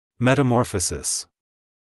Metamorphosis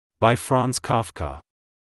by Franz Kafka.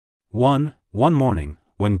 One morning,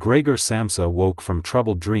 when Gregor Samsa woke from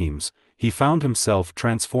troubled dreams, he found himself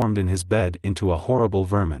transformed in his bed into a horrible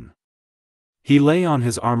vermin. He lay on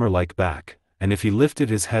his armor-like back, and if he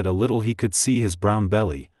lifted his head a little he could see his brown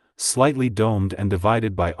belly, slightly domed and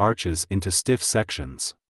divided by arches into stiff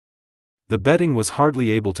sections. The bedding was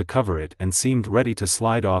hardly able to cover it and seemed ready to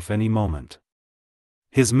slide off any moment.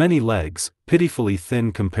 His many legs, pitifully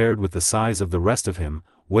thin compared with the size of the rest of him,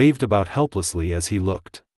 waved about helplessly as he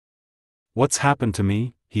looked. "What's happened to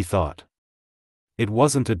me?" he thought. It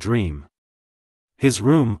wasn't a dream. His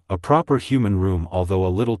room, a proper human room although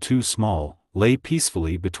a little too small, lay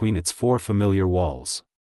peacefully between its four familiar walls.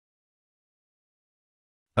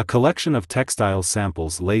 A collection of textile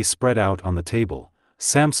samples lay spread out on the table.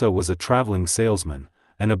 Samsa was a traveling salesman,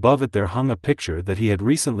 and above it there hung a picture that he had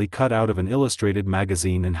recently cut out of an illustrated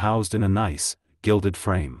magazine and housed in a nice, gilded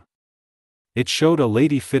frame. It showed a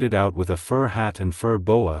lady fitted out with a fur hat and fur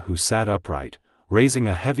boa who sat upright, raising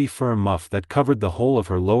a heavy fur muff that covered the whole of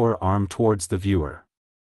her lower arm towards the viewer.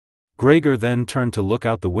 Gregor then turned to look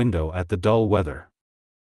out the window at the dull weather.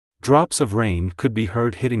 Drops of rain could be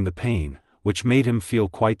heard hitting the pane, which made him feel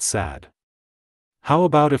quite sad. "How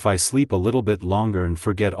about if I sleep a little bit longer and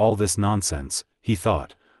forget all this nonsense?" he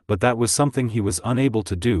thought, but that was something he was unable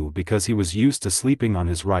to do because he was used to sleeping on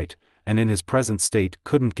his right, and in his present state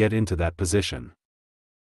couldn't get into that position.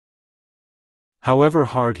 However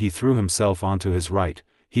hard he threw himself onto his right,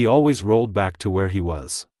 he always rolled back to where he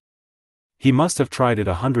was. He must have tried it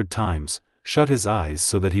 100 times, shut his eyes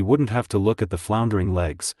so that he wouldn't have to look at the floundering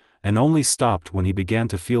legs, and only stopped when he began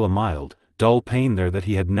to feel a mild, dull pain there that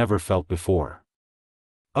he had never felt before.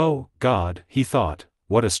 "Oh, God," he thought,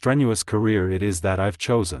 "what a strenuous career it is that I've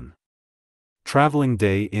chosen. Traveling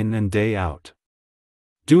day in and day out.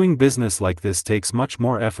 Doing business like this takes much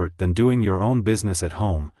more effort than doing your own business at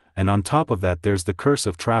home, and on top of that there's the curse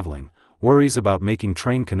of traveling, worries about making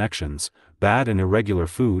train connections, bad and irregular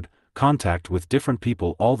food, contact with different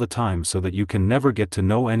people all the time so that you can never get to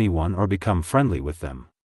know anyone or become friendly with them.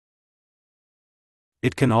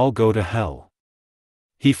 It can all go to hell."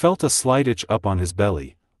 He felt a slight itch up on his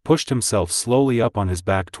belly, pushed himself slowly up on his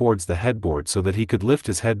back towards the headboard so that he could lift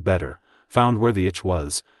his head better, found where the itch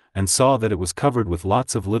was, and saw that it was covered with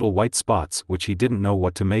lots of little white spots which he didn't know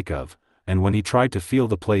what to make of, and when he tried to feel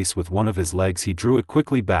the place with one of his legs he drew it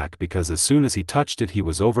quickly back because as soon as he touched it he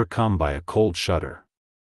was overcome by a cold shudder.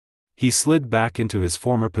 He slid back into his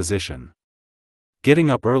former position. "Getting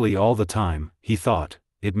up early all the time," he thought,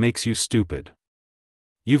 "it makes you stupid.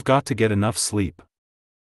 You've got to get enough sleep.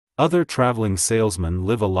 Other traveling salesmen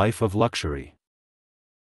live a life of luxury.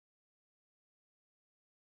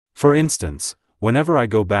 For instance, whenever I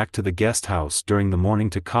go back to the guest house during the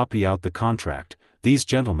morning to copy out the contract, these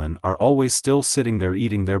gentlemen are always still sitting there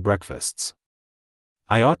eating their breakfasts.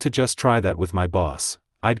 I ought to just try that with my boss.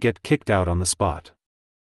 I'd get kicked out on the spot.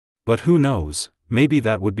 But who knows, maybe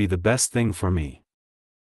that would be the best thing for me.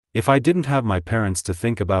 If I didn't have my parents to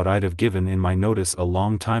think about I'd have given in my notice a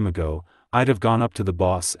long time ago. I'd have gone up to the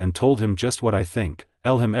boss and told him just what I think,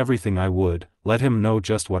 tell him everything I would, let him know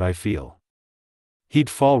just what I feel. He'd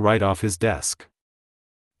fall right off his desk.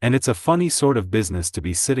 And it's a funny sort of business to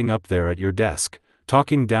be sitting up there at your desk,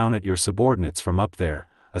 talking down at your subordinates from up there,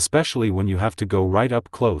 especially when you have to go right up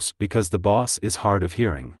close because the boss is hard of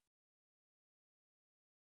hearing.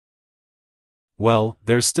 Well,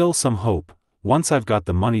 there's still some hope. Once I've got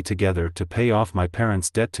the money together to pay off my parents'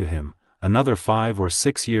 debt to him, another 5 or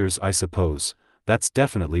 6 years I suppose, that's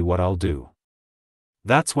definitely what I'll do.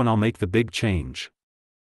 That's when I'll make the big change.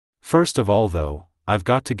 First of all though, I've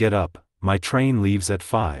got to get up, my train leaves at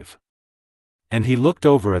 5. And he looked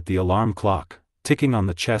over at the alarm clock, ticking on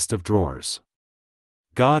the chest of drawers.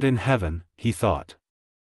 God in heaven, he thought.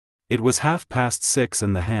 It was 6:30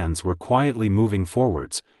 and the hands were quietly moving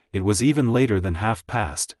forwards. It was even later than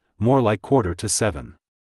 7:30, more like 7:15.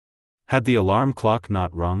 Had the alarm clock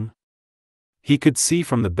not rung? He could see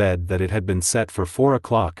from the bed that it had been set for 4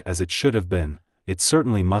 o'clock as it should have been. It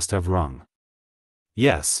certainly must have rung.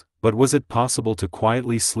 Yes, but was it possible to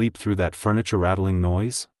quietly sleep through that furniture rattling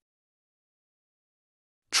noise?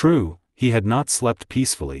 True, he had not slept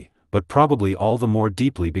peacefully, but probably all the more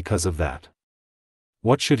deeply because of that.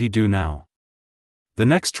 What should he do now? The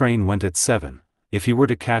next train went at 7. If he were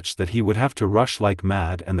to catch that he would have to rush like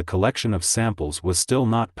mad and the collection of samples was still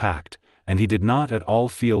not packed, and he did not at all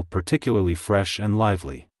feel particularly fresh and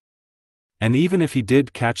lively. And even if he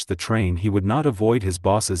did catch the train he would not avoid his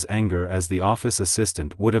boss's anger as the office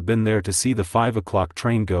assistant would have been there to see the 5 o'clock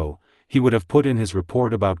train go. He would have put in his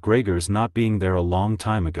report about Gregor's not being there a long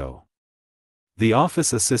time ago. The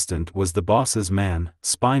office assistant was the boss's man,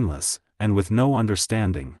 spineless, and with no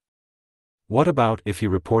understanding. What about if he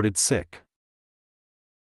reported sick?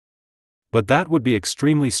 But that would be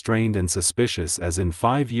extremely strained and suspicious, as in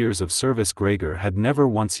 5 years of service Gregor had never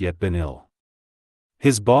once yet been ill.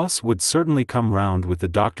 His boss would certainly come round with the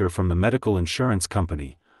doctor from the medical insurance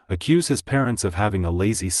company, accuse his parents of having a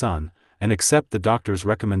lazy son, and accept the doctor's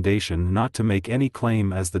recommendation not to make any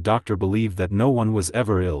claim, as the doctor believed that no one was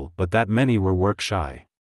ever ill but that many were work-shy.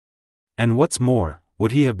 And what's more,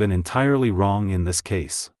 would he have been entirely wrong in this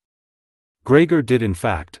case? Gregor did in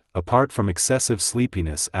fact, apart from excessive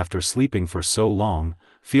sleepiness after sleeping for so long,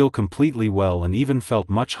 feel completely well and even felt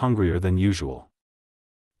much hungrier than usual.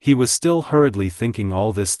 He was still hurriedly thinking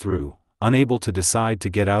all this through, unable to decide to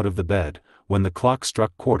get out of the bed, when the clock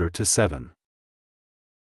struck 7:15.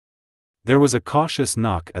 There was a cautious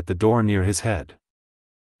knock at the door near his head.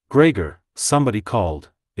 "Gregor," somebody called.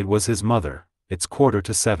 It was his mother. "It's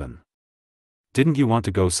 7:15. Didn't you want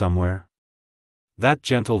to go somewhere?" That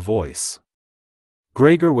gentle voice.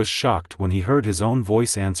 Gregor was shocked when he heard his own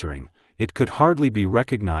voice answering. It could hardly be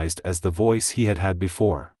recognized as the voice he had had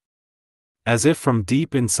before. As if from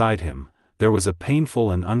deep inside him, there was a painful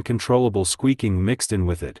and uncontrollable squeaking mixed in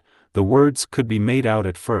with it. The words could be made out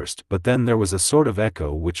at first, but then there was a sort of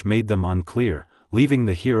echo which made them unclear, leaving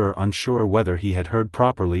the hearer unsure whether he had heard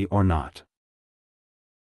properly or not.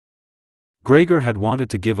 Gregor had wanted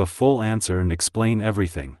to give a full answer and explain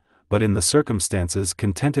everything, but in the circumstances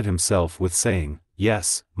contented himself with saying,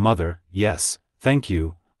 "Yes, mother, yes, thank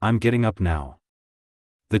you, I'm getting up now."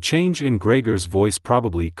 The change in Gregor's voice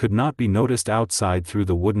probably could not be noticed outside through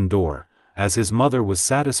the wooden door, as his mother was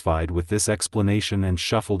satisfied with this explanation and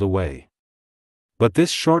shuffled away. But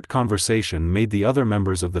this short conversation made the other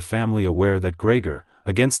members of the family aware that Gregor,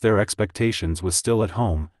 against their expectations, was still at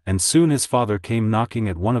home, and soon his father came knocking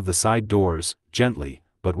at one of the side doors, gently,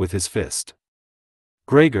 but with his fist.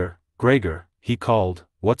 "Gregor, Gregor," he called,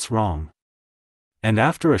 "what's wrong?" And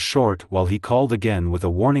after a short while he called again with a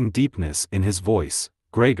warning deepness in his voice,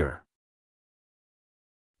 "Gregor.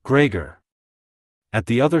 Gregor." At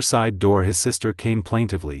the other side door his sister came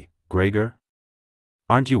plaintively, "Gregor?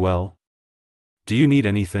 Aren't you well? Do you need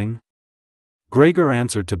anything?" Gregor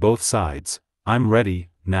answered to both sides, "I'm ready,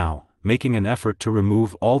 now," making an effort to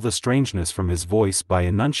remove all the strangeness from his voice by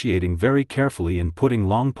enunciating very carefully and putting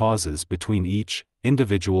long pauses between each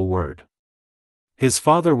individual word. His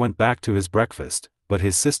father went back to his breakfast, but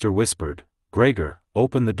his sister whispered, "Gregor,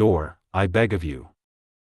 open the door, I beg of you."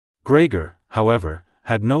 Gregor, however,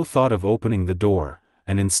 had no thought of opening the door,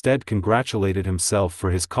 and instead congratulated himself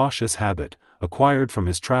for his cautious habit, acquired from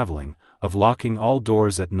his traveling, of locking all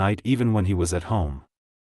doors at night even when he was at home.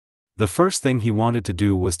 The first thing he wanted to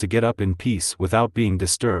do was to get up in peace without being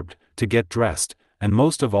disturbed, to get dressed, and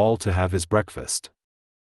most of all to have his breakfast.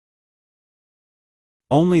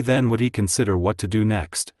 Only then would he consider what to do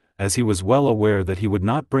next, as he was well aware that he would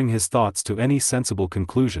not bring his thoughts to any sensible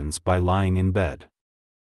conclusions by lying in bed.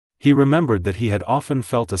 He remembered that he had often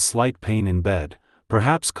felt a slight pain in bed,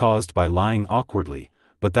 perhaps caused by lying awkwardly,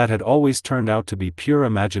 but that had always turned out to be pure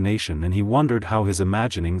imagination, and he wondered how his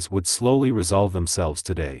imaginings would slowly resolve themselves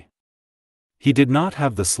today. He did not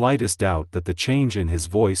have the slightest doubt that the change in his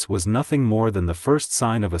voice was nothing more than the first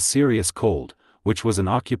sign of a serious cold, which was an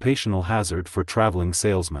occupational hazard for traveling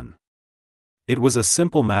salesmen. It was a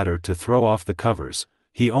simple matter to throw off the covers.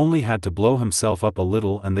 He only had to blow himself up a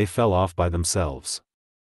little and they fell off by themselves.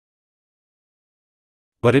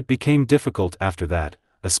 But it became difficult after that,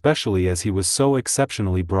 especially as he was so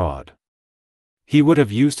exceptionally broad. He would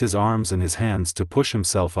have used his arms and his hands to push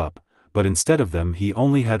himself up, but instead of them he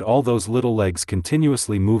only had all those little legs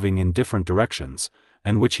continuously moving in different directions,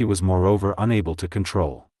 and which he was moreover unable to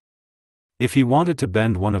control. If he wanted to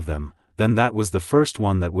bend one of them, then that was the first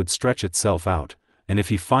one that would stretch itself out, and if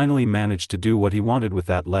he finally managed to do what he wanted with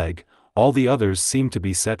that leg, all the others seemed to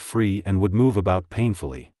be set free and would move about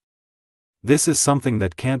painfully. "This is something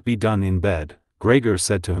that can't be done in bed," Gregor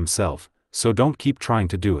said to himself, "so don't keep trying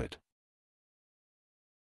to do it."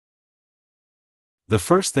 The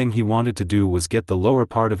first thing he wanted to do was get the lower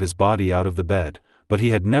part of his body out of the bed, but he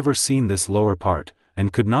had never seen this lower part,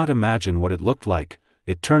 and could not imagine what it looked like.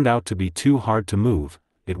 It turned out to be too hard to move,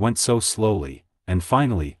 it went so slowly, and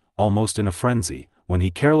finally, almost in a frenzy, when he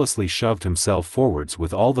carelessly shoved himself forwards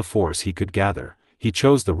with all the force he could gather, he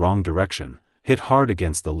chose the wrong direction, hit hard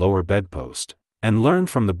against the lower bedpost, and learned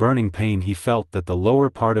from the burning pain he felt that the lower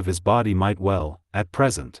part of his body might well, at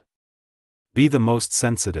present, be the most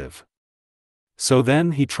sensitive. So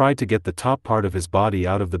then he tried to get the top part of his body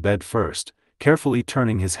out of the bed first, carefully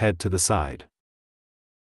turning his head to the side.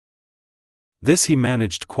 This he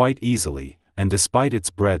managed quite easily, and despite its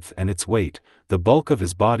breadth and its weight, the bulk of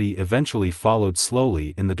his body eventually followed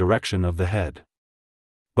slowly in the direction of the head.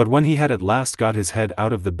 But when he had at last got his head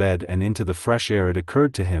out of the bed and into the fresh air, it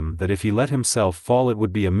occurred to him that if he let himself fall it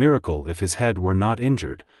would be a miracle if his head were not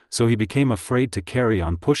injured, so he became afraid to carry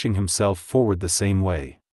on pushing himself forward the same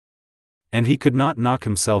way. And he could not knock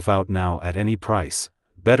himself out now at any price.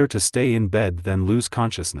 Better to stay in bed than lose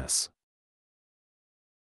consciousness.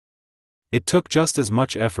 It took just as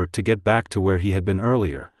much effort to get back to where he had been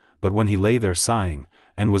earlier, but when he lay there sighing,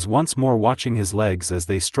 and was once more watching his legs as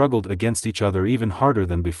they struggled against each other even harder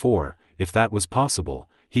than before, if that was possible,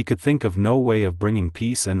 he could think of no way of bringing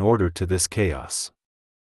peace and order to this chaos.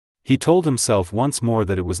 He told himself once more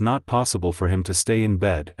that it was not possible for him to stay in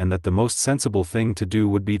bed and that the most sensible thing to do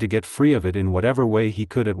would be to get free of it in whatever way he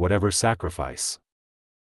could at whatever sacrifice.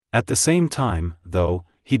 At the same time, though,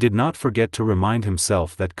 he did not forget to remind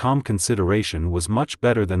himself that calm consideration was much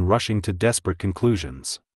better than rushing to desperate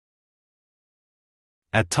conclusions.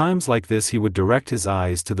 At times like this he would direct his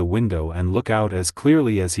eyes to the window and look out as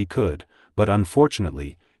clearly as he could, but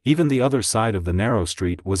unfortunately, even the other side of the narrow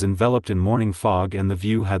street was enveloped in morning fog and the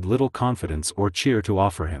view had little confidence or cheer to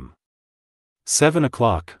offer him. 7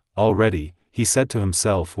 o'clock, already, he said to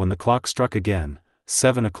himself when the clock struck again,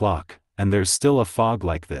 7 o'clock, and there's still a fog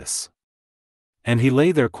like this. And he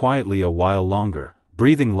lay there quietly a while longer,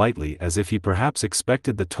 breathing lightly as if he perhaps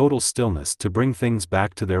expected the total stillness to bring things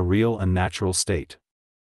back to their real and natural state.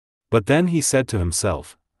 But then he said to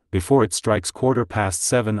himself, before it strikes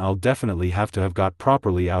 7:15 I'll definitely have to have got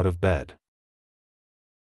properly out of bed.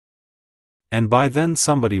 And by then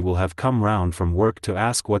somebody will have come round from work to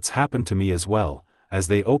ask what's happened to me as well, as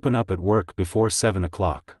they open up at work before 7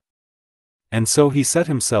 o'clock. And so he set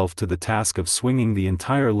himself to the task of swinging the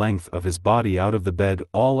entire length of his body out of the bed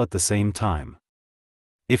all at the same time.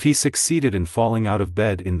 If he succeeded in falling out of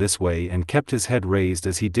bed in this way and kept his head raised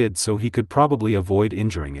as he did so, he could probably avoid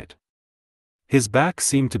injuring it. His back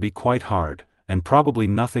seemed to be quite hard, and probably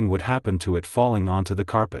nothing would happen to it falling onto the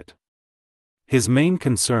carpet. His main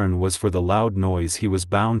concern was for the loud noise he was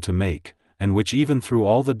bound to make, and which even through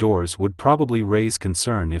all the doors would probably raise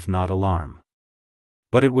concern if not alarm.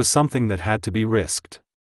 But it was something that had to be risked.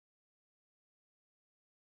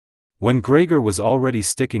 When Gregor was already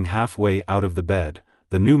sticking halfway out of the bed,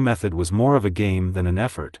 the new method was more of a game than an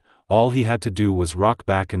effort. All he had to do was rock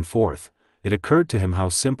back and forth. It occurred to him how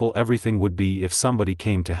simple everything would be if somebody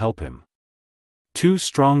came to help him. 2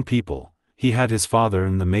 strong people, he had his father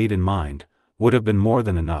and the maid in mind, would have been more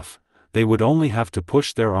than enough. They would only have to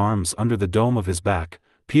push their arms under the dome of his back,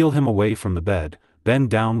 peel him away from the bed, bend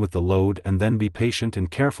down with the load and then be patient and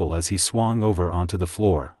careful as he swung over onto the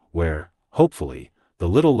floor, where, hopefully, the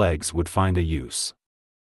little legs would find a use.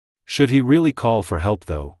 Should he really call for help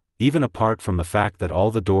though, even apart from the fact that all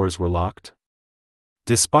the doors were locked?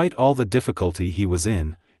 Despite all the difficulty he was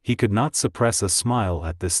in, he could not suppress a smile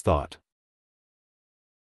at this thought.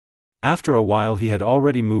 After a while he had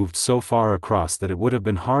already moved so far across that it would have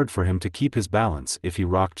been hard for him to keep his balance if he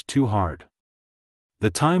rocked too hard. The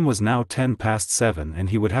time was now 7:10 and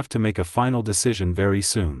he would have to make a final decision very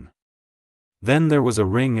soon. Then there was a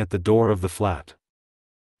ring at the door of the flat.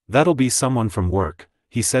 That'll be someone from work,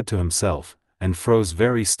 he said to himself, and froze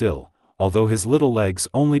very still, although his little legs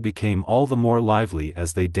only became all the more lively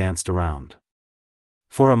as they danced around.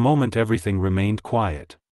 For a moment everything remained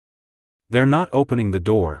quiet. They're not opening the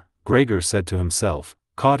door, Gregor said to himself,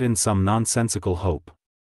 caught in some nonsensical hope.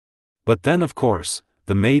 But then of course,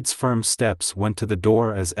 the maid's firm steps went to the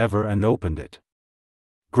door as ever and opened it.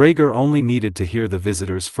 Gregor only needed to hear the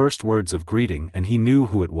visitor's first words of greeting and he knew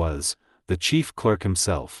who it was, the chief clerk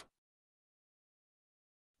himself.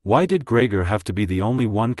 Why did Gregor have to be the only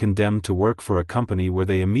one condemned to work for a company where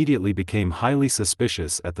they immediately became highly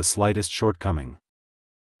suspicious at the slightest shortcoming?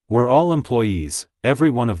 Were all employees, every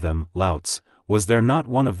one of them, louts? Was there not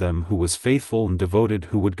one of them who was faithful and devoted,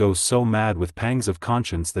 who would go so mad with pangs of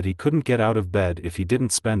conscience that he couldn't get out of bed if he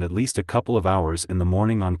didn't spend at least a couple of hours in the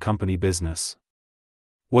morning on company business?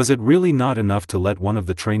 Was it really not enough to let one of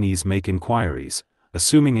the trainees make inquiries,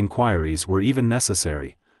 assuming inquiries were even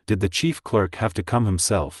necessary? Did the chief clerk have to come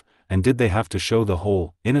himself, and did they have to show the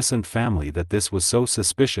whole, innocent family that this was so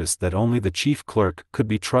suspicious that only the chief clerk could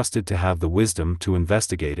be trusted to have the wisdom to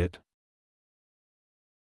investigate it?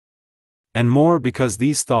 And more because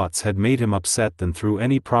these thoughts had made him upset than through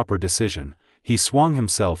any proper decision, he swung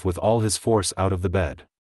himself with all his force out of the bed.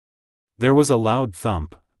 There was a loud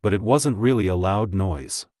thump, but it wasn't really a loud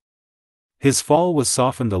noise. His fall was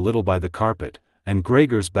softened a little by the carpet, and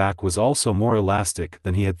Gregor's back was also more elastic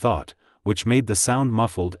than he had thought, which made the sound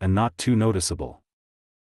muffled and not too noticeable.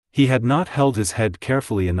 He had not held his head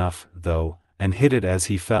carefully enough, though, and hit it as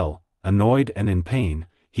he fell. Annoyed and in pain,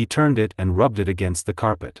 he turned it and rubbed it against the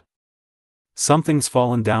carpet. "Something's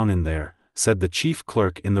fallen down in there," said the chief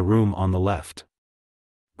clerk in the room on the left.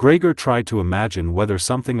 Gregor tried to imagine whether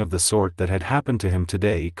something of the sort that had happened to him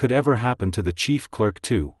today could ever happen to the chief clerk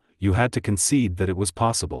too. You had to concede that it was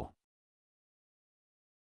possible.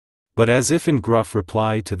 But as if in gruff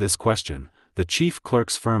reply to this question, the chief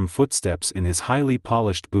clerk's firm footsteps in his highly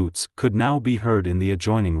polished boots could now be heard in the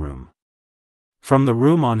adjoining room. From the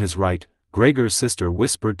room on his right, Gregor's sister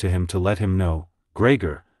whispered to him to let him know,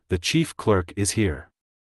 "Gregor, the chief clerk is here."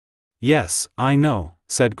 "Yes, I know,"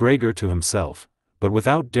 said Gregor to himself, but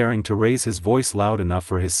without daring to raise his voice loud enough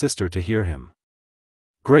for his sister to hear him.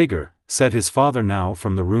 "Gregor," said his father now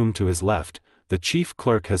from the room to his left, "the chief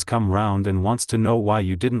clerk has come round and wants to know why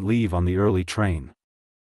you didn't leave on the early train.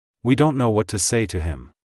 We don't know what to say to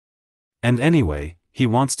him. And anyway, he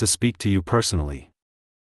wants to speak to you personally.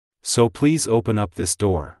 So please open up this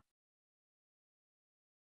door.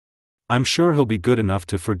 I'm sure he'll be good enough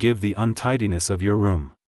to forgive the untidiness of your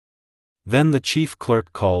room." Then the chief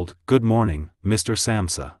clerk called, "Good morning, Mr.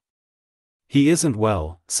 Samsa." "He isn't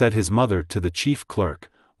well," said his mother to the chief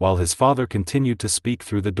clerk, while his father continued to speak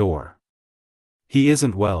through the door. "He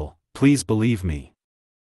isn't well, please believe me.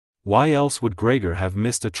 Why else would Gregor have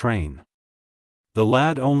missed a train? The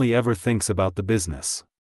lad only ever thinks about the business.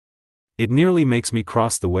 It nearly makes me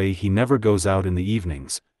cross the way he never goes out in the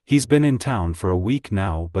evenings. He's been in town for a week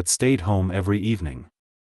now but stayed home every evening.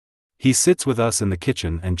 He sits with us in the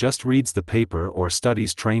kitchen and just reads the paper or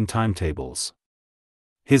studies train timetables.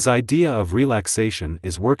 His idea of relaxation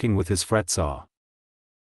is working with his fret saw.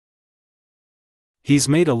 He's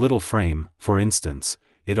made a little frame, for instance.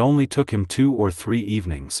 It only took him 2 or 3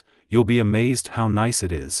 evenings. You'll be amazed how nice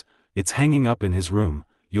it is. It's hanging up in his room.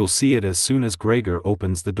 You'll see it as soon as Gregor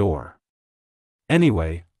opens the door.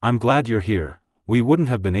 Anyway, I'm glad you're here. We wouldn't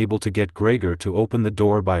have been able to get Gregor to open the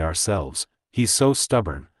door by ourselves. He's so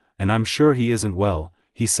stubborn, and I'm sure he isn't well.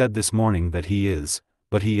 He said this morning that he is,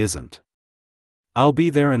 but he isn't." "I'll be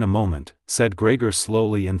there in a moment," said Gregor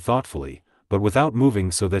slowly and thoughtfully, but without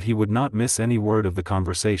moving so that he would not miss any word of the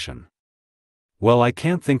conversation. "Well, I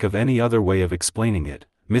can't think of any other way of explaining it,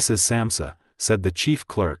 Mrs. Samsa," said the chief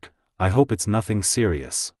clerk. "I hope it's nothing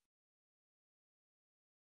serious.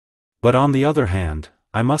 But on the other hand,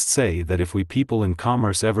 I must say that if we people in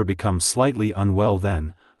commerce ever become slightly unwell,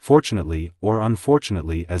 then, fortunately or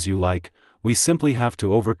unfortunately as you like, we simply have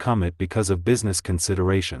to overcome it because of business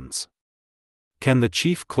considerations." "Can the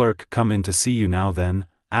chief clerk come in to see you now then?"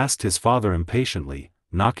 asked his father impatiently,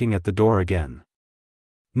 knocking at the door again.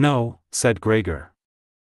 "No," said Gregor.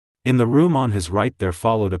 In the room on his right there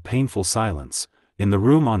followed a painful silence. In the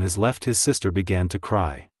room on his left his sister began to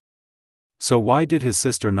cry. So why did his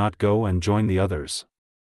sister not go and join the others?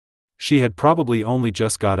 She had probably only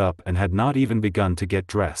just got up and had not even begun to get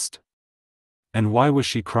dressed. And why was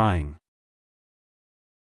she crying?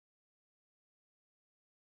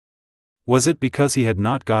 Was it because he had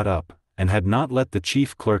not got up, and had not let the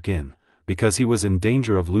chief clerk in, because he was in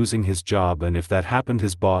danger of losing his job, and if that happened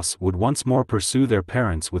his boss would once more pursue their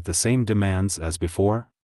parents with the same demands as before?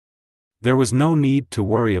 There was no need to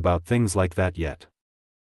worry about things like that yet.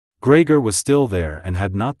 Gregor was still there and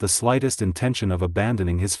had not the slightest intention of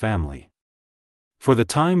abandoning his family. For the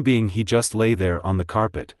time being he just lay there on the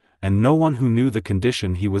carpet, and no one who knew the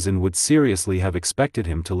condition he was in would seriously have expected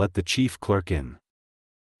him to let the chief clerk in.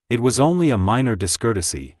 It was only a minor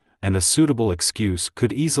discourtesy, and a suitable excuse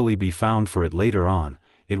could easily be found for it later on.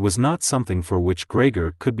 It was not something for which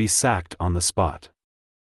Gregor could be sacked on the spot.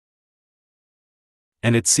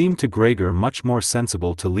 And it seemed to Gregor much more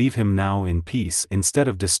sensible to leave him now in peace instead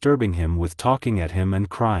of disturbing him with talking at him and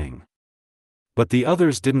crying. But the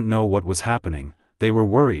others didn't know what was happening. They were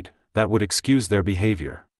worried. That would excuse their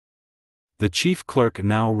behavior. The chief clerk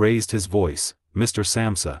now raised his voice. "Mr.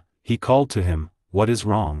 Samsa," he called to him, "what is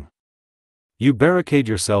wrong? You barricade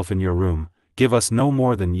yourself in your room, give us no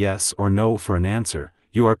more than yes or no for an answer.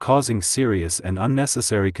 You are causing serious and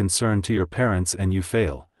unnecessary concern to your parents, and you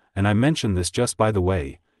fail, and I mention this just by the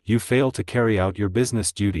way, you fail to carry out your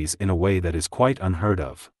business duties in a way that is quite unheard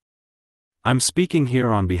of. I'm speaking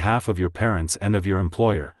here on behalf of your parents and of your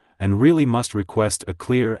employer, and really must request a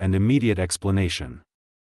clear and immediate explanation.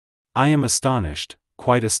 I am astonished,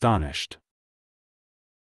 quite astonished.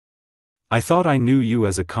 I thought I knew you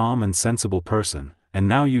as a calm and sensible person, and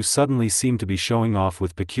now you suddenly seem to be showing off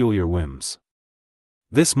with peculiar whims.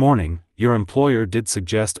 This morning, your employer did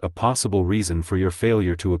suggest a possible reason for your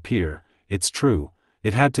failure to appear. It's true,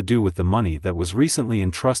 it had to do with the money that was recently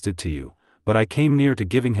entrusted to you, but I came near to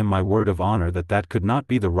giving him my word of honor that that could not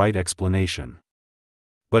be the right explanation.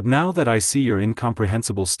 But now that I see your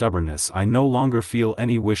incomprehensible stubbornness, I no longer feel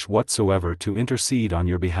any wish whatsoever to intercede on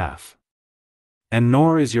your behalf. And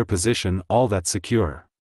nor is your position all that secure.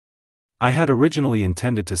 I had originally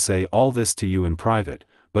intended to say all this to you in private,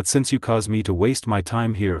 but since you cause me to waste my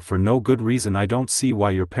time here for no good reason, I don't see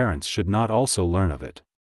why your parents should not also learn of it.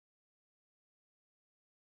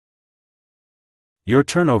 Your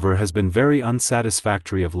turnover has been very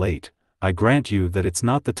unsatisfactory of late. I grant you that it's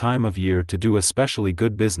not the time of year to do especially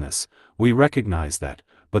good business, we recognize that,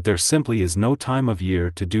 but there simply is no time of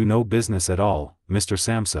year to do no business at all, Mr.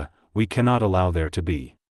 Samsa, we cannot allow there to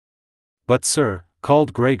be. But sir,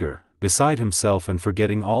 called Gregor, beside himself and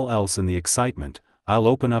forgetting all else in the excitement, I'll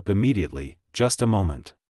open up immediately, just a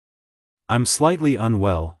moment. I'm slightly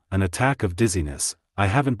unwell, an attack of dizziness, I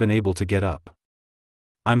haven't been able to get up.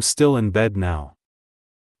 I'm still in bed now.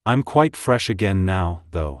 I'm quite fresh again now,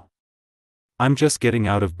 though. I'm just getting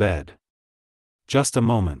out of bed. Just a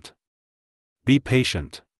moment. Be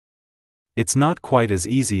patient. It's not quite as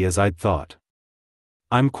easy as I'd thought.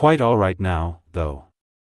 I'm quite all right now, though.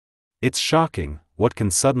 It's shocking, what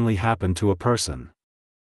can suddenly happen to a person.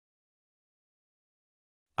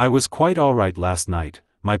 I was quite all right last night,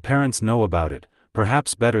 my parents know about it,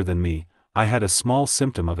 perhaps better than me, I had a small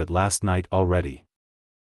symptom of it last night already.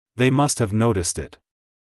 They must have noticed it.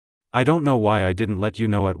 I don't know why I didn't let you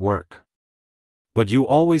know at work. But you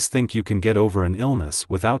always think you can get over an illness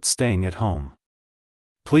without staying at home.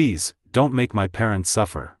 Please, don't make my parents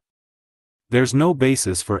suffer. There's no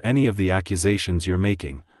basis for any of the accusations you're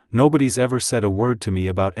making, nobody's ever said a word to me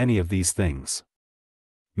about any of these things.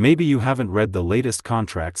 Maybe you haven't read the latest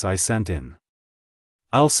contracts I sent in.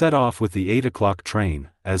 I'll set off with the 8 o'clock train,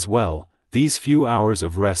 as well, these few hours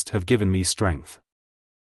of rest have given me strength.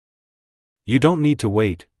 You don't need to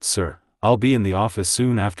wait, sir, I'll be in the office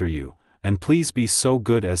soon after you, and please be so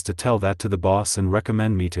good as to tell that to the boss and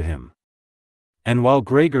recommend me to him. And while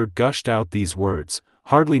Gregor gushed out these words,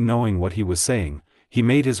 hardly knowing what he was saying, he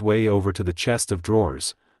made his way over to the chest of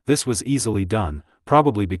drawers. This was easily done,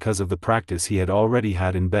 probably because of the practice he had already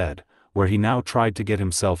had in bed, where he now tried to get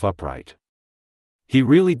himself upright. He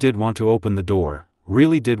really did want to open the door,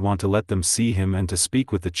 really did want to let them see him and to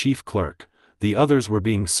speak with the chief clerk. The others were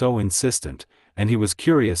being so insistent, and he was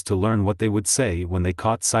curious to learn what they would say when they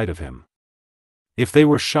caught sight of him. If they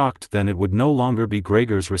were shocked, then it would no longer be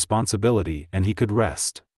Gregor's responsibility and he could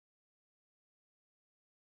rest.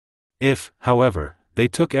 If, however, they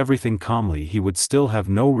took everything calmly, he would still have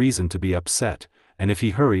no reason to be upset, and if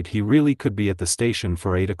he hurried he really could be at the station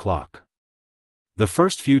for 8 o'clock. The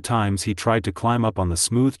first few times he tried to climb up on the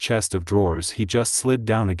smooth chest of drawers he just slid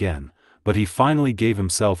down again, but he finally gave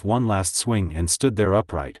himself one last swing and stood there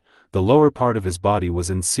upright. The lower part of his body was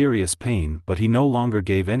in serious pain, but he no longer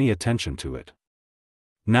gave any attention to it.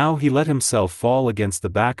 Now he let himself fall against the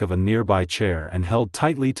back of a nearby chair and held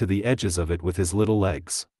tightly to the edges of it with his little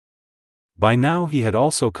legs. By now he had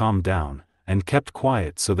also calmed down, and kept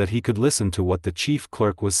quiet so that he could listen to what the chief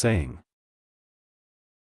clerk was saying.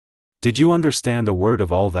 Did you understand a word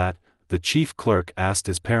of all that? The chief clerk asked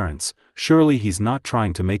his parents. Surely he's not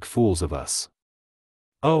trying to make fools of us.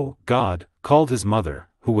 Oh, God, called his mother,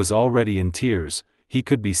 who was already in tears, he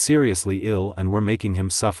could be seriously ill and we're making him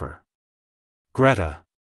suffer. Greta!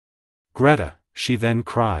 Greta, she then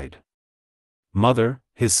cried. Mother,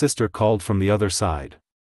 his sister called from the other side.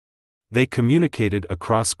 They communicated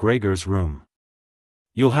across Gregor's room.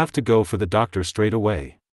 You'll have to go for the doctor straight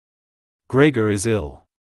away. Gregor is ill.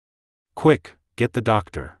 Quick, get the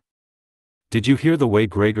doctor. Did you hear the way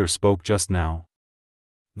Gregor spoke just now?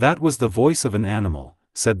 That was the voice of an animal,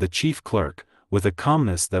 said the chief clerk, with a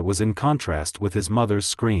calmness that was in contrast with his mother's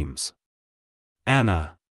screams.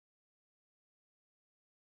 Anna!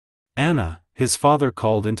 Anna, his father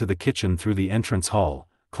called into the kitchen through the entrance hall,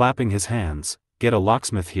 clapping his hands, get a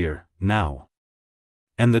locksmith here, now.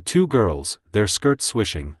 And the two girls, their skirts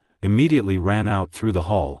swishing, immediately ran out through the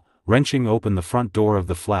hall, wrenching open the front door of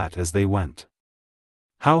the flat as they went.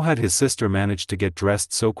 How had his sister managed to get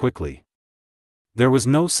dressed so quickly? There was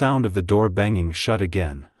no sound of the door banging shut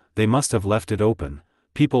again. They must have left it open.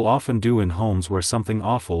 People often do in homes where something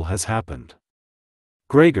awful has happened.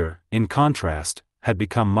 Gregor, in contrast, had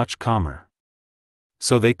become much calmer.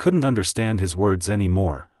 So they couldn't understand his words any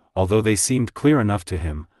more, although they seemed clear enough to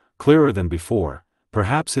him, clearer than before.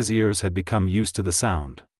 Perhaps his ears had become used to the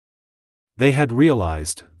sound. They had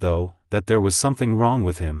realized, though, that there was something wrong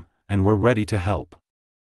with him, and were ready to help.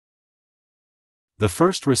 The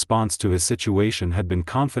first response to his situation had been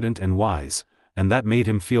confident and wise, and that made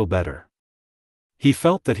him feel better. He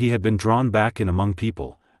felt that he had been drawn back in among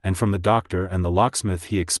people, and from the doctor and the locksmith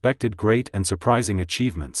he expected great and surprising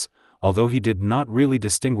achievements, although he did not really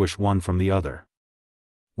distinguish one from the other.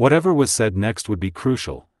 Whatever was said next would be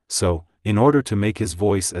crucial, so, in order to make his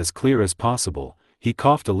voice as clear as possible, he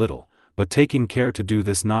coughed a little, but taking care to do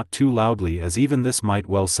this not too loudly, as even this might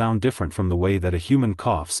well sound different from the way that a human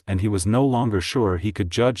coughs, and he was no longer sure he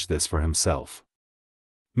could judge this for himself.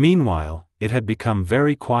 Meanwhile, it had become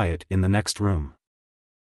very quiet in the next room.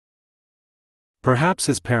 Perhaps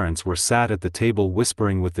his parents were sat at the table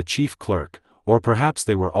whispering with the chief clerk, or perhaps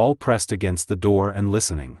they were all pressed against the door and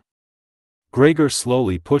listening. Gregor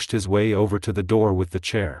slowly pushed his way over to the door with the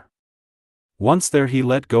chair. Once there, he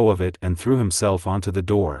let go of it and threw himself onto the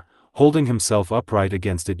door, holding himself upright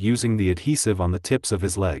against it using the adhesive on the tips of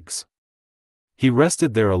his legs. He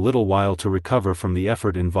rested there a little while to recover from the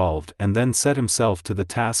effort involved and then set himself to the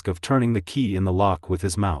task of turning the key in the lock with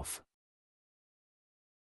his mouth.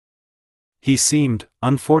 He seemed,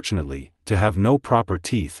 unfortunately, to have no proper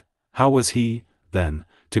teeth. How was he, then,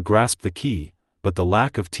 to grasp the key? But the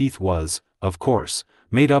lack of teeth was, of course,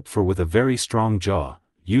 made up for with a very strong jaw.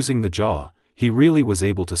 Using the jaw, he really was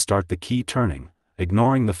able to start the key turning,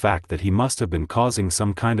 ignoring the fact that he must have been causing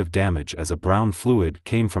some kind of damage as a brown fluid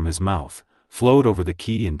came from his mouth, flowed over the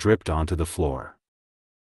key and dripped onto the floor.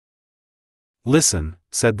 "Listen,"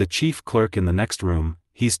 said the chief clerk in the next room,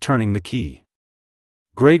 "he's turning the key."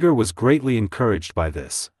 Gregor was greatly encouraged by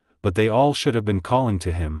this, but they all should have been calling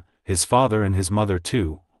to him, his father and his mother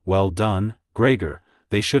too. "Well done, Gregor,"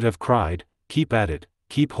 they should have cried, "keep at it,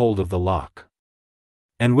 keep hold of the lock."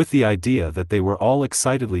 And with the idea that they were all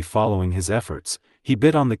excitedly following his efforts, he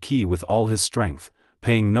bit on the key with all his strength,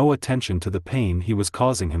 paying no attention to the pain he was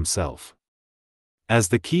causing himself. As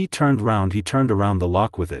the key turned round, he turned around the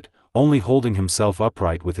lock with it, only holding himself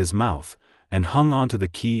upright with his mouth, and hung onto the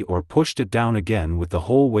key or pushed it down again with the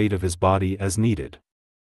whole weight of his body as needed.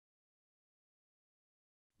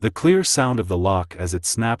 The clear sound of the lock as it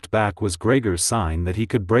snapped back was Gregor's sign that he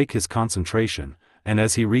could break his concentration, and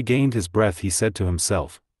as he regained his breath he said to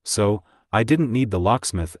himself, "So, I didn't need the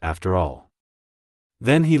locksmith after all."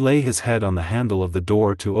 Then he lay his head on the handle of the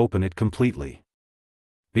door to open it completely.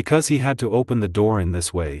 Because he had to open the door in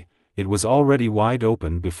this way, it was already wide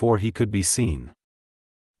open before he could be seen.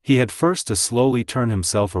 He had first to slowly turn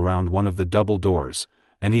himself around one of the double doors,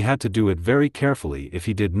 and he had to do it very carefully if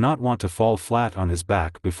he did not want to fall flat on his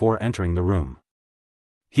back before entering the room.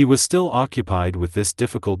 He was still occupied with this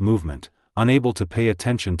difficult movement, unable to pay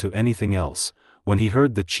attention to anything else, when he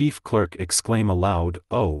heard the chief clerk exclaim aloud,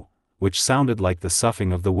 "Oh," which sounded like the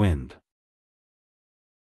soughing of the wind.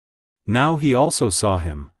 Now he also saw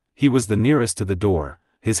him. He was the nearest to the door,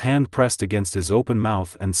 his hand pressed against his open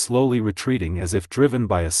mouth and slowly retreating as if driven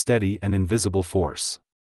by a steady and invisible force.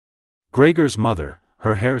 Gregor's mother,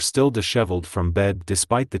 her hair still disheveled from bed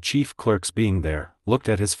despite the chief clerk's being there, looked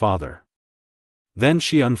at his father. Then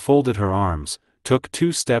she unfolded her arms, took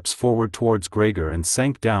 2 steps forward towards Gregor and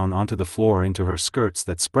sank down onto the floor into her skirts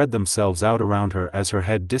that spread themselves out around her as her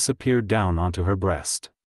head disappeared down onto her breast.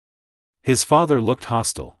 His father looked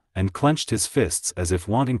hostile, and clenched his fists as if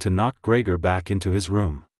wanting to knock Gregor back into his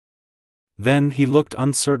room. Then he looked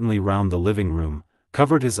uncertainly round the living room,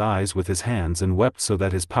 covered his eyes with his hands and wept so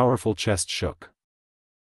that his powerful chest shook.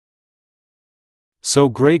 So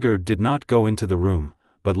Gregor did not go into the room,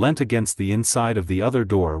 but leant against the inside of the other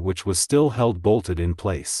door which was still held bolted in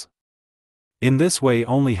place. In this way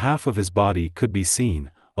only half of his body could be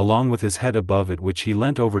seen, along with his head above it, which he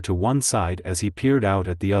leant over to one side as he peered out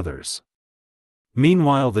at the others.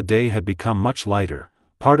 Meanwhile the day had become much lighter.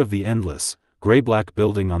 Part of the endless, grey-black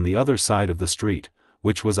building on the other side of the street,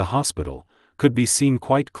 which was a hospital, could be seen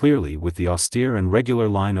quite clearly with the austere and regular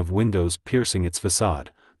line of windows piercing its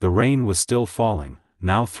facade. The rain was still falling,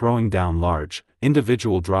 now throwing down large,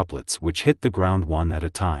 individual droplets which hit the ground one at a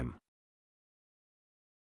time.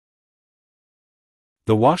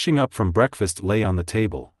 The washing up from breakfast lay on the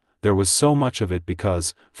table. There was so much of it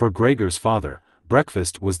because, for Gregor's father,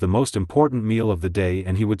 breakfast was the most important meal of the day,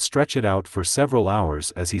 and he would stretch it out for several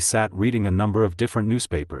hours as he sat reading a number of different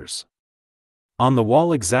newspapers. On the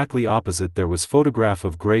wall exactly opposite there was a photograph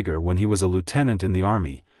of Gregor when he was a lieutenant in the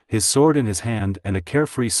army, his sword in his hand and a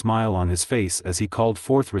carefree smile on his face as he called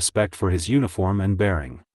forth respect for his uniform and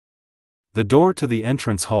bearing. The door to the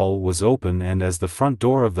entrance hall was open, and as the front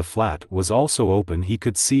door of the flat was also open he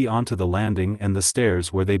could see onto the landing and the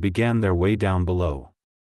stairs where they began their way down below.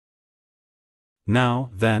 "Now,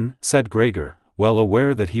 then," said Gregor, well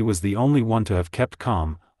aware that he was the only one to have kept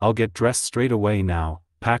calm, "I'll get dressed straight away now,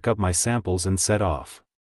 pack up my samples and set off.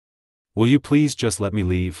 Will you please just let me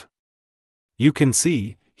leave? You can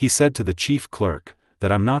see," he said to the chief clerk,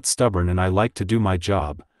 "that I'm not stubborn and I like to do my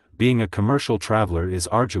job. being a commercial traveler is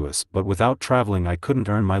arduous, but without traveling I couldn't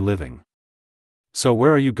earn my living. So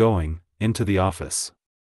where are you going? Into the office.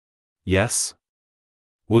 Yes?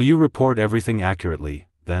 Will you report everything accurately,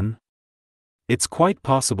 then? It's quite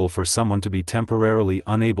possible for someone to be temporarily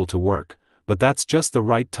unable to work, but that's just the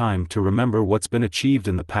right time to remember what's been achieved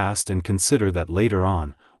in the past and consider that later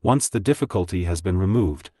on, once the difficulty has been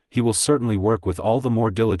removed, he will certainly work with all the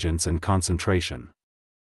more diligence and concentration.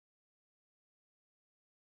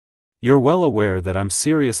 You're well aware that I'm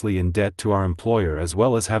seriously in debt to our employer as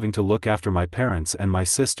well as having to look after my parents and my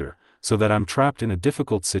sister, so that I'm trapped in a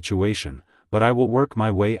difficult situation, but I will work my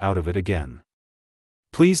way out of it again.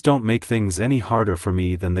 Please don't make things any harder for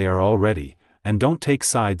me than they are already, and don't take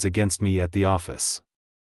sides against me at the office.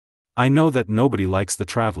 I know that nobody likes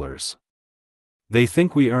the travelers. They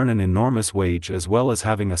think we earn an enormous wage as well as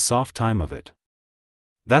having a soft time of it.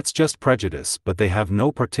 That's just prejudice, but they have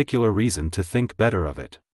no particular reason to think better of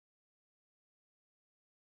it.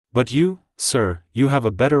 But you, sir, you have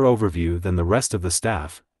a better overview than the rest of the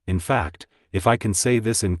staff, in fact, if I can say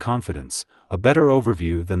this in confidence, a better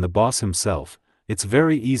overview than the boss himself. It's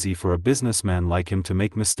very easy for a businessman like him to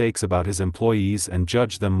make mistakes about his employees and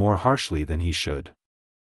judge them more harshly than he should.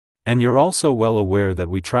 And you're also well aware that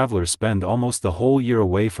we travelers spend almost the whole year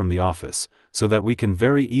away from the office, so that we can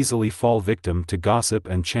very easily fall victim to gossip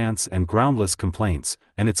and chance and groundless complaints,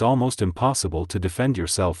 and it's almost impossible to defend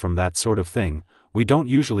yourself from that sort of thing. We don't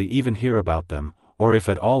usually even hear about them, or if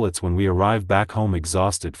at all it's when we arrive back home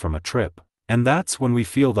exhausted from a trip, and that's when we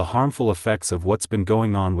feel the harmful effects of what's been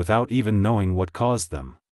going on without even knowing what caused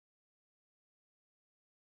them.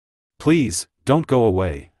 Please, don't go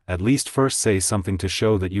away, at least first say something to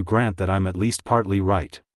show that you grant that I'm at least partly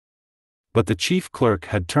right. But the chief clerk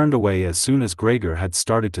had turned away as soon as Gregor had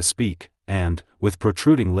started to speak, and, with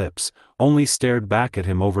protruding lips, only stared back at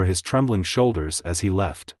him over his trembling shoulders as he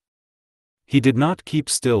left. He did not keep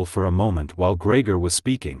still for a moment while Gregor was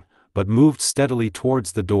speaking, but moved steadily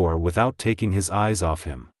towards the door without taking his eyes off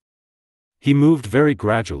him. He moved very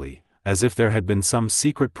gradually, as if there had been some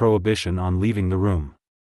secret prohibition on leaving the room.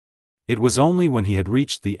 It was only when he had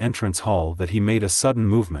reached the entrance hall that he made a sudden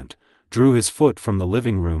movement, drew his foot from the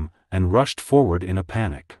living room, and rushed forward in a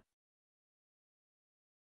panic.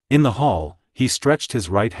 In the hall, he stretched his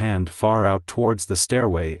right hand far out towards the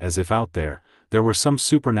stairway as if out there were some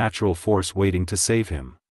supernatural force waiting to save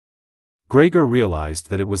him. Gregor realized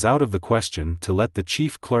that it was out of the question to let the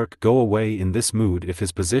chief clerk go away in this mood if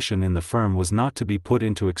his position in the firm was not to be put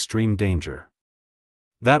into extreme danger.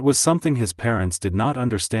 That was something his parents did not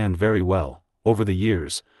understand very well. Over the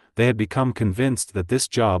years, they had become convinced that this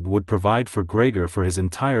job would provide for Gregor for his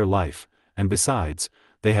entire life, and besides,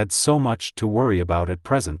 they had so much to worry about at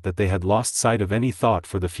present that they had lost sight of any thought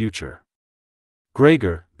for the future.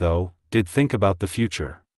 Gregor, though, did think about the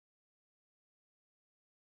future.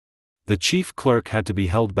 The chief clerk had to be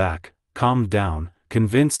held back, calmed down,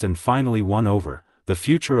 convinced and finally won over. The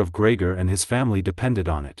future of Gregor and his family depended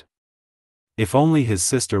on it. If only his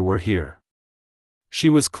sister were here. She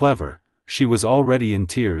was clever. She was already in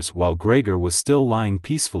tears while Gregor was still lying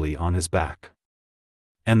peacefully on his back.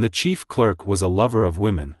 And the chief clerk was a lover of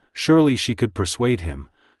women. Surely she could persuade him.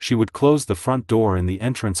 She would close the front door in the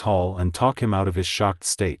entrance hall and talk him out of his shocked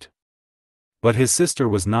state. But his sister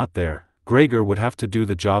was not there. Gregor would have to do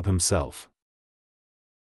the job himself.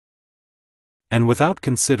 And without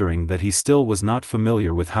considering that he still was not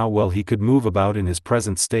familiar with how well he could move about in his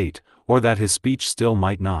present state, or that his speech still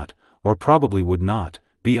might not, or probably would not,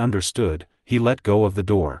 be understood, he let go of the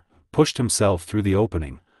door, pushed himself through the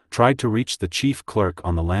opening, tried to reach the chief clerk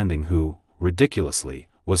on the landing who, ridiculously,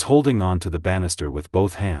 was holding on to the banister with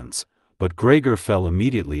both hands, but Gregor fell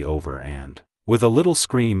immediately over and, with a little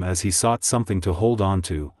scream as he sought something to hold on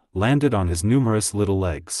to, landed on his numerous little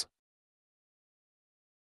legs.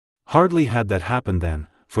 Hardly had that happened then,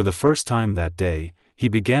 for the first time that day, he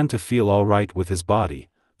began to feel all right with his body.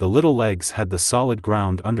 The little legs had the solid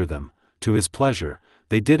ground under them. To his pleasure,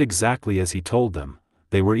 they did exactly as he told them.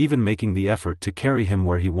 They were even making the effort to carry him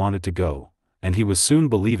where he wanted to go, and he was soon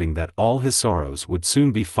believing that all his sorrows would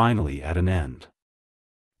soon be finally at an end.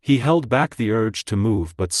 He held back the urge to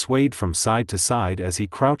move but swayed from side to side as he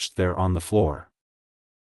crouched there on the floor.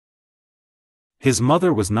 His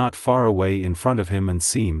mother was not far away in front of him and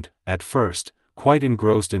seemed, at first, quite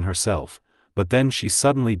engrossed in herself, but then she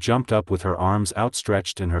suddenly jumped up with her arms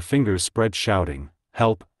outstretched and her fingers spread shouting,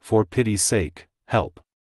 "Help, for pity's sake, help."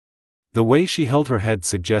 The way she held her head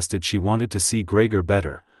suggested she wanted to see Gregor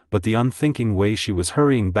better, but the unthinking way she was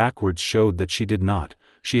hurrying backwards showed that she did not.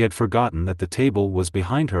 She had forgotten that the table was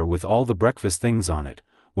behind her with all the breakfast things on it.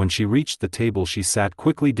 When she reached the table she sat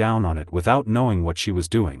quickly down on it without knowing what she was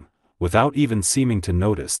doing. without even seeming to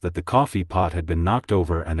notice that the coffee pot had been knocked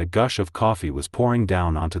over and a gush of coffee was pouring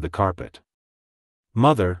down onto the carpet.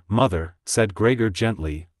 "Mother, mother," said Gregor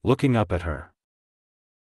gently, looking up at her.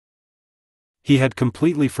 He had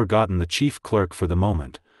completely forgotten the chief clerk for the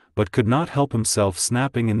moment, but could not help himself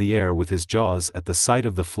snapping in the air with his jaws at the sight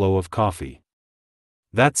of the flow of coffee.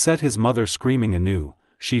 That set his mother screaming anew.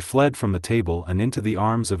 She fled from the table and into the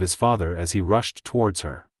arms of his father as he rushed towards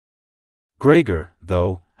her. Gregor,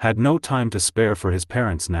 though, had no time to spare for his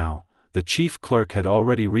parents now. The chief clerk had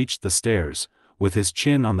already reached the stairs. With his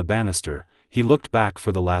chin on the banister, he looked back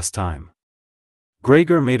for the last time.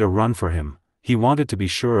 Gregor made a run for him. He wanted to be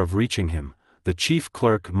sure of reaching him. The chief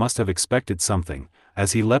clerk must have expected something,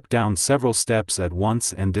 as he leapt down several steps at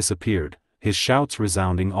once and disappeared, his shouts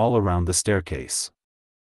resounding all around the staircase.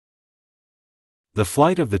 The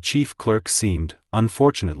flight of the chief clerk seemed,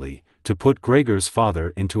 unfortunately, to put Gregor's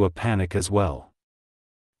father into a panic as well.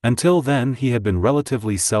 Until then he had been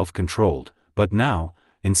relatively self-controlled, but now,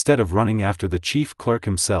 instead of running after the chief clerk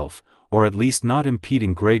himself, or at least not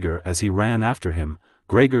impeding Gregor as he ran after him,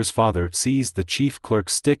 Gregor's father seized the chief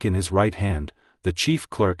clerk's stick in his right hand. The chief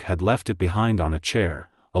clerk had left it behind on a chair,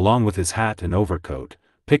 along with his hat and overcoat,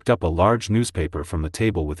 picked up a large newspaper from the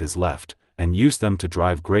table with his left, and used them to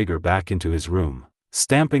drive Gregor back into his room,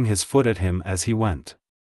 stamping his foot at him as he went.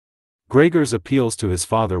 Gregor's appeals to his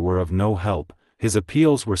father were of no help. His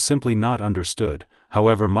appeals were simply not understood.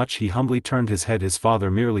 However much he humbly turned his head, his father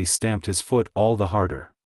merely stamped his foot all the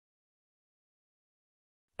harder.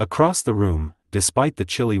 Across the room, despite the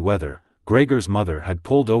chilly weather, Gregor's mother had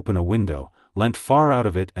pulled open a window, leant far out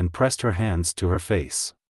of it and pressed her hands to her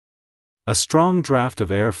face. A strong draft of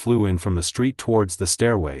air flew in from the street towards the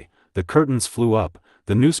stairway. The curtains flew up,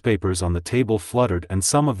 the newspapers on the table fluttered and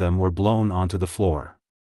some of them were blown onto the floor.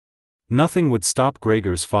 Nothing would stop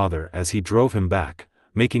Gregor's father as he drove him back,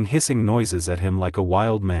 making hissing noises at him like a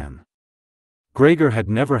wild man. Gregor had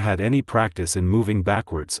never had any practice in moving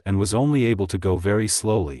backwards and was only able to go very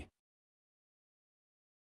slowly.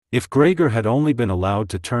 If Gregor had only been allowed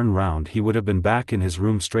to turn round, he would have been back in his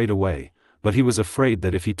room straight away, but he was afraid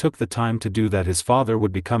that if he took the time to do that his father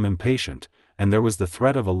would become impatient, and there was the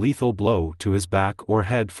threat of a lethal blow to his back or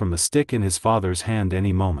head from the stick in his father's hand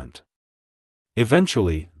any moment.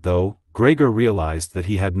 Eventually, though, Gregor realized that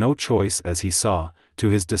he had no choice as he saw, to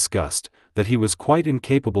his disgust, that he was quite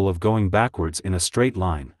incapable of going backwards in a straight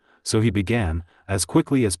line, so he began, as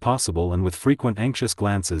quickly as possible and with frequent anxious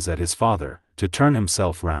glances at his father, to turn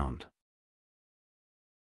himself round.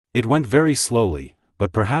 It went very slowly,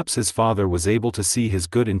 but perhaps his father was able to see his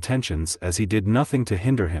good intentions as he did nothing to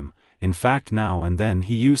hinder him. In fact, now and then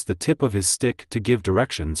he used the tip of his stick to give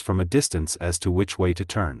directions from a distance as to which way to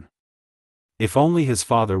turn. If only his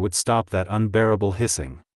father would stop that unbearable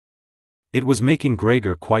hissing. It was making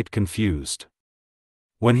Gregor quite confused.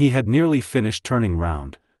 When he had nearly finished turning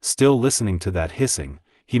round, still listening to that hissing,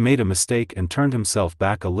 he made a mistake and turned himself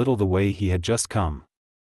back a little the way he had just come.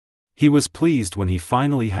 He was pleased when he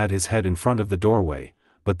finally had his head in front of the doorway,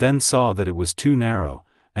 but then saw that it was too narrow,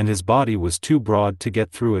 and his body was too broad to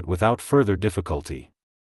get through it without further difficulty.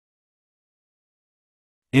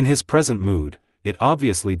 In his present mood, it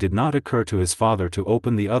obviously did not occur to his father to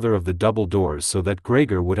open the other of the double doors so that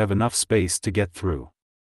Gregor would have enough space to get through.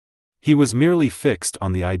 He was merely fixed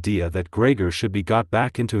on the idea that Gregor should be got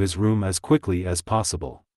back into his room as quickly as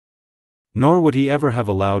possible. Nor would he ever have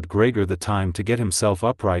allowed Gregor the time to get himself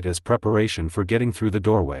upright as preparation for getting through the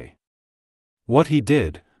doorway. What he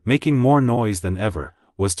did, making more noise than ever,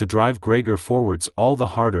 was to drive Gregor forwards all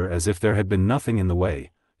the harder as if there had been nothing in the way.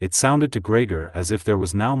 It sounded to Gregor as if there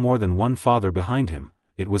was now more than one father behind him.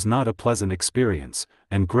 It was not a pleasant experience,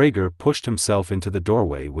 and Gregor pushed himself into the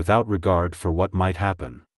doorway without regard for what might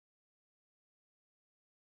happen.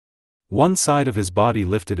 One side of his body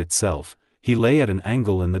lifted itself. He lay at an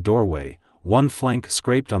angle in the doorway, one flank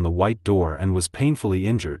scraped on the white door and was painfully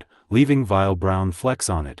injured, leaving vile brown flecks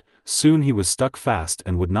on it. Soon he was stuck fast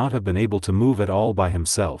and would not have been able to move at all by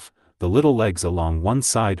himself. The little legs along one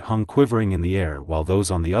side hung quivering in the air while those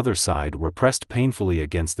on the other side were pressed painfully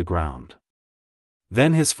against the ground.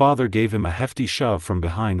 Then his father gave him a hefty shove from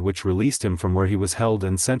behind which released him from where he was held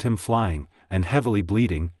and sent him flying, and heavily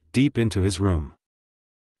bleeding, deep into his room.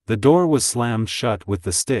 The door was slammed shut with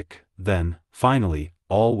the stick. Then, finally,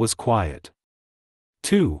 all was quiet.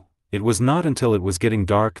 2. It was not until it was getting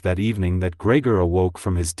dark that evening that Gregor awoke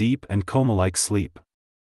from his deep and coma-like sleep.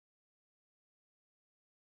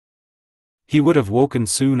 He would have woken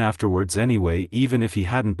soon afterwards anyway even if he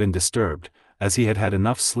hadn't been disturbed, as he had had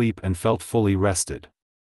enough sleep and felt fully rested.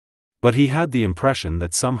 But he had the impression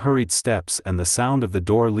that some hurried steps and the sound of the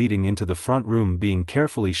door leading into the front room being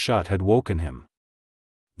carefully shut had woken him.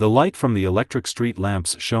 The light from the electric street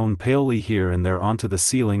lamps shone palely here and there onto the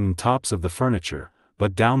ceiling and tops of the furniture,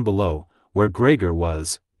 but down below, where Gregor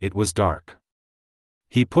was, it was dark.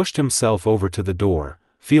 He pushed himself over to the door,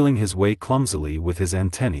 feeling his way clumsily with his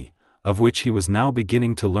antennae, of which he was now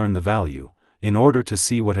beginning to learn the value, in order to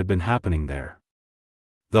see what had been happening there.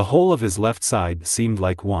 The whole of his left side seemed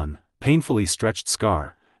like one painfully stretched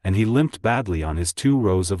scar, and he limped badly on his 2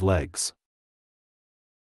 rows of legs.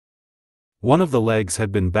 One of the legs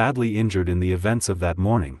had been badly injured in the events of that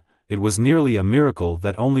morning. It was nearly a miracle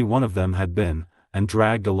that only one of them had been, and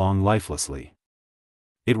dragged along lifelessly.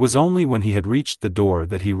 It was only when he had reached the door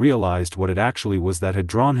that he realized what it actually was that had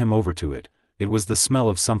drawn him over to it. It was the smell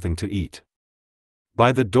of something to eat.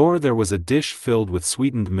 By the door there was a dish filled with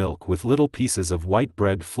sweetened milk with little pieces of white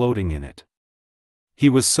bread floating in it. He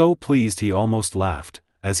was so pleased he almost laughed,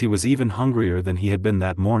 as he was even hungrier than he had been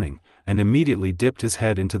that morning, and immediately dipped his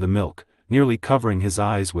head into the milk, nearly covering his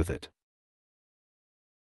eyes with it.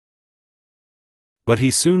 But he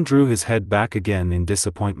soon drew his head back again in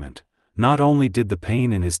disappointment. Not only did the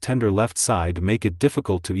pain in his tender left side make it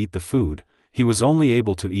difficult to eat the food, he was only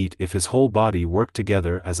able to eat if his whole body worked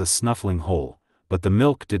together as a snuffling whole, but the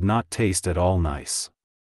milk did not taste at all nice.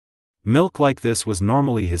 Milk like this was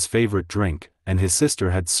normally his favorite drink, and his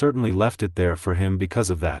sister had certainly left it there for him because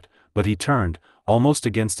of that, but he turned, almost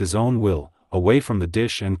against his own will, away from the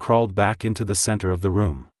dish and crawled back into the center of the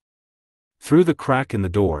room. Through the crack in the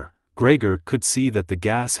door, Gregor could see that the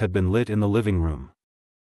gas had been lit in the living room.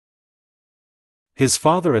 His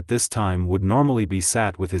father at this time would normally be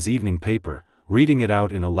sat with his evening paper, reading it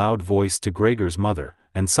out in a loud voice to Gregor's mother,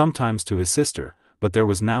 and sometimes to his sister, but there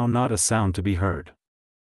was now not a sound to be heard.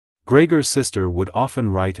 Gregor's sister would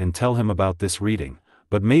often write and tell him about this reading,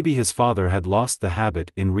 but maybe his father had lost the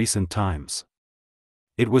habit in recent times.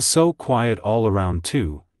 It was so quiet all around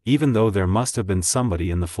too, even though there must have been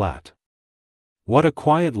somebody in the flat. What a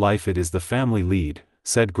quiet life it is the family lead,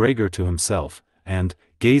 said Gregor to himself, and,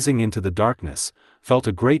 gazing into the darkness, felt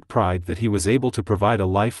a great pride that he was able to provide a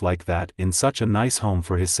life like that in such a nice home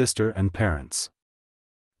for his sister and parents.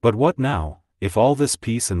 But what now, if all this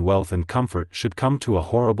peace and wealth and comfort should come to a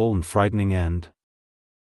horrible and frightening end?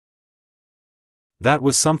 That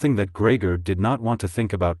was something that Gregor did not want to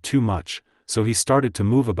think about too much, so he started to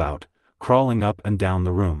move about, crawling up and down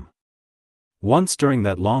the room. Once during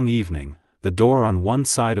that long evening, the door on one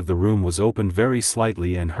side of the room was opened very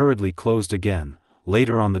slightly and hurriedly closed again.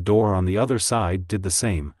 Later on the door on the other side did the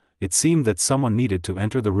same. It seemed that someone needed to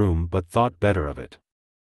enter the room but thought better of it.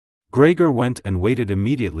 Gregor went and waited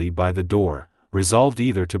immediately by the door, resolved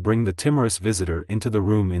either to bring the timorous visitor into the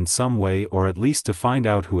room in some way or at least to find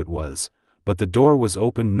out who it was, but the door was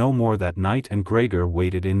opened no more that night and Gregor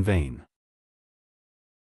waited in vain.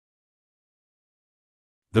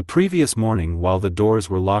 The previous morning while the doors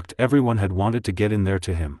were locked everyone had wanted to get in there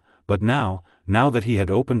to him, but now that he had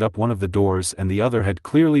opened up one of the doors and the other had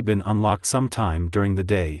clearly been unlocked some time during the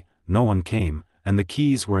day, no one came, and the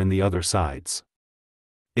keys were in the other sides.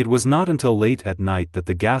 It was not until late at night that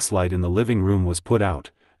the gaslight in the living room was put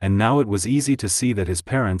out, and now it was easy to see that his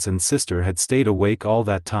parents and sister had stayed awake all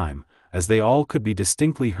that time, as they all could be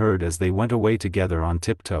distinctly heard as they went away together on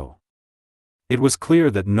tiptoe. It was clear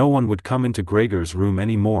that no one would come into Gregor's room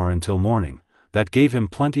any more until morning. That gave him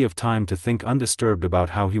plenty of time to think undisturbed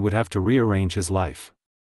about how he would have to rearrange his life.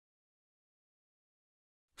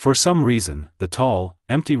 For some reason, the tall,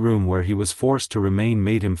 empty room where he was forced to remain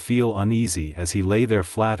made him feel uneasy as he lay there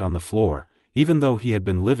flat on the floor, even though he had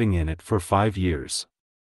been living in it for 5 years.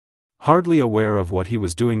 Hardly aware of what he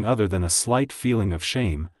was doing other than a slight feeling of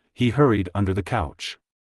shame, he hurried under the couch.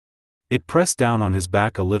 It pressed down on his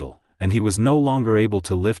back a little, and he was no longer able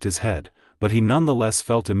to lift his head, but he nonetheless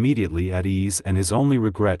felt immediately at ease and his only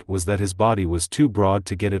regret was that his body was too broad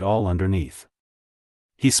to get it all underneath.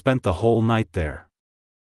 He spent the whole night there.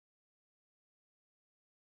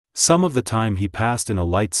 Some of the time he passed in a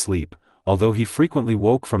light sleep, although he frequently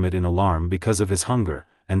woke from it in alarm because of his hunger,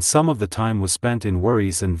 and some of the time was spent in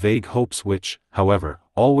worries and vague hopes which, however,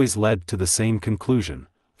 always led to the same conclusion.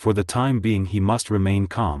 For the time being he must remain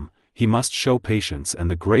calm, he must show patience and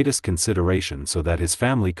the greatest consideration so that his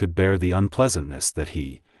family could bear the unpleasantness that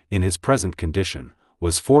he, in his present condition,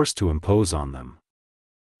 was forced to impose on them.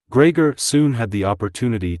 Gregor soon had the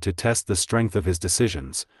opportunity to test the strength of his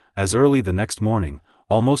decisions, as early the next morning,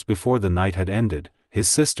 almost before the night had ended, his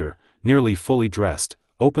sister, nearly fully dressed,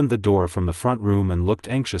 opened the door from the front room and looked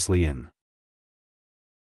anxiously in.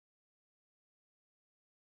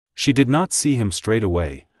 She did not see him straight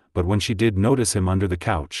away, but when she did notice him under the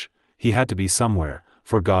couch, he had to be somewhere,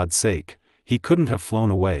 for God's sake, he couldn't have flown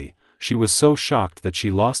away. She was so shocked that she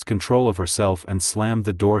lost control of herself and slammed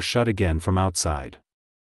the door shut again from outside.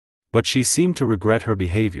 But she seemed to regret her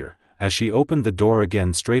behavior, as she opened the door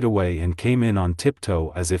again straight away and came in on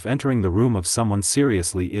tiptoe as if entering the room of someone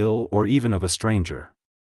seriously ill or even of a stranger.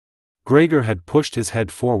 Gregor had pushed his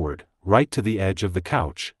head forward, right to the edge of the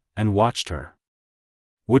couch, and watched her.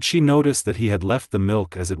 Would she notice that he had left the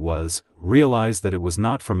milk as it was, realize that it was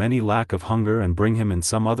not from any lack of hunger and bring him in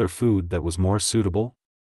some other food that was more suitable?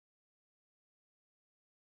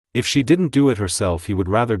 If she didn't do it herself, he would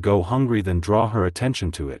rather go hungry than draw her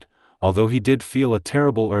attention to it, although he did feel a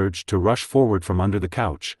terrible urge to rush forward from under the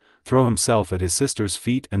couch, throw himself at his sister's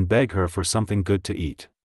feet and beg her for something good to eat.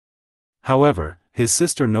 However, his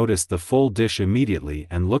sister noticed the full dish immediately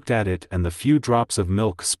and looked at it and the few drops of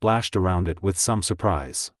milk splashed around it with some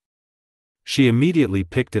surprise. She immediately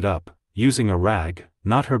picked it up, using a rag,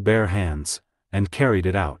 not her bare hands, and carried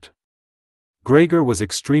it out. Gregor was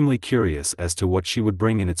extremely curious as to what she would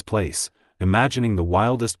bring in its place, imagining the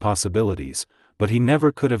wildest possibilities, but he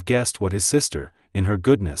never could have guessed what his sister, in her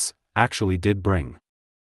goodness, actually did bring.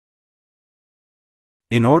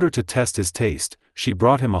 In order to test his taste, she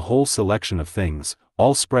brought him a whole selection of things,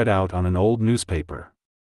 all spread out on an old newspaper.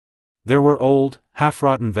 There were old,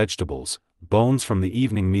 half-rotten vegetables, bones from the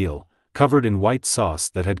evening meal, covered in white sauce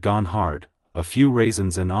that had gone hard, a few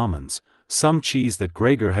raisins and almonds, some cheese that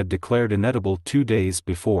Gregor had declared inedible 2 days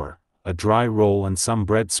before, a dry roll and some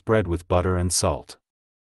bread spread with butter and salt.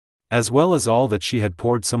 As well as all that she had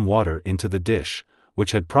poured some water into the dish,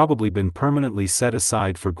 which had probably been permanently set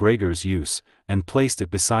aside for Gregor's use, and placed it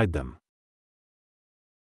beside them.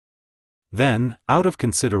 Then, out of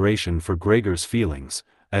consideration for Gregor's feelings,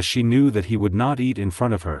 as she knew that he would not eat in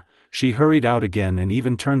front of her, she hurried out again and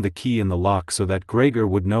even turned the key in the lock so that Gregor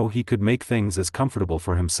would know he could make things as comfortable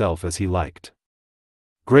for himself as he liked.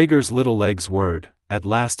 Gregor's little legs whirred, at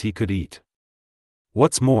last he could eat.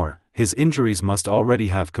 What's more, his injuries must already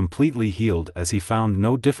have completely healed as he found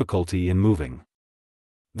no difficulty in moving.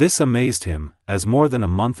 This amazed him, as more than a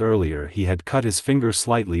month earlier he had cut his finger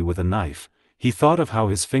slightly with a knife. He thought of how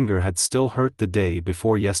his finger had still hurt the day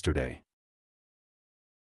before yesterday.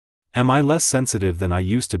 Am I less sensitive than I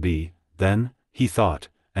used to be, then, he thought,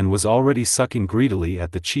 and was already sucking greedily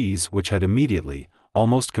at the cheese which had immediately,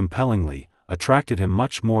 almost compellingly, attracted him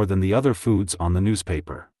much more than the other foods on the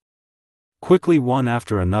newspaper. Quickly one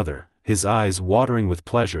after another, his eyes watering with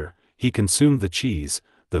pleasure, he consumed the cheese,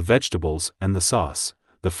 the vegetables and the sauce.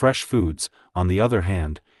 The fresh foods, on the other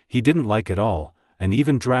hand, he didn't like at all, and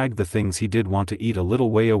even dragged the things he did want to eat a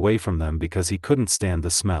little way away from them because he couldn't stand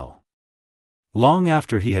the smell. Long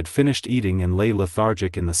after he had finished eating and lay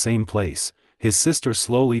lethargic in the same place, his sister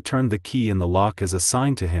slowly turned the key in the lock as a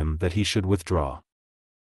sign to him that he should withdraw.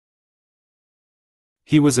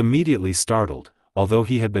 He was immediately startled, although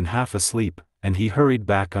he had been half asleep, and he hurried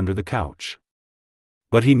back under the couch.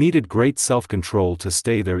 But he needed great self-control to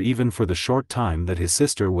stay there even for the short time that his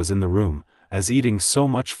sister was in the room, as eating so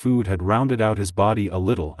much food had rounded out his body a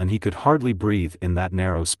little and he could hardly breathe in that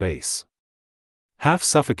narrow space. Half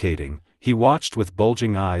suffocating, he watched with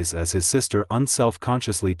bulging eyes as his sister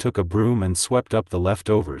unself-consciously took a broom and swept up the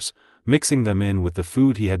leftovers, mixing them in with the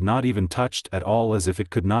food he had not even touched at all as if it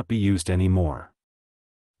could not be used any more.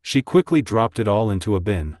 She quickly dropped it all into a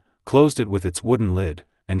bin, closed it with its wooden lid,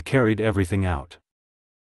 and carried everything out.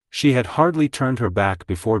 She had hardly turned her back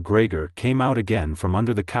before Gregor came out again from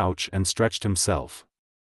under the couch and stretched himself.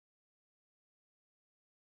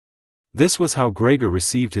 This was how Gregor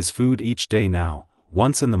received his food each day now,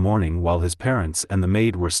 once in the morning while his parents and the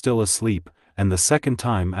maid were still asleep, and the second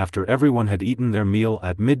time after everyone had eaten their meal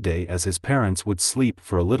at midday as his parents would sleep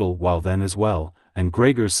for a little while then as well, and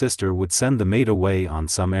Gregor's sister would send the maid away on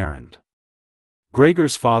some errand.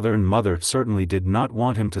 Gregor's father and mother certainly did not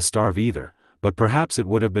want him to starve either, but perhaps it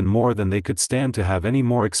would have been more than they could stand to have any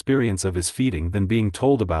more experience of his feeding than being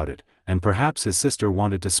told about it, and perhaps his sister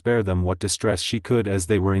wanted to spare them what distress she could as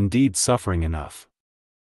they were indeed suffering enough.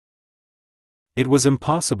 It was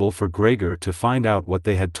impossible for Gregor to find out what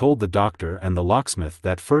they had told the doctor and the locksmith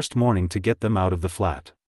that first morning to get them out of the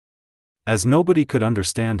flat. As nobody could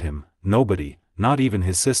understand him, nobody, not even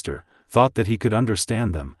his sister, thought that he could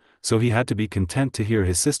understand them, so he had to be content to hear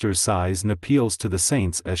his sister's sighs and appeals to the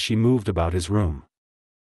saints as she moved about his room.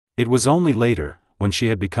 It was only later, when she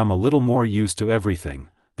had become a little more used to everything,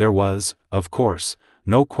 there was, of course,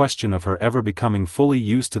 no question of her ever becoming fully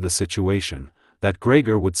used to the situation, that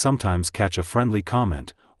Gregor would sometimes catch a friendly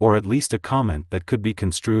comment, or at least a comment that could be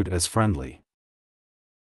construed as friendly.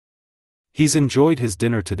 "He's enjoyed his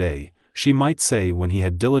dinner today," she might say when he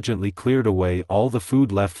had diligently cleared away all the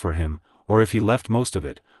food left for him, or if he left most of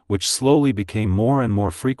it, which slowly became more and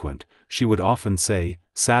more frequent, she would often say,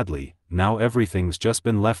 sadly, now everything's just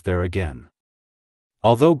been left there again.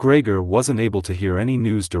 Although Gregor wasn't able to hear any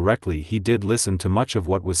news directly, he did listen to much of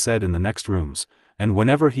what was said in the next rooms, and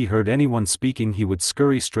whenever he heard anyone speaking he would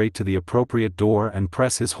scurry straight to the appropriate door and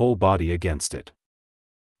press his whole body against it.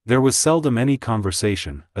 There was seldom any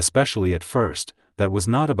conversation, especially at first, that was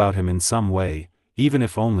not about him in some way, even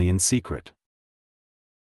if only in secret.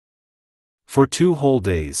 For 2 whole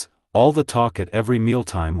days, all the talk at every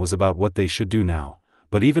mealtime was about what they should do now,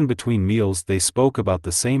 but even between meals they spoke about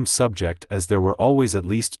the same subject, as there were always at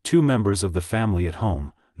least 2 members of the family at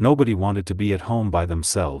home. Nobody wanted to be at home by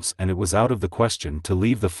themselves, and it was out of the question to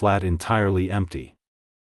leave the flat entirely empty.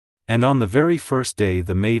 And on the very first day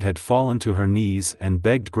the maid had fallen to her knees and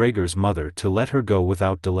begged Gregor's mother to let her go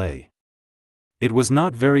without delay. It was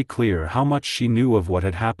not very clear how much she knew of what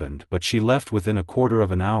had happened, but she left within a quarter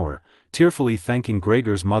of an hour, tearfully thanking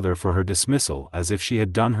Gregor's mother for her dismissal as if she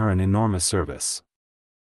had done her an enormous service.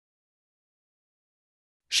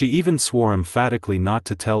 She even swore emphatically not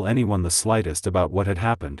to tell anyone the slightest about what had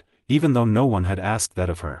happened, even though no one had asked that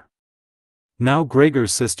of her. Now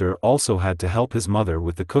Gregor's sister also had to help his mother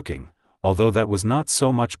with the cooking, although that was not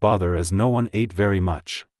so much bother as no one ate very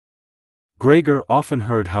much. Gregor often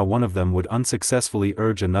heard how one of them would unsuccessfully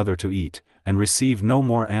urge another to eat, and receive no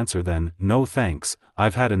more answer than, "No thanks,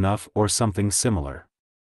 I've had enough," or something similar.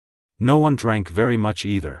 No one drank very much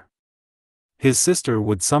either. His sister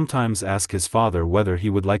would sometimes ask his father whether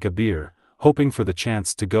he would like a beer, hoping for the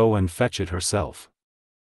chance to go and fetch it herself.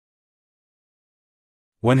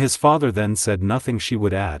 When his father then said nothing, she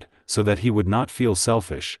would add, so that he would not feel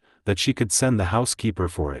selfish, that she could send the housekeeper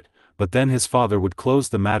for it, but then his father would close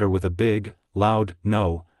the matter with a big, loud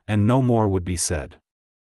no, and no more would be said.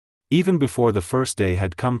 Even before the first day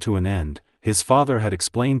had come to an end, his father had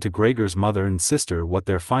explained to Gregor's mother and sister what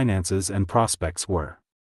their finances and prospects were.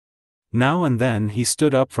 Now and then he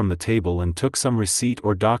stood up from the table and took some receipt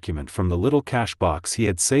or document from the little cash box he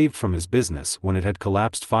had saved from his business when it had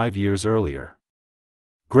collapsed 5 years earlier.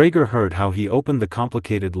 Gregor heard how he opened the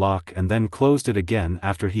complicated lock and then closed it again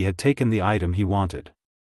after he had taken the item he wanted.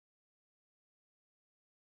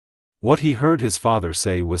 What he heard his father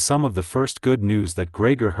say was some of the first good news that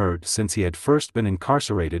Gregor heard since he had first been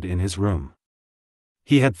incarcerated in his room.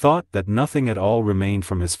 He had thought that nothing at all remained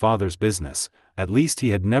from his father's business, at least he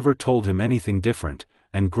had never told him anything different,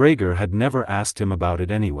 and Gregor had never asked him about it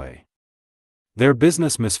anyway. Their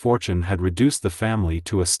business misfortune had reduced the family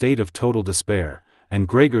to a state of total despair, and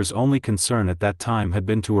Gregor's only concern at that time had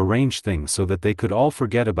been to arrange things so that they could all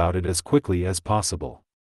forget about it as quickly as possible.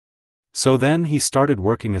 So then he started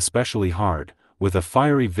working especially hard, with a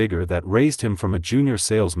fiery vigor that raised him from a junior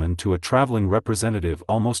salesman to a traveling representative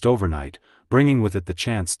almost overnight, bringing with it the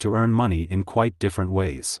chance to earn money in quite different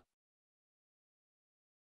ways.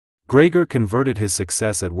 Gregor converted his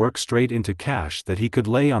success at work straight into cash that he could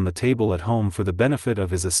lay on the table at home for the benefit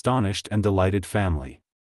of his astonished and delighted family.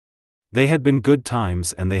 They had been good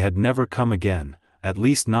times and they had never come again, at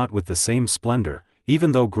least not with the same splendor,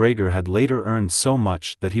 even though Gregor had later earned so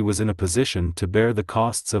much that he was in a position to bear the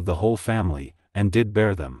costs of the whole family, and did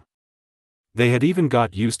bear them. They had even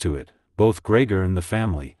got used to it, both Gregor and the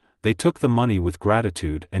family. They took the money with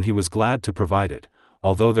gratitude and he was glad to provide it,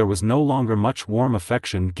 although there was no longer much warm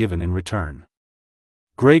affection given in return.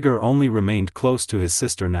 Gregor only remained close to his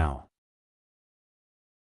sister now.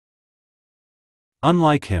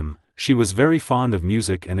 Unlike him, she was very fond of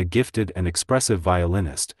music and a gifted and expressive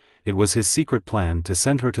violinist. It was his secret plan to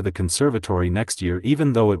send her to the conservatory next year,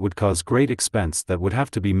 even though it would cause great expense that would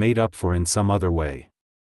have to be made up for in some other way.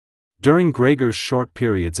 During Gregor's short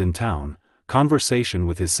periods in town, conversation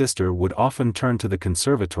with his sister would often turn to the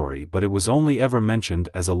conservatory, but it was only ever mentioned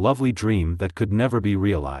as a lovely dream that could never be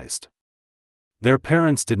realized. Their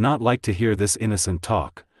parents did not like to hear this innocent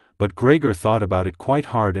talk, but Gregor thought about it quite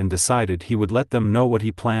hard and decided he would let them know what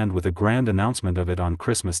he planned with a grand announcement of it on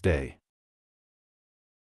Christmas Day.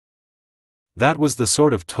 That was the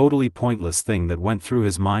sort of totally pointless thing that went through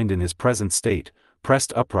his mind in his present state,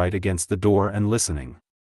 pressed upright against the door and listening.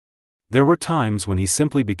 There were times when he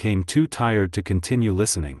simply became too tired to continue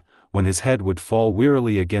listening, when his head would fall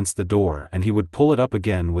wearily against the door and he would pull it up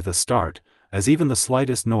again with a start, as even the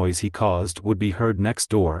slightest noise he caused would be heard next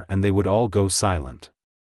door and they would all go silent.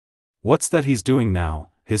 "What's that he's doing now?"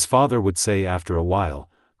 his father would say after a while,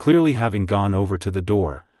 clearly having gone over to the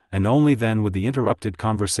door, and only then would the interrupted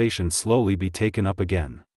conversation slowly be taken up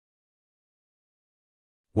again.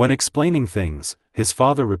 When explaining things, his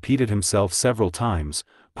father repeated himself several times,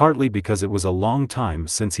 partly because it was a long time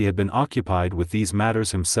since he had been occupied with these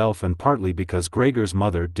matters himself and partly because Gregor's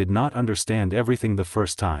mother did not understand everything the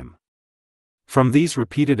first time. From these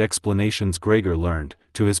repeated explanations Gregor learned,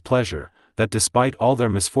 to his pleasure, that despite all their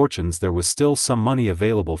misfortunes there was still some money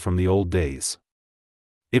available from the old days.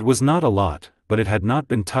 It was not a lot, but it had not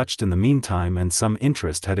been touched in the meantime and some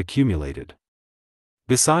interest had accumulated.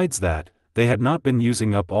 Besides that, they had not been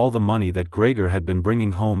using up all the money that Gregor had been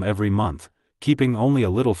bringing home every month, keeping only a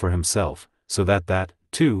little for himself, so that,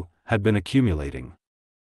 too, had been accumulating.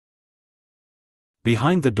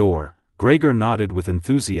 Behind the door, Gregor nodded with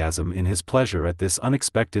enthusiasm in his pleasure at this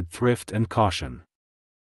unexpected thrift and caution.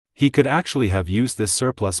 He could actually have used this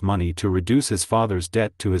surplus money to reduce his father's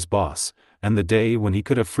debt to his boss, and the day when he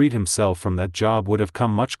could have freed himself from that job would have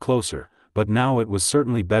come much closer, but now it was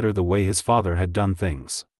certainly better the way his father had done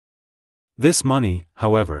things. This money,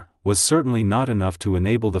 however, was certainly not enough to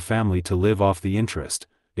enable the family to live off the interest.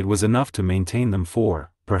 It was enough to maintain them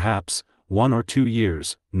for, perhaps, 1 or 2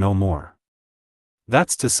 years, no more.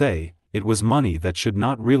 That's to say, it was money that should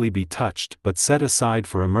not really be touched but set aside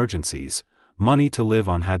for emergencies. Money to live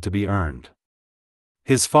on had to be earned.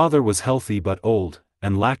 His father was healthy but old,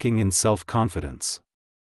 and lacking in self-confidence.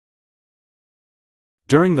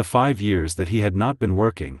 During the 5 years that he had not been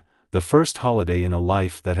working, the first holiday in a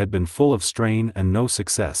life that had been full of strain and no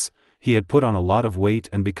success, he had put on a lot of weight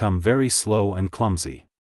and become very slow and clumsy.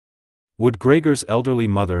 Would Gregor's elderly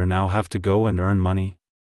mother now have to go and earn money?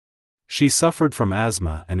 She suffered from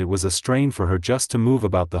asthma and it was a strain for her just to move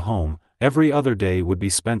about the home. Every other day would be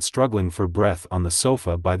spent struggling for breath on the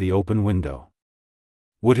sofa by the open window.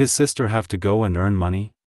 Would his sister have to go and earn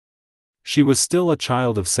money? She was still a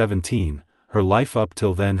child of 17, her life up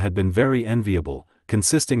till then had been very enviable,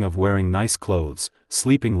 consisting of wearing nice clothes,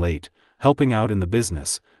 sleeping late, helping out in the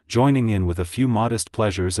business, joining in with a few modest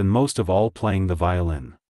pleasures and most of all playing the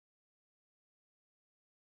violin.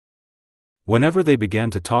 Whenever they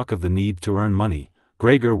began to talk of the need to earn money,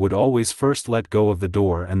 Gregor would always first let go of the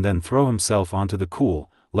door and then throw himself onto the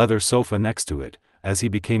cool, leather sofa next to it, as he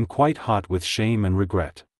became quite hot with shame and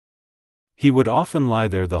regret. He would often lie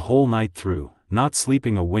there the whole night through, not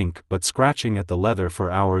sleeping a wink but scratching at the leather for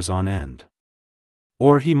hours on end.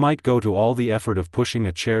 Or he might go to all the effort of pushing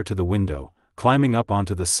a chair to the window, climbing up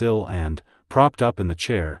onto the sill and, propped up in the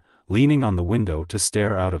chair, leaning on the window to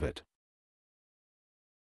stare out of it.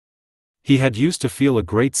 He had used to feel a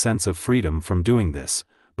great sense of freedom from doing this,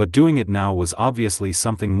 but doing it now was obviously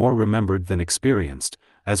something more remembered than experienced,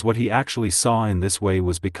 as what he actually saw in this way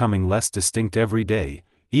was becoming less distinct every day,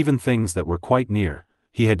 even things that were quite near.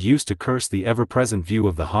 He had used to curse the ever-present view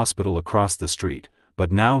of the hospital across the street,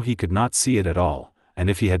 but now he could not see it at all, and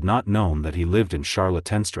if he had not known that he lived in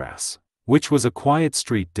Charlottenstrasse, which was a quiet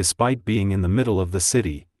street despite being in the middle of the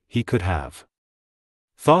city, he could have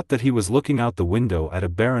thought that he was looking out the window at a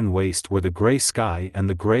barren waste where the grey sky and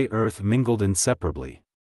the grey earth mingled inseparably.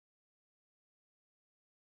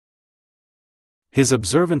 His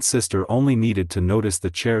observant sister only needed to notice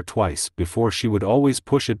the chair twice before she would always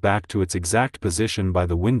push it back to its exact position by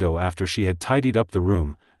the window after she had tidied up the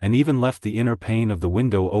room, and even left the inner pane of the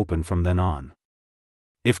window open from then on.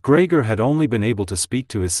 If Gregor had only been able to speak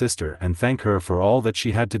to his sister and thank her for all that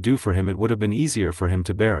she had to do for him, it would have been easier for him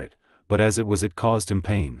to bear it, but as it was, it caused him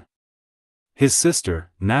pain. His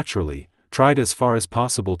sister, naturally, tried as far as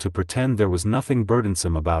possible to pretend there was nothing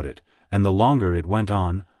burdensome about it, and the longer it went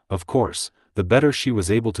on, of course, the better she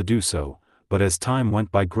was able to do so, but as time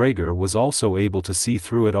went by Gregor was also able to see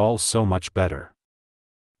through it all so much better.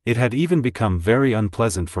 It had even become very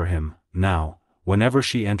unpleasant for him, now, whenever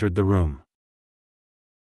she entered the room.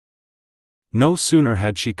 No sooner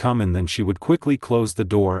had she come in than she would quickly close the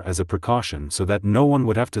door as a precaution so that no one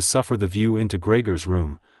would have to suffer the view into Gregor's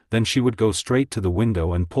room, then she would go straight to the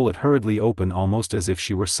window and pull it hurriedly open almost as if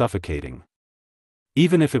she were suffocating.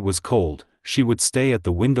 Even if it was cold, she would stay at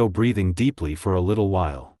the window breathing deeply for a little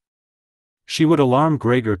while. She would alarm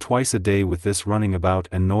Gregor twice a day with this running about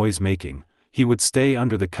and noise-making. He would stay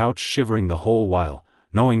under the couch shivering the whole while,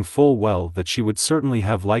 knowing full well that she would certainly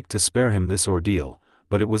have liked to spare him this ordeal,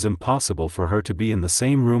 but it was impossible for her to be in the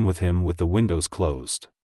same room with him with the windows closed.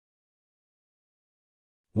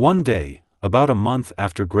 One day, about a month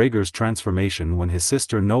after Gregor's transformation, when his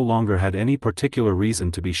sister no longer had any particular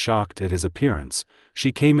reason to be shocked at his appearance,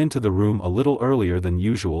 she came into the room a little earlier than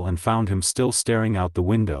usual and found him still staring out the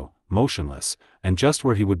window, motionless, and just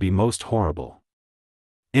where he would be most horrible.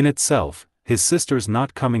 In itself, his sister's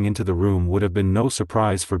not coming into the room would have been no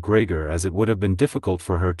surprise for Gregor, as it would have been difficult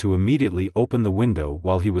for her to immediately open the window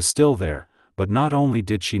while he was still there, but not only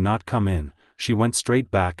did she not come in, she went straight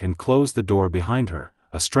back and closed the door behind her,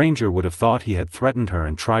 a stranger would have thought he had threatened her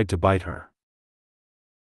and tried to bite her.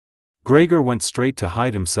 Gregor went straight to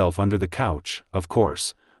hide himself under the couch, of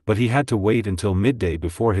course, but he had to wait until midday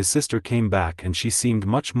before his sister came back, and she seemed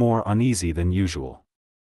much more uneasy than usual.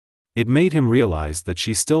 It made him realize that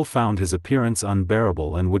she still found his appearance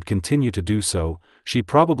unbearable and would continue to do so. She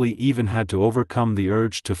probably even had to overcome the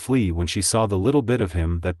urge to flee when she saw the little bit of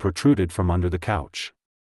him that protruded from under the couch.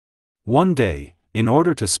 One day, in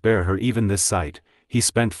order to spare her even this sight, he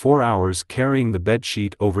spent 4 hours carrying the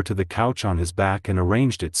bedsheet over to the couch on his back and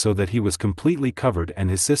arranged it so that he was completely covered and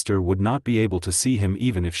his sister would not be able to see him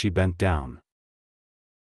even if she bent down.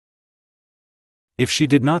 If she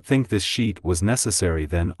did not think this sheet was necessary,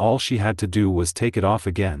 then all she had to do was take it off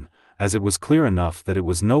again, as it was clear enough that it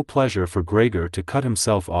was no pleasure for Gregor to cut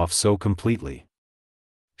himself off so completely.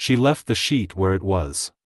 She left the sheet where it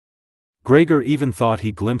was. Gregor even thought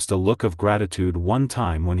he glimpsed a look of gratitude one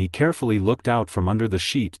time when he carefully looked out from under the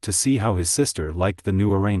sheet to see how his sister liked the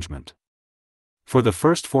new arrangement. For the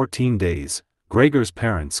first 14 days, Gregor's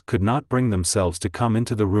parents could not bring themselves to come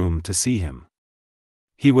into the room to see him.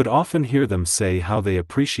 He would often hear them say how they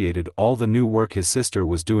appreciated all the new work his sister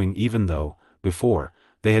was doing, even though, before,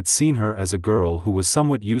 they had seen her as a girl who was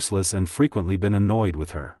somewhat useless and frequently been annoyed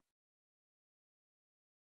with her.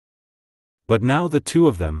 But now the two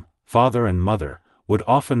of them, father and mother, would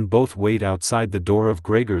often both wait outside the door of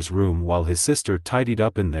Gregor's room while his sister tidied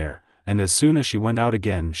up in there, and as soon as she went out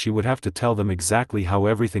again she would have to tell them exactly how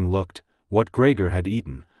everything looked, what Gregor had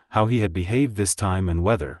eaten, how he had behaved this time, and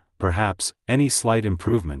whether, perhaps, any slight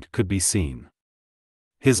improvement could be seen.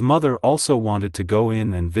 His mother also wanted to go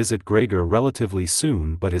in and visit Gregor relatively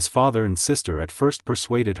soon, but his father and sister at first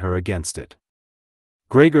persuaded her against it.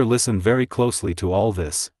 Gregor listened very closely to all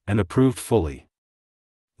this, and approved fully.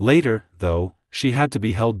 Later, though, she had to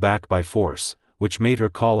be held back by force, which made her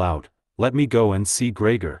call out, "Let me go and see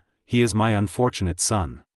Gregor, he is my unfortunate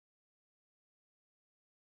son.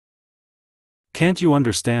 Can't you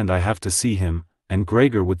understand I have to see him?" And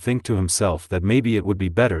Gregor would think to himself that maybe it would be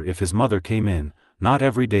better if his mother came in, not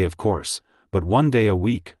every day of course, but one day a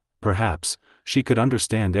week. Perhaps she could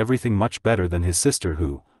understand everything much better than his sister,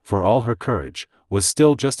 who, for all her courage, was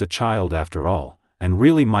still just a child after all, and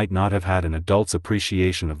really might not have had an adult's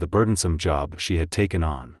appreciation of the burdensome job she had taken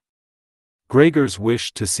on. Gregor's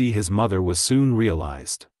wish to see his mother was soon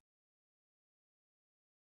realized.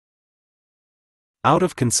 Out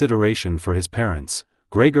of consideration for his parents,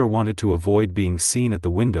 Gregor wanted to avoid being seen at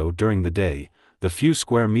the window during the day. The few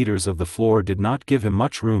square meters of the floor did not give him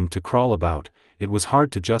much room to crawl about. It was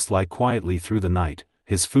hard to just lie quietly through the night.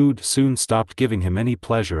 His food soon stopped giving him any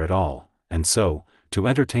pleasure at all, and so, to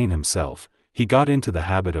entertain himself, he got into the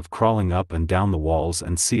habit of crawling up and down the walls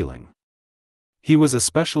and ceiling. He was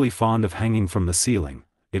especially fond of hanging from the ceiling.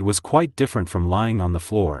 It was quite different from lying on the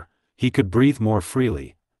floor. He could breathe more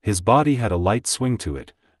freely, his body had a light swing to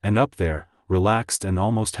it, and up there, relaxed and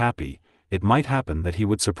almost happy, it might happen that he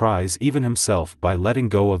would surprise even himself by letting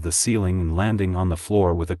go of the ceiling and landing on the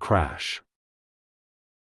floor with a crash.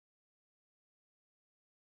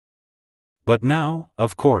 But now,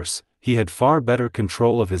 of course, he had far better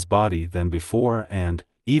control of his body than before and,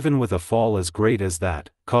 even with a fall as great as that,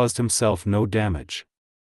 caused himself no damage.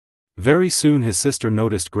 Very soon his sister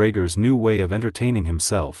noticed Gregor's new way of entertaining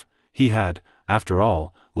himself. He had, after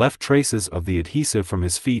all, left traces of the adhesive from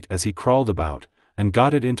his feet as he crawled about, and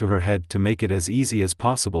got it into her head to make it as easy as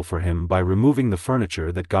possible for him by removing the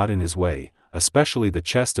furniture that got in his way, especially the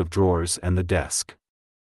chest of drawers and the desk.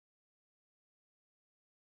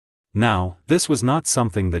 Now, this was not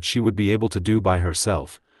something that she would be able to do by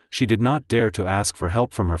herself. She did not dare to ask for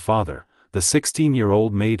help from her father. The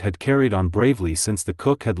 16-year-old maid had carried on bravely since the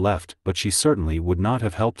cook had left, but she certainly would not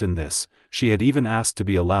have helped in this. She had even asked to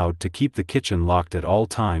be allowed to keep the kitchen locked at all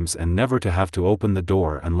times and never to have to open the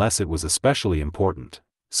door unless it was especially important.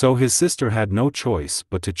 So his sister had no choice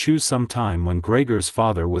but to choose some time when Gregor's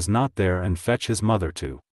father was not there and fetch his mother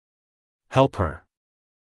to help her.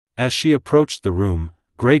 As she approached the room,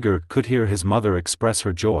 Gregor could hear his mother express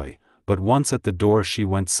her joy, but once at the door she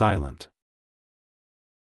went silent.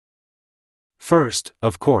 First,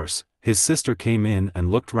 of course, his sister came in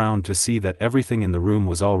and looked round to see that everything in the room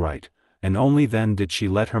was all right, and only then did she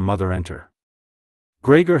let her mother enter.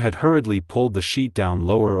 Gregor had hurriedly pulled the sheet down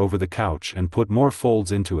lower over the couch and put more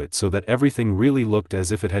folds into it so that everything really looked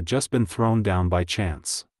as if it had just been thrown down by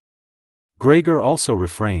chance. Gregor also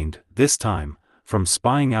refrained, this time, from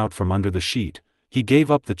spying out from under the sheet. He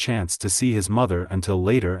gave up the chance to see his mother until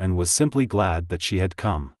later and was simply glad that she had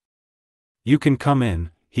come. "You can come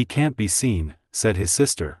in, he can't be seen," said his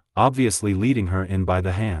sister, obviously leading her in by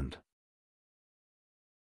the hand.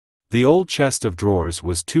 The old chest of drawers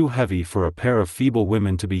was too heavy for a pair of feeble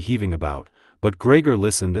women to be heaving about, but Gregor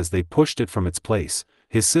listened as they pushed it from its place,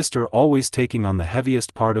 his sister always taking on the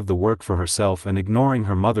heaviest part of the work for herself and ignoring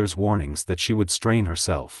her mother's warnings that she would strain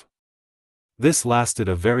herself. This lasted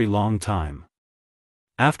a very long time.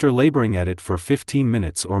 After laboring at it for 15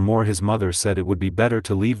 minutes or more, his mother said it would be better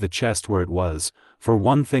to leave the chest where it was. For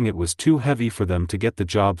one thing, it was too heavy for them to get the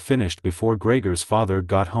job finished before Gregor's father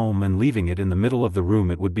got home, and leaving it in the middle of the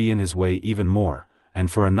room it would be in his way even more,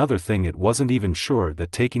 and for another thing, it wasn't even sure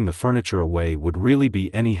that taking the furniture away would really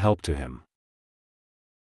be any help to him.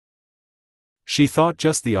 She thought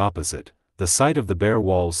just the opposite. The sight of the bare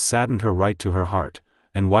walls saddened her right to her heart,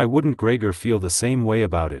 and why wouldn't Gregor feel the same way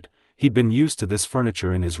about it? He'd been used to this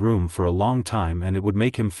furniture in his room for a long time, and it would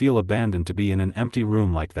make him feel abandoned to be in an empty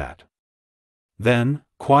room like that. Then,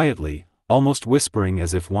 quietly, almost whispering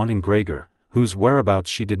as if wanting Gregor, whose whereabouts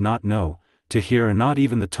she did not know, to hear, and not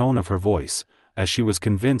even the tone of her voice, as she was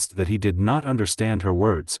convinced that he did not understand her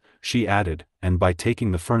words, she added, "And by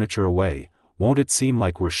taking the furniture away, won't it seem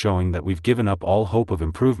like we're showing that we've given up all hope of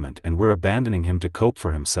improvement and we're abandoning him to cope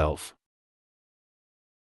for himself?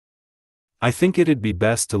 I think it'd be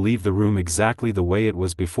best to leave the room exactly the way it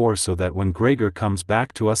was before, so that when Gregor comes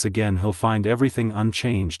back to us again he'll find everything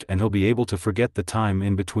unchanged and he'll be able to forget the time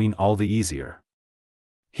in between all the easier."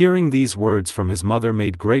 Hearing these words from his mother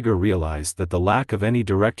made Gregor realize that the lack of any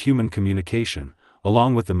direct human communication,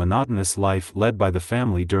 along with the monotonous life led by the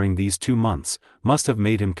family during these 2 months, must have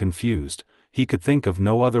made him confused. He could think of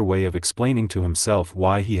no other way of explaining to himself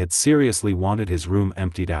why he had seriously wanted his room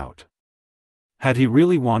emptied out. Had he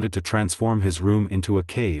really wanted to transform his room into a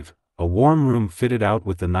cave, a warm room fitted out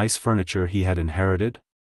with the nice furniture he had inherited?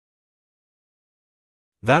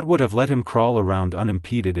 That would have let him crawl around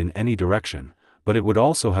unimpeded in any direction, but it would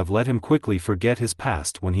also have let him quickly forget his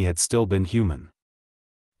past when he had still been human.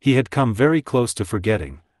 He had come very close to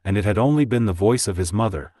forgetting, and it had only been the voice of his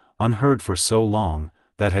mother, unheard for so long,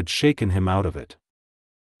 that had shaken him out of it.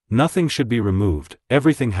 Nothing should be removed,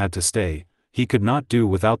 everything had to stay. He could not do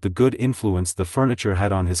without the good influence the furniture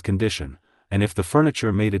had on his condition, and if the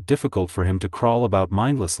furniture made it difficult for him to crawl about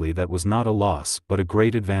mindlessly, that was not a loss but a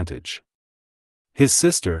great advantage. His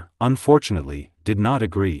sister, unfortunately, did not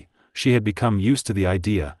agree. She had become used to the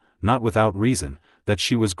idea, not without reason, that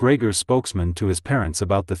she was Gregor's spokesman to his parents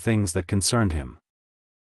about the things that concerned him.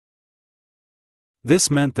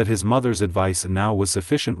 This meant that his mother's advice now was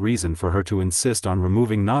sufficient reason for her to insist on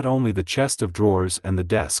removing not only the chest of drawers and the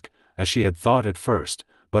desk, as she had thought at first,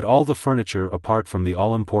 but all the furniture apart from the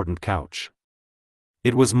all-important couch.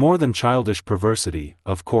 It was more than childish perversity,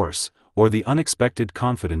 of course, or the unexpected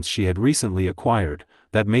confidence she had recently acquired,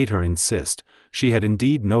 that made her insist. She had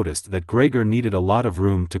indeed noticed that Gregor needed a lot of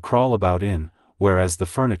room to crawl about in, whereas the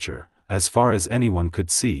furniture, as far as anyone could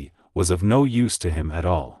see, was of no use to him at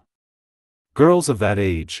all. Girls of that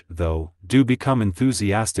age, though, do become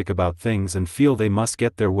enthusiastic about things and feel they must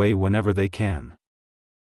get their way whenever they can.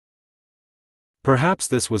 Perhaps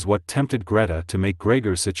this was what tempted Greta to make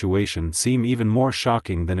Gregor's situation seem even more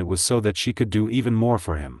shocking than it was, so that she could do even more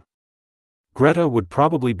for him. Greta would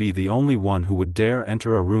probably be the only one who would dare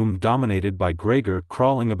enter a room dominated by Gregor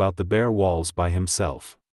crawling about the bare walls by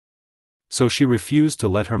himself. So she refused to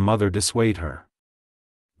let her mother dissuade her.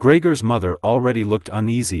 Gregor's mother already looked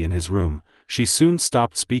uneasy in his room. She soon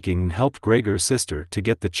stopped speaking and helped Gregor's sister to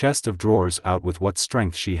get the chest of drawers out with what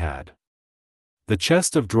strength she had. The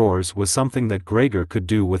chest of drawers was something that Gregor could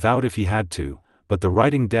do without if he had to, but the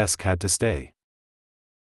writing desk had to stay.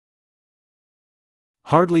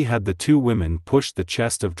 Hardly had the two women pushed the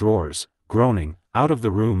chest of drawers, groaning, out of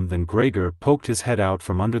the room than Gregor poked his head out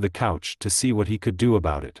from under the couch to see what he could do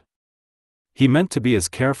about it. He meant to be as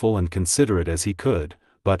careful and considerate as he could,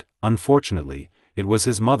 but, unfortunately, it was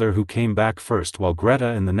his mother who came back first, while Greta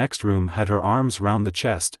in the next room had her arms round the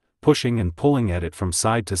chest, pushing and pulling at it from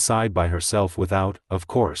side to side by herself without, of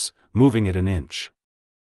course, moving it an inch.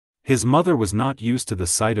 His mother was not used to the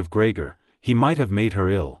sight of Gregor. He might have made her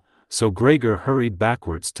ill, so Gregor hurried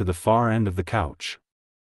backwards to the far end of the couch.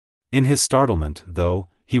 In his startlement, though,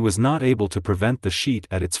 he was not able to prevent the sheet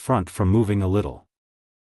at its front from moving a little.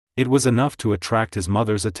 It was enough to attract his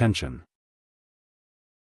mother's attention.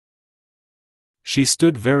 She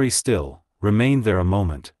stood very still, remained there a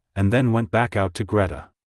moment, and then went back out to Greta.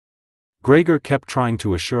 Gregor kept trying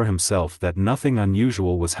to assure himself that nothing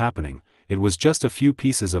unusual was happening. It was just a few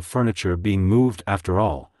pieces of furniture being moved after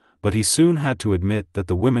all, but he soon had to admit that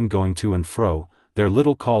the women going to and fro, their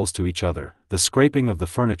little calls to each other, the scraping of the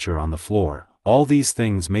furniture on the floor, all these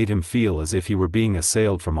things made him feel as if he were being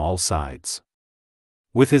assailed from all sides.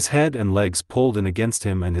 With his head and legs pulled in against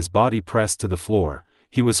him and his body pressed to the floor,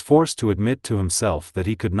 he was forced to admit to himself that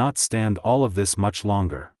he could not stand all of this much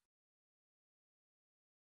longer.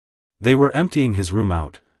 They were emptying his room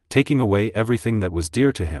out, taking away everything that was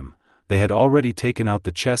dear to him. They had already taken out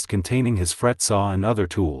the chest containing his fret saw and other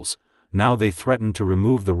tools. Now they threatened to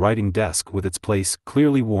remove the writing desk with its place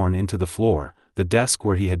clearly worn into the floor, the desk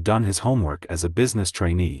where he had done his homework as a business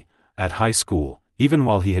trainee, at high school, even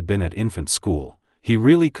while he had been at infant school. He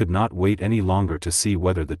really could not wait any longer to see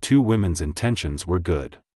whether the two women's intentions were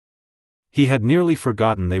good. He had nearly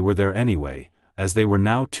forgotten they were there anyway, as they were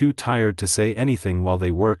now too tired to say anything while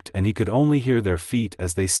they worked, and he could only hear their feet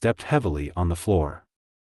as they stepped heavily on the floor.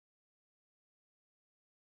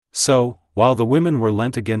 So, while the women were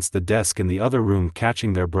leant against the desk in the other room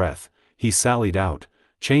catching their breath, he sallied out,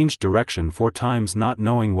 changed direction 4 times, not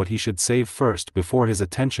knowing what he should save first before his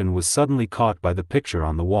attention was suddenly caught by the picture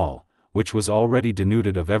on the wall, which was already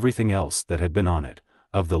denuded of everything else that had been on it,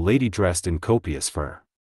 of the lady dressed in copious fur.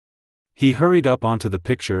 He hurried up onto the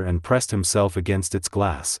picture and pressed himself against its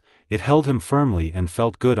glass. It held him firmly and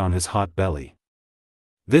felt good on his hot belly.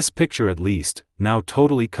 This picture, at least, now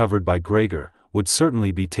totally covered by Gregor, would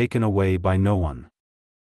certainly be taken away by no one.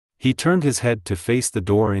 He turned his head to face the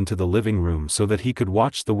door into the living room so that he could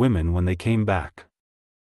watch the women when they came back.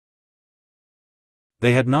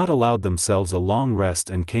 They had not allowed themselves a long rest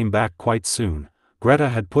and came back quite soon. Greta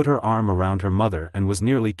had put her arm around her mother and was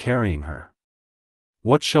nearly carrying her.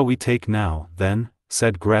 "What shall we take now, then?"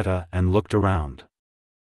 said Greta, and looked around.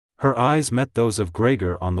 Her eyes met those of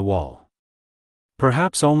Gregor on the wall.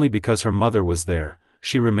 Perhaps only because her mother was there,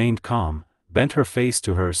 she remained calm, bent her face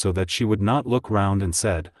to her so that she would not look round, and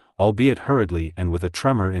said, albeit hurriedly and with a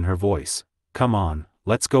tremor in her voice, "Come on,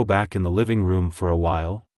 let's go back in the living room for a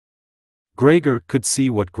while." Gregor could see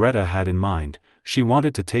what Greta had in mind. She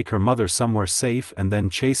wanted to take her mother somewhere safe and then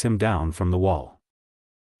chase him down from the wall.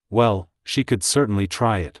 Well, she could certainly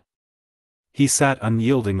try it. He sat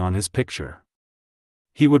unyielding on his picture.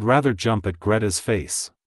 He would rather jump at Greta's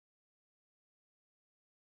face.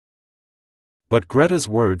 But Greta's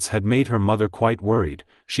words had made her mother quite worried.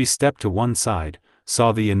 She stepped to one side,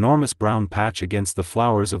 saw the enormous brown patch against the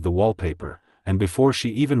flowers of the wallpaper, and before she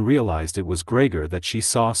even realized it was Gregor that she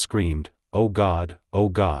saw, screamed, "Oh God, oh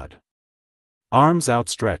God." Arms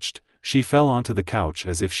outstretched, she fell onto the couch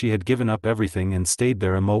as if she had given up everything and stayed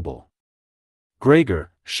there immobile.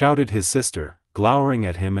 "Gregor," shouted his sister, glowering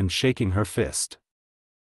at him and shaking her fist.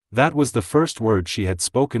 That was the first word she had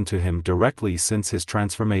spoken to him directly since his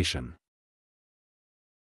transformation.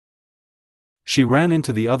 She ran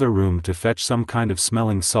into the other room to fetch some kind of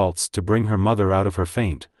smelling salts to bring her mother out of her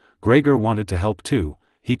faint. Gregor wanted to help too.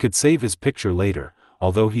 He could save his picture later,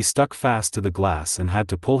 although he stuck fast to the glass and had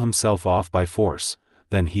to pull himself off by force.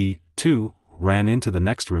 Then he, too, ran into the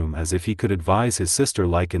next room as if he could advise his sister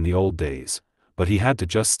like in the old days, but he had to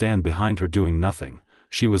just stand behind her doing nothing.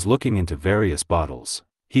 She was looking into various bottles.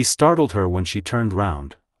 He startled her when she turned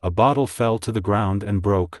round. A bottle fell to the ground and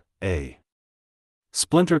broke. A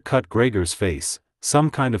splinter cut Gregor's face. Some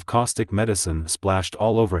kind of caustic medicine splashed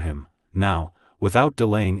all over him. Now, without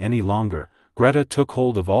delaying any longer, Greta took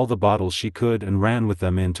hold of all the bottles she could and ran with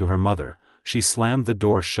them in to her mother. She slammed the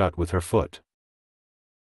door shut with her foot.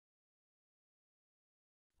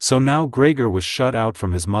 So now Gregor was shut out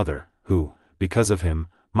from his mother, who, because of him,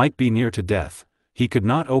 might be near to death. He could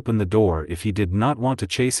not open the door if he did not want to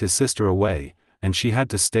chase his sister away, and she had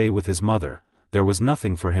to stay with his mother. There was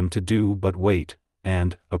nothing for him to do but wait,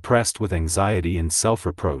 and, oppressed with anxiety and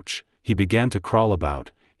self-reproach, he began to crawl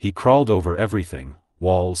about. He crawled over everything,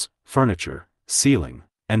 walls, furniture, ceiling,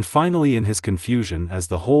 and finally in his confusion, as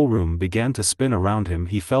the whole room began to spin around him,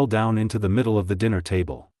 he fell down into the middle of the dinner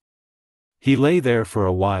table. He lay there for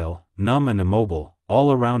a while, numb and immobile.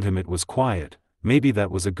 All around him it was quiet. Maybe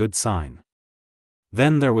that was a good sign.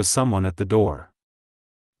 Then there was someone at the door.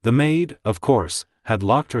 The maid, of course, had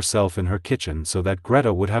locked herself in her kitchen so that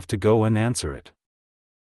Greta would have to go and answer it.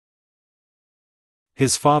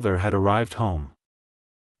 His father had arrived home.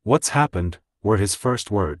 "What's happened?" were his first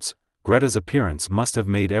words. Greta's appearance must have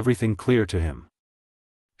made everything clear to him.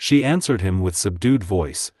 She answered him with subdued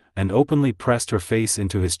voice, and openly pressed her face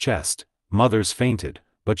into his chest. "Mother's fainted,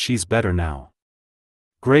 but she's better now."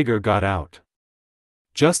 Gregor got out.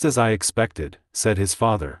 "Just as I expected," said his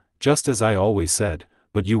father, "just as I always said,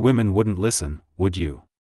 but you women wouldn't listen, would you?"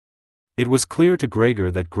 It was clear to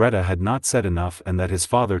Gregor that Greta had not said enough and that his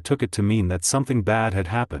father took it to mean that something bad had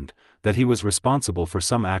happened, that he was responsible for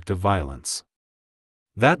some act of violence.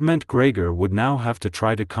 That meant Gregor would now have to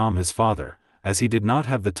try to calm his father, as he did not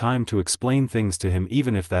have the time to explain things to him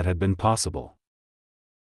even if that had been possible.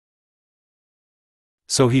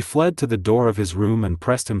 So he fled to the door of his room and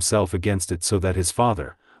pressed himself against it so that his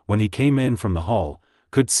father, when he came in from the hall,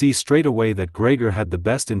 could see straight away that Gregor had the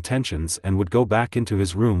best intentions and would go back into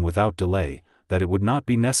his room without delay, that it would not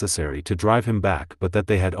be necessary to drive him back but that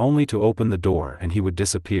they had only to open the door and he would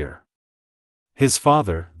disappear. His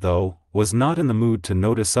father, though, was not in the mood to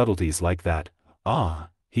notice subtleties like that. "Ah!"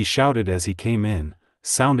 he shouted as he came in,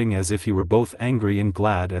 sounding as if he were both angry and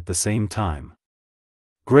glad at the same time.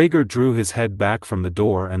 Gregor drew his head back from the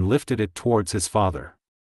door and lifted it towards his father.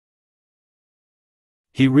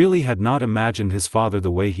 He really had not imagined his father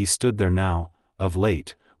the way he stood there now. Of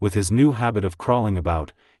late, with his new habit of crawling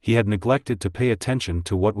about, he had neglected to pay attention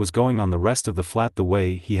to what was going on the rest of the flat the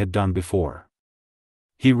way he had done before.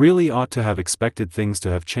 He really ought to have expected things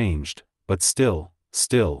to have changed, but still,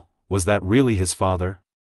 was that really his father?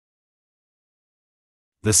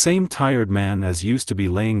 The same tired man as used to be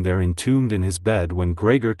laying there entombed in his bed when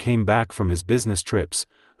Gregor came back from his business trips,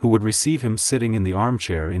 who would receive him sitting in the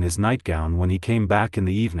armchair in his nightgown when he came back in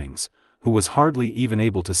the evenings, who was hardly even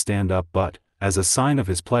able to stand up but, as a sign of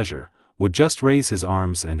his pleasure, would just raise his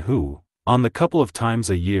arms and who, on the couple of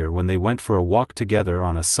times a year when they went for a walk together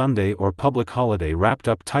on a Sunday or public holiday wrapped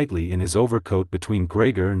up tightly in his overcoat between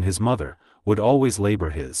Gregor and his mother, would always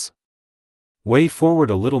labor his way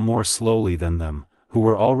forward a little more slowly than them, who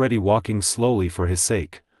were already walking slowly for his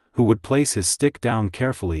sake, who would place his stick down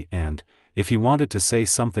carefully and, if he wanted to say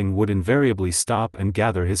something, would invariably stop and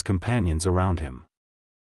gather his companions around him.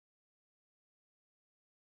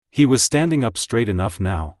 He was standing up straight enough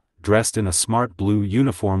now, dressed in a smart blue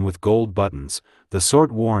uniform with gold buttons, the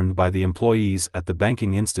sort worn by the employees at the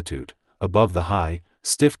banking institute. Above the high,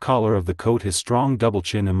 stiff collar of the coat his strong double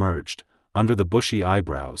chin emerged, under the bushy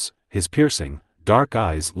eyebrows, his piercing, dark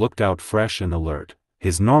eyes looked out fresh and alert.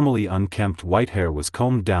 His normally unkempt white hair was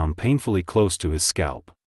combed down painfully close to his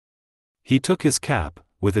scalp. He took his cap,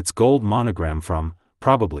 with its gold monogram from,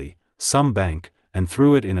 probably, some bank, and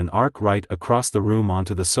threw it in an arc right across the room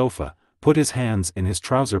onto the sofa, put his hands in his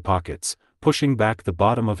trouser pockets, pushing back the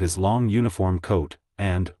bottom of his long uniform coat,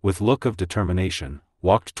 and, with look of determination,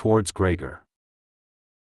 walked towards Gregor.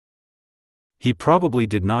 He probably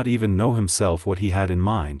did not even know himself what he had in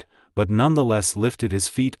mind, but nonetheless lifted his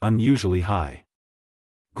feet unusually high.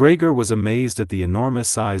 Gregor was amazed at the enormous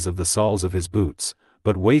size of the soles of his boots,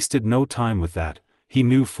 but wasted no time with that. He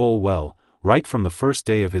knew full well, right from the first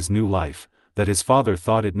day of his new life, that his father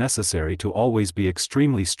thought it necessary to always be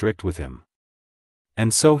extremely strict with him.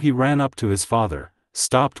 And so he ran up to his father,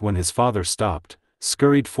 stopped when his father stopped,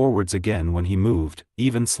 scurried forwards again when he moved,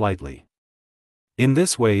 even slightly. In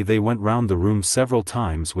this way they went round the room several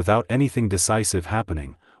times without anything decisive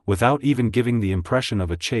happening, without even giving the impression of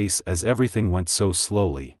a chase as everything went so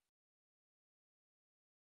slowly.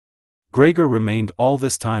 Gregor remained all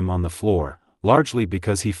this time on the floor, largely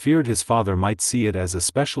because he feared his father might see it as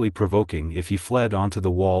especially provoking if he fled onto the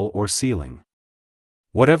wall or ceiling.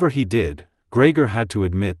 Whatever he did, Gregor had to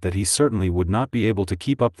admit that he certainly would not be able to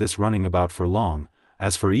keep up this running about for long,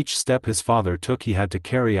 as for each step his father took he had to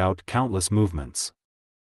carry out countless movements.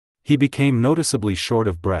 He became noticeably short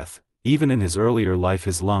of breath. Even in his earlier life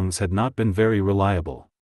his lungs had not been very reliable.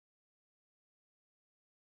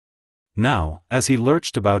 Now, as he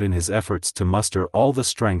lurched about in his efforts to muster all the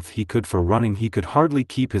strength he could for running, he could hardly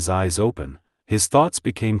keep his eyes open. His thoughts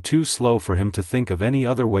became too slow for him to think of any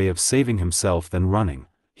other way of saving himself than running.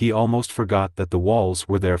 He almost forgot that the walls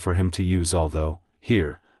were there for him to use, although,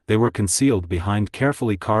 here, they were concealed behind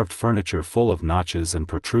carefully carved furniture full of notches and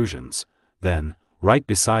protrusions. Then, right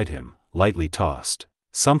beside him, lightly tossed,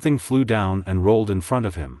 something flew down and rolled in front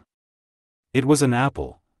of him. It was an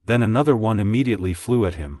apple. Then another one immediately flew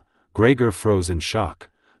at him. Gregor froze in shock.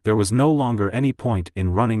 There was no longer any point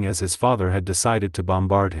in running as his father had decided to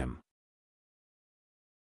bombard him.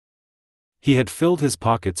 He had filled his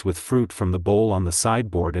pockets with fruit from the bowl on the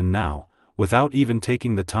sideboard and now, without even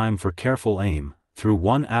taking the time for careful aim, threw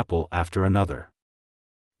one apple after another.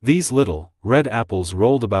 These little, red apples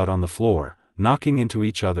rolled about on the floor, knocking into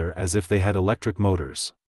each other as if they had electric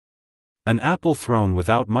motors. An apple thrown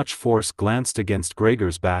without much force glanced against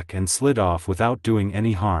Gregor's back and slid off without doing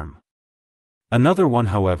any harm. Another one,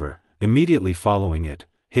 however, immediately following it,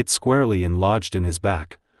 hit squarely and lodged in his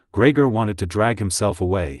back. Gregor wanted to drag himself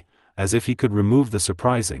away, as if he could remove the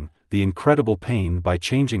surprising, the incredible pain by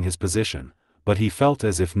changing his position, but he felt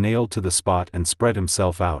as if nailed to the spot and spread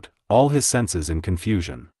himself out, all his senses in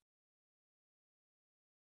confusion.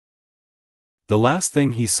 The last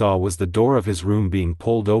thing he saw was the door of his room being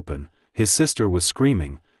pulled open. His sister was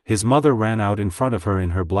screaming. His mother ran out in front of her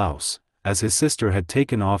in her blouse, as his sister had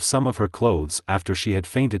taken off some of her clothes after she had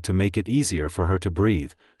fainted to make it easier for her to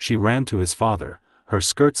breathe. She ran to his father, her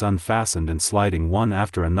skirts unfastened and sliding one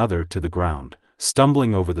after another to the ground.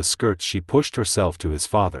 Stumbling over the skirts, she pushed herself to his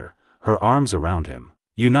father, her arms around him,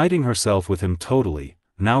 uniting herself with him totally.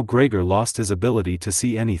 Now Gregor lost his ability to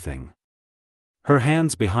see anything. Her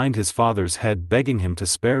hands behind his father's head, begging him to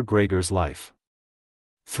spare Gregor's life.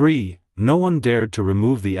 3. No one dared to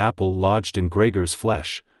remove the apple lodged in Gregor's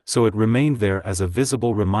flesh, so it remained there as a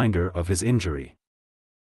visible reminder of his injury.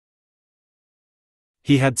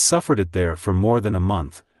 He had suffered it there for more than a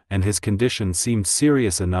month, and his condition seemed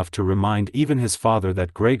serious enough to remind even his father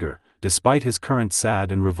that Gregor, despite his current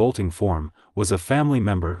sad and revolting form, was a family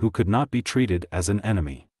member who could not be treated as an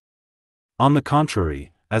enemy. On the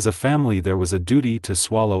contrary, as a family there was a duty to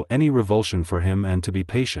swallow any revulsion for him and to be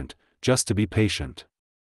patient, just to be patient.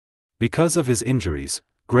 Because of his injuries,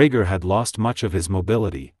 Gregor had lost much of his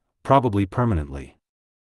mobility, probably permanently.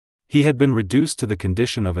 He had been reduced to the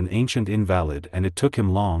condition of an ancient invalid, and it took him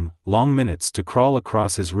long minutes to crawl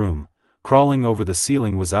across his room. Crawling over the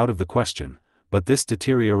ceiling was out of the question, but this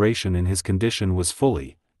deterioration in his condition was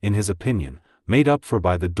fully, in his opinion, made up for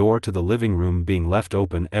by the door to the living room being left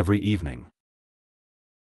open every evening.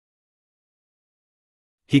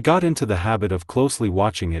 He got into the habit of closely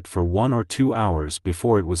watching it for 1 or 2 hours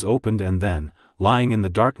before it was opened, and then, lying in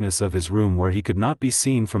the darkness of his room where he could not be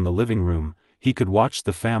seen from the living room, he could watch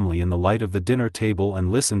the family in the light of the dinner table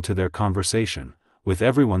and listen to their conversation, with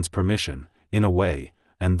everyone's permission, in a way,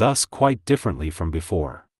 and thus quite differently from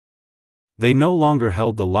before. They no longer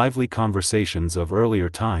held the lively conversations of earlier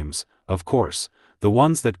times, of course, the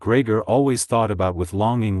ones that Gregor always thought about with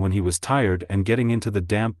longing when he was tired and getting into the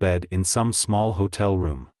damp bed in some small hotel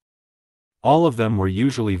room. All of them were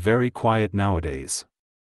usually very quiet nowadays.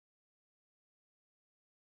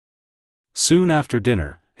 Soon after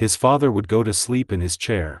dinner, his father would go to sleep in his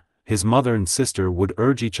chair, his mother and sister would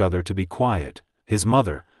urge each other to be quiet. His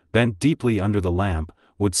mother, bent deeply under the lamp,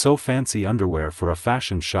 would sew fancy underwear for a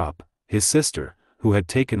fashion shop. His sister, who had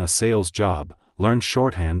taken a sales job, learned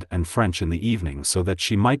shorthand and French in the evening so that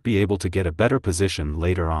she might be able to get a better position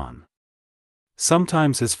later on.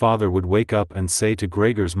 Sometimes his father would wake up and say to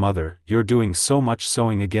Gregor's mother, "You're doing so much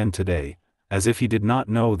sewing again today," as if he did not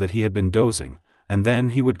know that he had been dozing, and then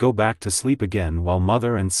he would go back to sleep again while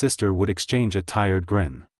mother and sister would exchange a tired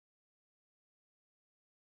grin.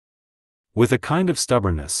 With a kind of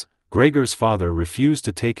stubbornness, Gregor's father refused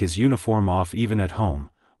to take his uniform off even at home.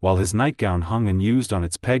 While his nightgown hung unused on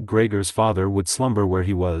its peg, Gregor's father would slumber where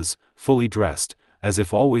he was, fully dressed, as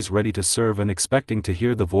if always ready to serve and expecting to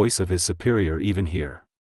hear the voice of his superior even here.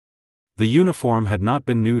 The uniform had not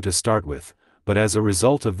been new to start with, but as a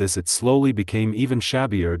result of this it slowly became even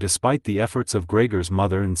shabbier despite the efforts of Gregor's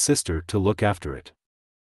mother and sister to look after it.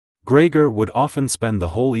 Gregor would often spend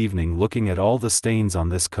the whole evening looking at all the stains on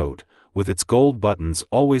this coat, with its gold buttons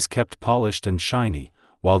always kept polished and shiny,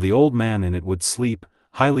 while the old man in it would sleep,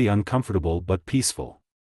 highly uncomfortable but peaceful.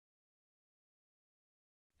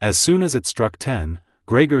 As soon as it struck 10,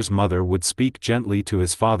 Gregor's mother would speak gently to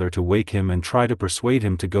his father to wake him and try to persuade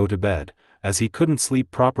him to go to bed, as he couldn't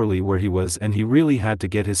sleep properly where he was and he really had to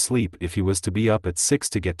get his sleep if he was to be up at 6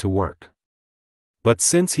 to get to work. But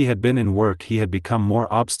since he had been in work he had become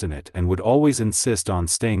more obstinate and would always insist on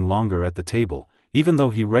staying longer at the table, even though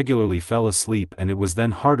he regularly fell asleep, and it was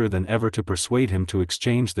then harder than ever to persuade him to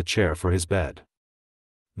exchange the chair for his bed.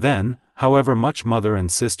 Then, however much mother and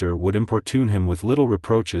sister would importune him with little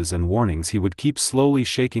reproaches and warnings, he would keep slowly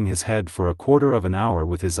shaking his head for a quarter of an hour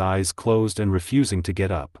with his eyes closed and refusing to get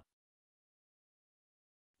up.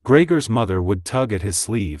 Gregor's mother would tug at his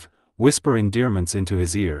sleeve, whisper endearments into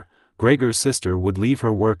his ear. Gregor's sister would leave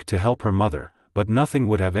her work to help her mother, but nothing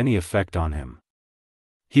would have any effect on him.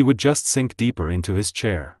 He would just sink deeper into his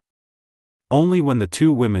chair. Only when the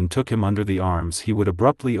two women took him under the arms he would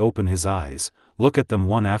abruptly open his eyes, look at them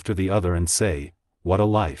one after the other and say, "What a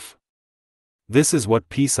life! This is what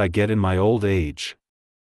peace I get in my old age."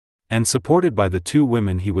 And supported by the two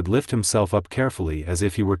women he would lift himself up carefully as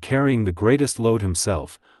if he were carrying the greatest load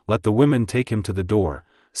himself, let the women take him to the door,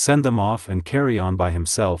 send them off and carry on by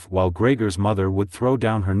himself, while Gregor's mother would throw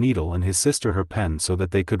down her needle and his sister her pen so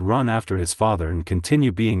that they could run after his father and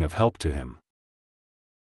continue being of help to him.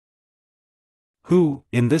 Who,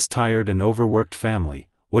 in this tired and overworked family,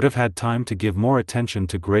 would have had time to give more attention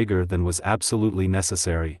to Gregor than was absolutely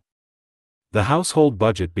necessary? The household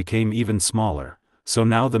budget became even smaller, so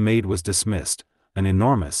now the maid was dismissed. An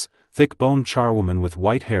enormous, thick-boned charwoman with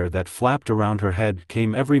white hair that flapped around her head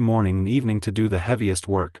came every morning and evening to do the heaviest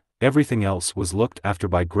work. Everything else was looked after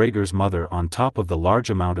by Gregor's mother on top of the large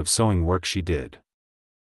amount of sewing work she did.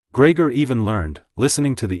 Gregor even learned,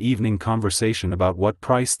 listening to the evening conversation about what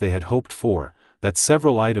price they had hoped for, that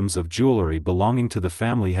several items of jewelry belonging to the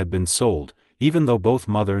family had been sold, even though both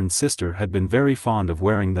mother and sister had been very fond of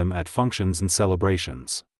wearing them at functions and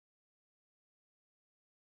celebrations.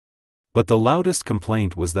 But the loudest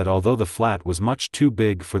complaint was that although the flat was much too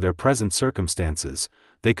big for their present circumstances,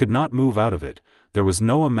 they could not move out of it. There was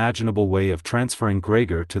no imaginable way of transferring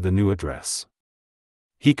Gregor to the new address.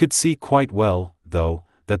 He could see quite well, though,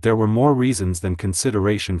 that there were more reasons than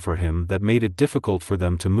consideration for him that made it difficult for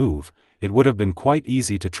them to move. It would have been quite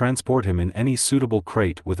easy to transport him in any suitable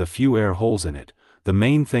crate with a few air holes in it. The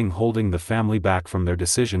main thing holding the family back from their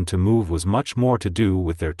decision to move was much more to do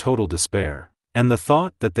with their total despair, and the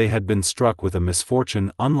thought that they had been struck with a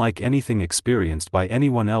misfortune unlike anything experienced by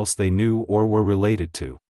anyone else they knew or were related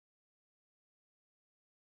to.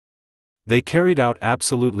 They carried out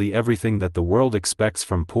absolutely everything that the world expects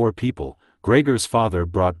from poor people. Gregor's father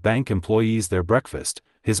brought bank employees their breakfast,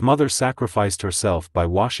 his mother sacrificed herself by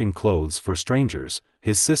washing clothes for strangers,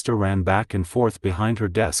 his sister ran back and forth behind her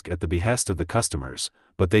desk at the behest of the customers,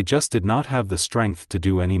 but they just did not have the strength to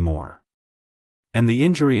do any more. And the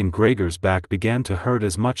injury in Gregor's back began to hurt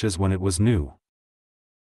as much as when it was new.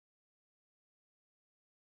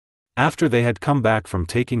 After they had come back from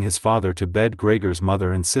taking his father to bed, Gregor's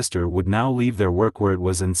mother and sister would now leave their work where it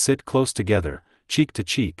was and sit close together, cheek to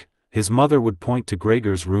cheek. His mother would point to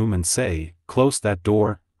Gregor's room and say, "Close that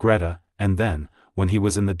door, Greta," and then, when he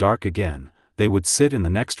was in the dark again, they would sit in the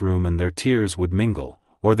next room and their tears would mingle,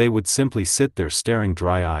 or they would simply sit there staring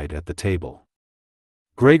dry-eyed at the table.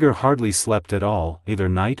 Gregor hardly slept at all, either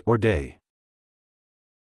night or day.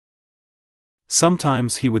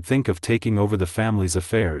 Sometimes he would think of taking over the family's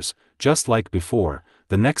affairs, just like before.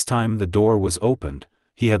 The next time the door was opened,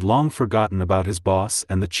 he had long forgotten about his boss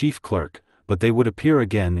and the chief clerk, but they would appear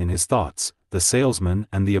again in his thoughts, the salesman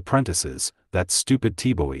and the apprentices, that stupid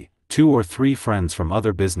T-boy, 2 or 3 friends from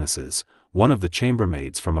other businesses, one of the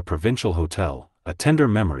chambermaids from a provincial hotel, a tender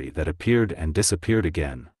memory that appeared and disappeared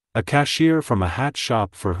again, a cashier from a hat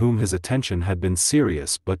shop for whom his attention had been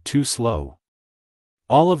serious but too slow.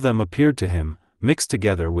 All of them appeared to him, mixed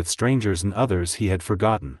together with strangers and others he had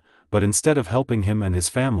forgotten, but instead of helping him and his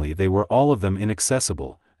family they were all of them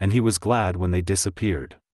inaccessible, and he was glad when they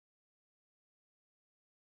disappeared.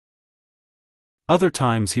 Other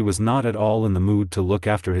times he was not at all in the mood to look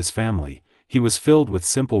after his family. He was filled with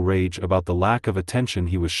simple rage about the lack of attention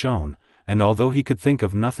he was shown, and although he could think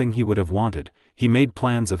of nothing he would have wanted, he made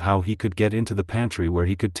plans of how he could get into the pantry where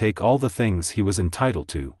he could take all the things he was entitled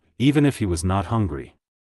to, even if he was not hungry.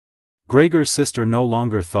 Gregor's sister no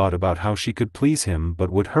longer thought about how she could please him but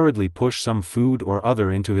would hurriedly push some food or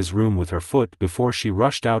other into his room with her foot before she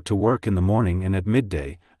rushed out to work in the morning and at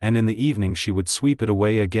midday, and in the evening she would sweep it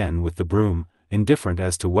away again with the broom, indifferent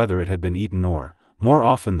as to whether it had been eaten or, more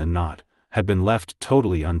often than not, had been left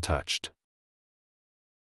totally untouched.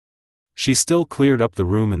 She still cleared up the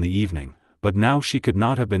room in the evening, but now she could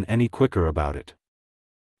not have been any quicker about it.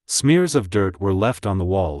 Smears of dirt were left on the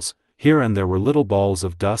walls. Here and there were little balls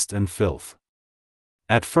of dust and filth.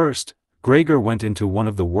 At first, Gregor went into one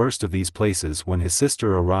of the worst of these places when his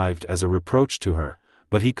sister arrived as a reproach to her,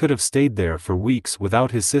 but he could have stayed there for weeks without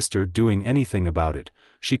his sister doing anything about it.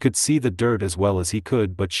 She could see the dirt as well as he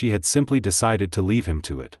could, but she had simply decided to leave him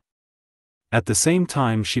to it. At the same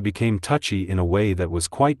time she became touchy in a way that was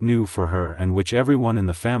quite new for her and which everyone in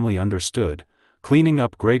the family understood. Cleaning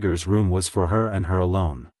up Gregor's room was for her and her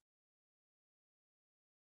alone.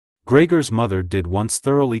 Gregor's mother did once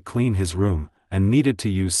thoroughly clean his room, and needed to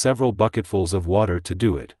use several bucketfuls of water to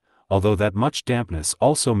do it, although that much dampness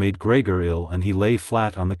also made Gregor ill and he lay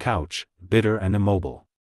flat on the couch, bitter and immobile.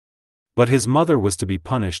 But his mother was to be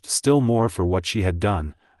punished still more for what she had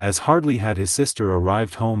done, as hardly had his sister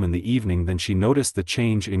arrived home in the evening than she noticed the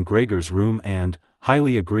change in Gregor's room and,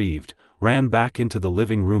 highly aggrieved, ran back into the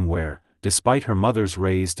living room where, despite her mother's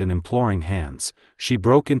raised and imploring hands, she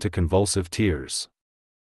broke into convulsive tears.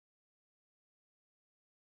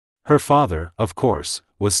 Her father, of course,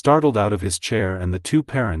 was startled out of his chair and the 2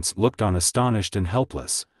 parents looked on astonished and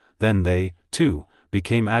helpless. Then they, too,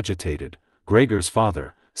 became agitated. Gregor's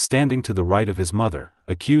father, standing to the right of his mother,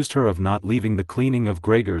 accused her of not leaving the cleaning of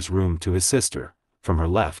Gregor's room to his sister. From her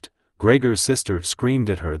left, Gregor's sister screamed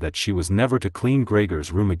at her that she was never to clean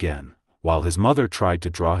Gregor's room again, while his mother tried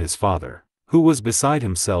to draw his father, who was beside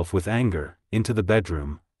himself with anger, into the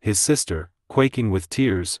bedroom. His sister, quaking with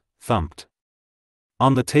tears, thumped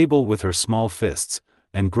on the table with her small fists,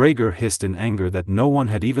 and Gregor hissed in anger that no one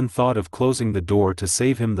had even thought of closing the door to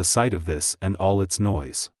save him the sight of this and all its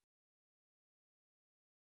noise.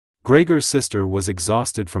 Gregor's sister was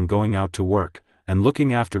exhausted from going out to work, and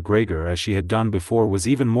looking after Gregor as she had done before was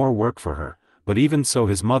even more work for her, but even so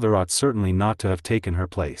his mother ought certainly not to have taken her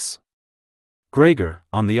place. Gregor,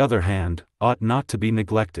 on the other hand, ought not to be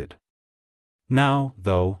neglected. Now,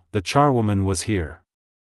 though, the charwoman was here.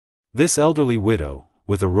 This elderly widow,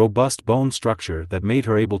 with a robust bone structure that made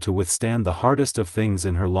her able to withstand the hardest of things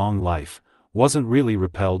in her long life, wasn't really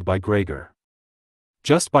repelled by Gregor.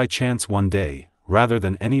 Just by chance one day, rather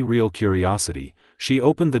than any real curiosity, she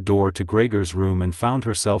opened the door to Gregor's room and found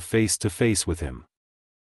herself face to face with him.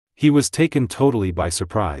 He was taken totally by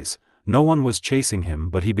surprise. No one was chasing him,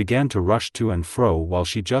 but he began to rush to and fro while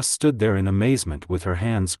she just stood there in amazement with her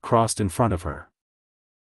hands crossed in front of her.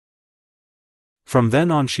 From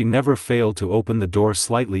then on she never failed to open the door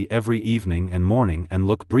slightly every evening and morning and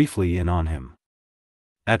look briefly in on him.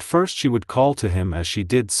 At first she would call to him as she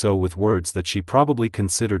did so with words that she probably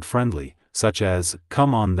considered friendly, such as,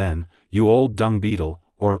 "Come on then, you old dung beetle,"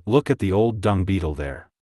 or "Look at the old dung beetle there."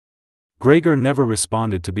 Gregor never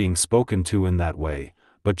responded to being spoken to in that way,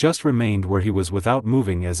 but just remained where he was without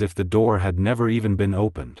moving as if the door had never even been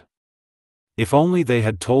opened. If only they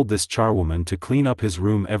had told this charwoman to clean up his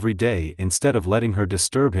room every day instead of letting her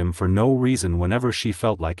disturb him for no reason whenever she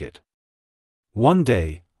felt like it. One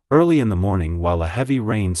day, early in the morning while a heavy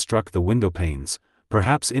rain struck the window panes,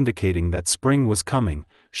 perhaps indicating that spring was coming,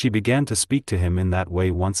 she began to speak to him in that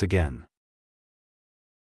way once again.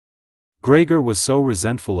 Gregor was so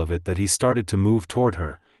resentful of it that he started to move toward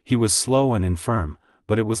her. He was slow and infirm,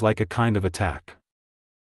 but it was like a kind of attack.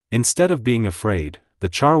 Instead of being afraid, the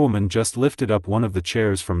charwoman just lifted up one of the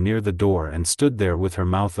chairs from near the door and stood there with her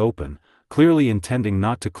mouth open, clearly intending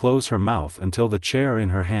not to close her mouth until the chair in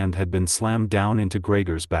her hand had been slammed down into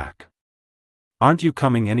Gregor's back. "Aren't you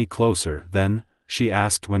coming any closer, then?" she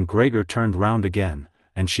asked when Gregor turned round again,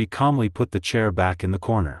 and she calmly put the chair back in the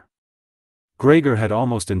corner. Gregor had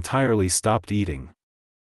almost entirely stopped eating.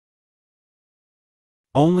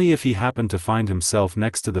 Only if he happened to find himself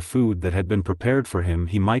next to the food that had been prepared for him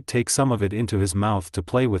he might take some of it into his mouth to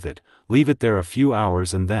play with it, leave it there a few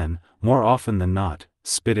hours and then, more often than not,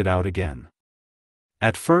 spit it out again.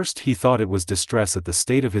 At first he thought it was distress at the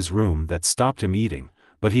state of his room that stopped him eating,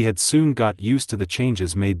 but he had soon got used to the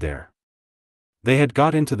changes made there. They had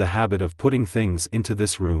got into the habit of putting things into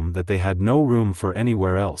this room that they had no room for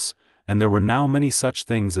anywhere else, and there were now many such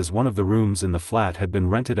things as one of the rooms in the flat had been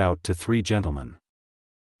rented out to 3 gentlemen.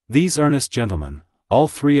 These earnest gentlemen, all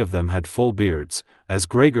 3 of them had full beards, as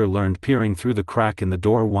Gregor learned peering through the crack in the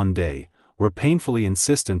door one day, were painfully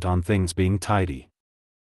insistent on things being tidy.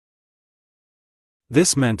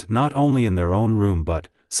 This meant not only in their own room but,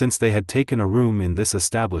 since they had taken a room in this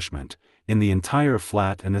establishment, in the entire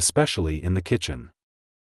flat and especially in the kitchen.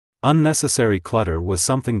 Unnecessary clutter was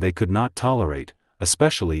something they could not tolerate,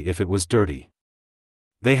 especially if it was dirty.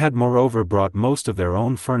 They had moreover brought most of their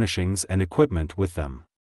own furnishings and equipment with them.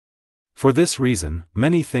 For this reason,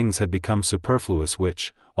 many things had become superfluous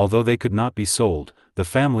which, although they could not be sold, the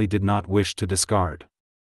family did not wish to discard.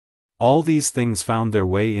 All these things found their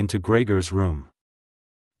way into Gregor's room.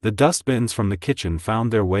 The dustbins from the kitchen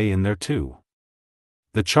found their way in there too.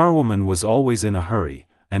 The charwoman was always in a hurry,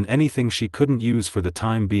 and anything she couldn't use for the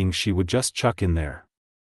time being she would just chuck in there.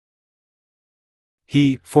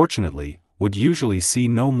 He, fortunately, would usually see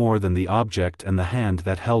no more than the object and the hand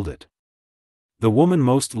that held it. The woman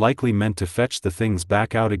most likely meant to fetch the things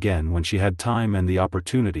back out again when she had time and the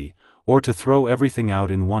opportunity, or to throw everything out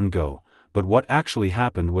in one go, but what actually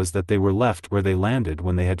happened was that they were left where they landed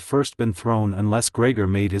when they had first been thrown unless Gregor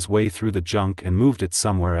made his way through the junk and moved it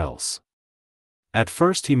somewhere else. At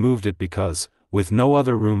first he moved it because, with no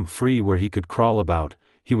other room free where he could crawl about,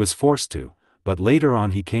 he was forced to, but later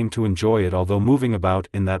on he came to enjoy it, although moving about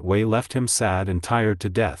in that way left him sad and tired to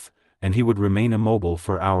death, and he would remain immobile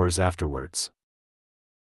for hours afterwards.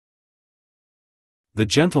 The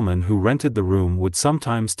gentleman who rented the room would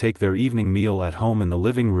sometimes take their evening meal at home in the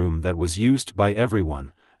living room that was used by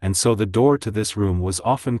everyone, and so the door to this room was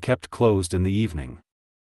often kept closed in the evening.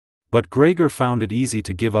 But Gregor found it easy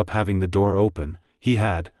to give up having the door open. He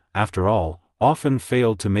had, after all, often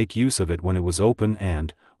failed to make use of it when it was open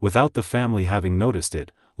and, without the family having noticed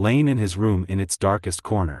it, lain in his room in its darkest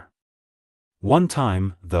corner. One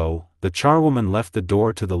time, though, the charwoman left the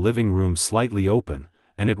door to the living room slightly open,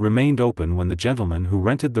 and it remained open when the gentleman who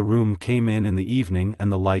rented the room came in the evening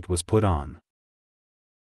and the light was put on.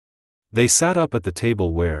 They sat up at the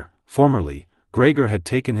table where, formerly, Gregor had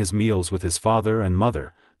taken his meals with his father and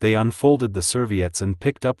mother. They unfolded the serviettes and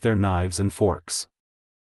picked up their knives and forks.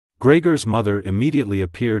 Gregor's mother immediately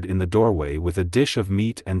appeared in the doorway with a dish of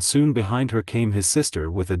meat, and soon behind her came his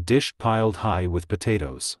sister with a dish piled high with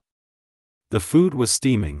potatoes. The food was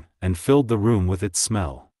steaming, and filled the room with its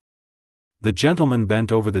smell. The gentleman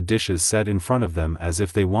bent over the dishes set in front of them as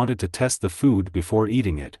if they wanted to test the food before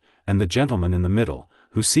eating it, and the gentleman in the middle,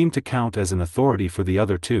 who seemed to count as an authority for the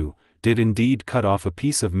other two, did indeed cut off a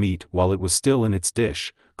piece of meat while it was still in its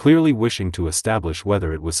dish, clearly wishing to establish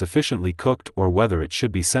whether it was sufficiently cooked or whether it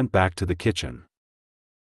should be sent back to the kitchen.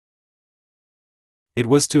 It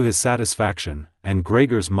was to his satisfaction, and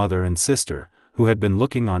Gregor's mother and sister, who had been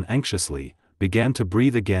looking on anxiously, began to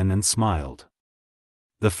breathe again and smiled.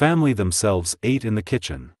 The family themselves ate in the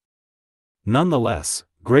kitchen. Nonetheless,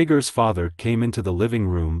 Gregor's father came into the living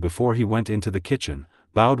room before he went into the kitchen,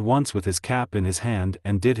 bowed once with his cap in his hand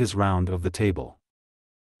and did his round of the table.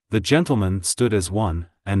 The gentlemen stood as one,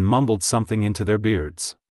 and mumbled something into their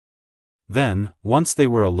beards. Then, once they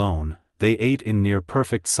were alone, they ate in near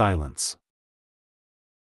perfect silence.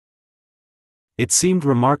 It seemed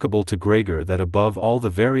remarkable to Gregor that above all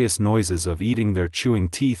the various noises of eating their chewing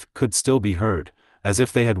teeth could still be heard, as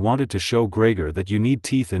if they had wanted to show Gregor that you need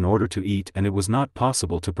teeth in order to eat, and it was not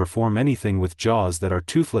possible to perform anything with jaws that are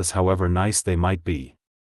toothless however nice they might be.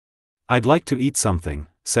 "I'd like to eat something,"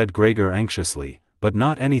 said Gregor anxiously, "but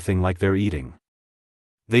not anything like they're eating.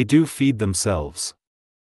 They do feed themselves.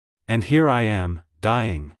 And here I am,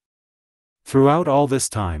 dying." Throughout all this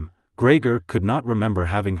time, Gregor could not remember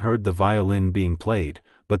having heard the violin being played,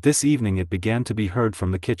 but this evening it began to be heard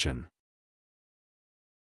from the kitchen.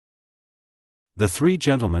 The three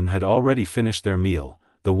gentlemen had already finished their meal.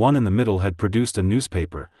 The one in the middle had produced a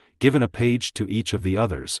newspaper, given a page to each of the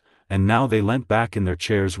others, and now they leant back in their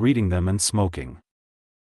chairs reading them and smoking.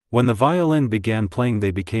 When the violin began playing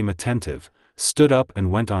they became attentive, stood up and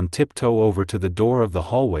went on tiptoe over to the door of the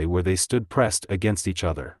hallway where they stood pressed against each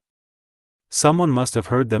other. Someone must have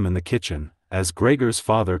heard them in the kitchen, as Gregor's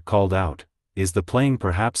father called out, "Is the playing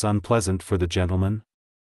perhaps unpleasant for the gentleman?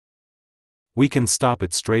 We can stop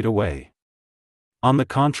it straight away." "On the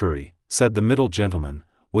contrary," said the middle gentleman,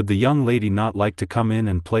 "would the young lady not like to come in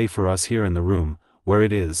and play for us here in the room, where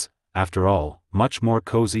it is, after all, much more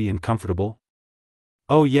cozy and comfortable?"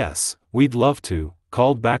 "Oh yes, we'd love to,"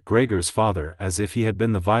 called back Gregor's father as if he had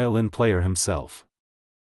been the violin player himself.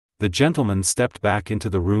 The gentleman stepped back into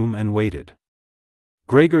the room and waited.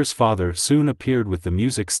 Gregor's father soon appeared with the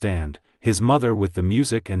music stand, his mother with the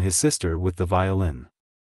music and his sister with the violin.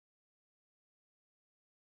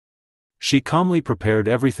 She calmly prepared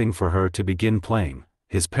everything for her to begin playing.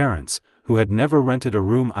 His parents, who had never rented a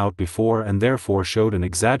room out before and therefore showed an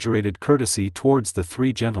exaggerated courtesy towards the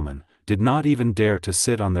three gentlemen, did not even dare to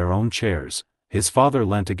sit on their own chairs. His father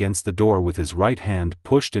leant against the door with his right hand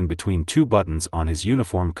pushed in between two buttons on his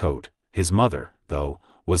uniform coat. His mother, though,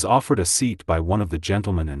 was offered a seat by one of the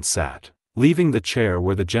gentlemen and sat, leaving the chair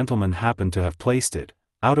where the gentleman happened to have placed it,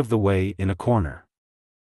 out of the way in a corner.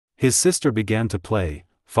 His sister began to play.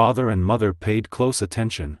 Father and mother paid close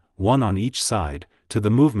attention, one on each side, to the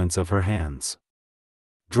movements of her hands.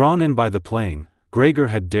 Drawn in by the playing, Gregor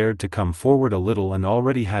had dared to come forward a little and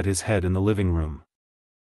already had his head in the living room.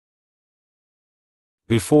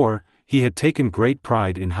 Before, he had taken great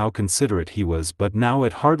pride in how considerate he was, but now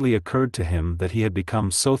it hardly occurred to him that he had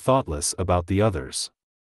become so thoughtless about the others.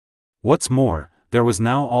 What's more, there was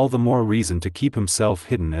now all the more reason to keep himself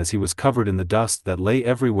hidden, as he was covered in the dust that lay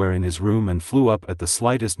everywhere in his room and flew up at the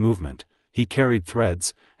slightest movement. He carried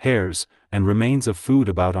threads, hairs, and remains of food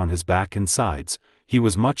about on his back and sides. He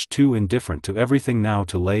was much too indifferent to everything now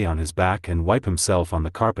to lay on his back and wipe himself on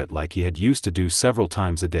the carpet like he had used to do several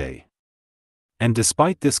times a day. And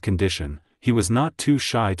despite this condition, he was not too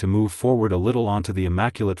shy to move forward a little onto the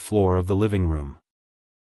immaculate floor of the living room.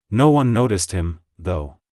 No one noticed him,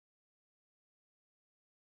 though.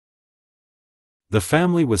 The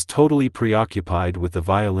family was totally preoccupied with the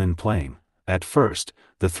violin playing. At first,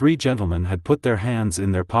 the three gentlemen had put their hands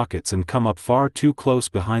in their pockets and come up far too close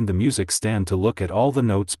behind the music stand to look at all the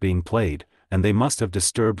notes being played, and they must have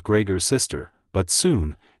disturbed Gregor's sister, but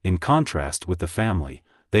soon, in contrast with the family,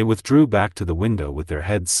 they withdrew back to the window with their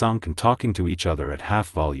heads sunk and talking to each other at half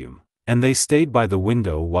volume, and they stayed by the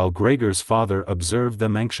window while Gregor's father observed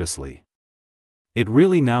them anxiously. It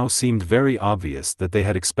really now seemed very obvious that they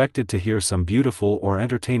had expected to hear some beautiful or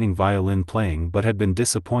entertaining violin playing but had been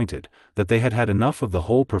disappointed, that they had had enough of the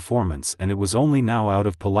whole performance, and it was only now out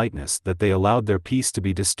of politeness that they allowed their peace to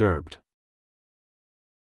be disturbed.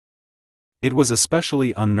 It was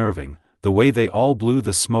especially unnerving, the way they all blew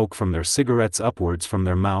the smoke from their cigarettes upwards from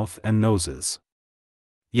their mouth and noses.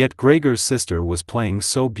 Yet Gregor's sister was playing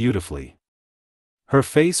so beautifully. Her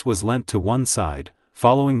face was leant to one side,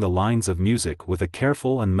 following the lines of music with a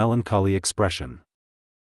careful and melancholy expression.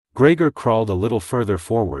 Gregor crawled a little further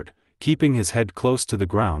forward, keeping his head close to the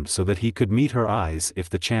ground so that he could meet her eyes if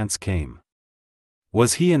the chance came.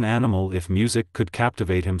 Was he an animal if music could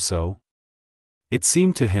captivate him so? It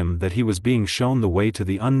seemed to him that he was being shown the way to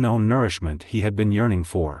the unknown nourishment he had been yearning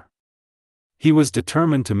for. He was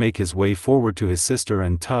determined to make his way forward to his sister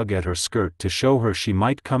and tug at her skirt to show her she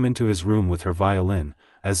might come into his room with her violin,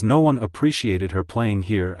 as no one appreciated her playing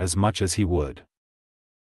here as much as he would.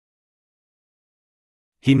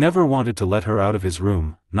 He never wanted to let her out of his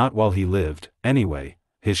room, not while he lived, anyway.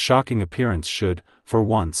 His shocking appearance should, for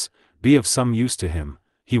once, be of some use to him.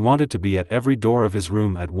 He wanted to be at every door of his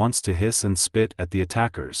room at once to hiss and spit at the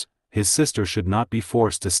attackers. His sister should not be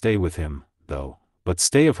forced to stay with him, though, but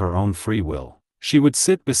stay of her own free will. She would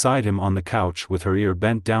sit beside him on the couch with her ear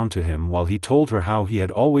bent down to him while he told her how he had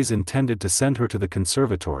always intended to send her to the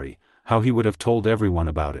conservatory, how he would have told everyone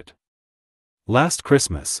about it. Last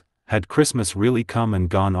Christmas, had Christmas really come and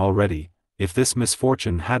gone already, if this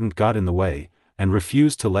misfortune hadn't got in the way, and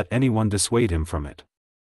refused to let anyone dissuade him from it?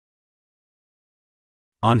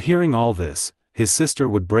 On hearing all this, his sister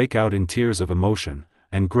would break out in tears of emotion,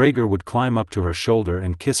 and Gregor would climb up to her shoulder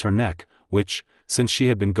and kiss her neck, which, since she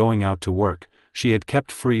had been going out to work, she had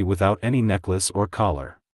kept free without any necklace or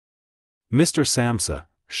collar. "Mr. Samsa,"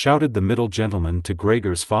 shouted the middle gentleman to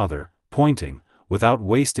Gregor's father, pointing, without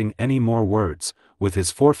wasting any more words, with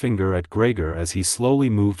his forefinger at Gregor as he slowly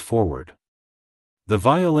moved forward. The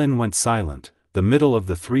violin went silent. The middle of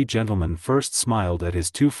the three gentlemen first smiled at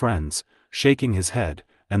his two friends, shaking his head,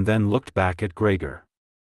 and then looked back at Gregor.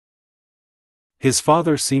 His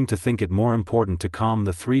father seemed to think it more important to calm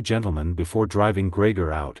the three gentlemen before driving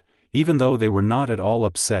Gregor out, even though they were not at all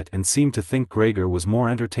upset and seemed to think Gregor was more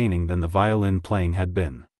entertaining than the violin playing had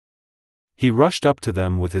been. He rushed up to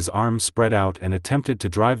them with his arms spread out and attempted to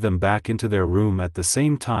drive them back into their room at the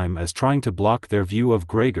same time as trying to block their view of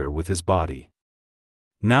Gregor with his body.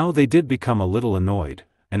 Now they did become a little annoyed,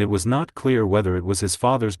 and it was not clear whether it was his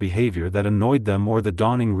father's behavior that annoyed them or the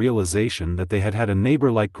dawning realization that they had had a neighbor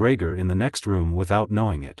like Gregor in the next room without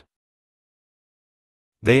knowing it.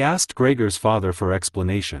 They asked Gregor's father for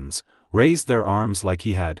explanations, raised their arms like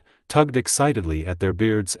he had, tugged excitedly at their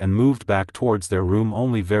beards and moved back towards their room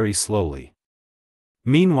only very slowly.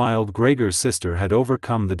 Meanwhile Gregor's sister had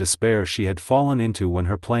overcome the despair she had fallen into when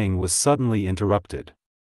her playing was suddenly interrupted.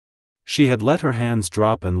 She had let her hands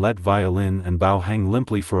drop and let violin and bow hang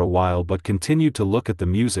limply for a while but continued to look at the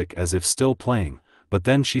music as if still playing, but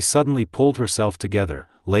then she suddenly pulled herself together,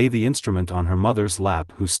 lay the instrument on her mother's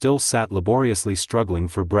lap who still sat laboriously struggling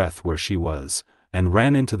for breath where she was, and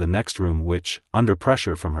ran into the next room which, under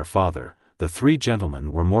pressure from her father, the three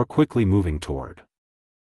gentlemen were more quickly moving toward.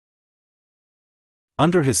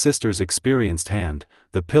 Under his sister's experienced hand,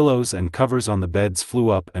 the pillows and covers on the beds flew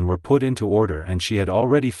up and were put into order, and she had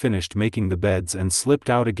already finished making the beds and slipped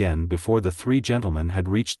out again before the three gentlemen had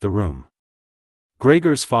reached the room.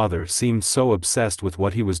 Gregor's father seemed so obsessed with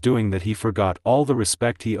what he was doing that he forgot all the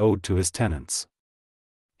respect he owed to his tenants.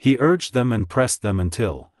 He urged them and pressed them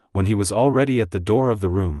until, when he was already at the door of the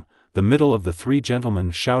room, the middle of the three gentlemen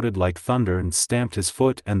shouted like thunder and stamped his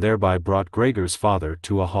foot and thereby brought Gregor's father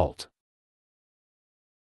to a halt.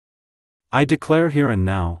 "I declare here and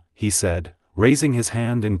now," he said, raising his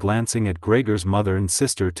hand and glancing at Gregor's mother and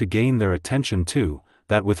sister to gain their attention too,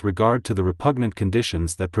 that with regard to the repugnant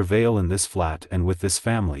conditions that prevail in this flat and with this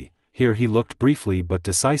family, here he looked briefly but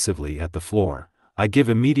decisively at the floor, "I give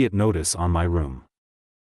immediate notice on my room.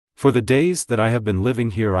 For the days that I have been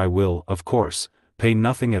living here I will, of course, pay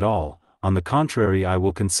nothing at all. On the contrary, I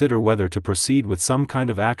will consider whether to proceed with some kind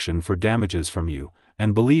of action for damages from you,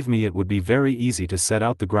 and believe me it would be very easy to set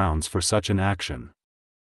out the grounds for such an action."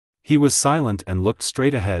 He was silent and looked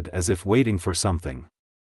straight ahead as if waiting for something.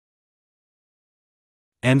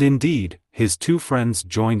 And indeed, his two friends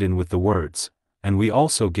joined in with the words, "And we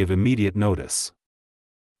also give immediate notice."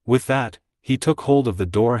 With that, he took hold of the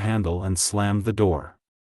door handle and slammed the door.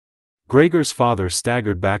 Gregor's father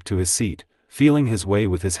staggered back to his seat, feeling his way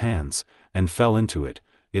with his hands, and fell into it.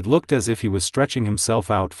 It looked as if he was stretching himself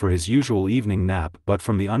out for his usual evening nap, but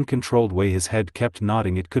from the uncontrolled way his head kept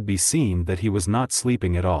nodding it could be seen that he was not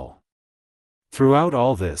sleeping at all. Throughout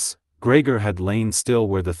all this, Gregor had lain still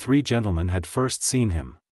where the three gentlemen had first seen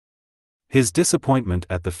him. His disappointment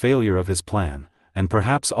at the failure of his plan, and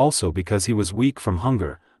perhaps also because he was weak from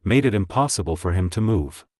hunger, made it impossible for him to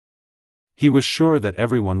move. He was sure that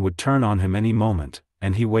everyone would turn on him any moment,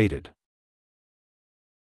 and he waited.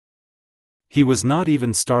 He was not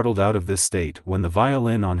even startled out of this state when the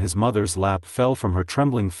violin on his mother's lap fell from her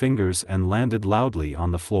trembling fingers and landed loudly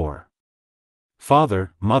on the floor.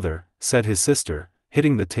 "Father, mother," said his sister,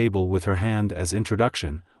 hitting the table with her hand as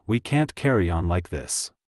introduction, "we can't carry on like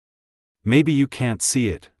this. Maybe you can't see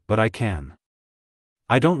it, but I can.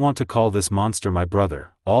 I don't want to call this monster my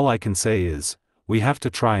brother, all I can say is, we have to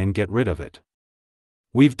try and get rid of it.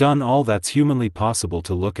 We've done all that's humanly possible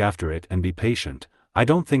to look after it and be patient. I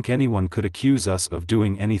don't think anyone could accuse us of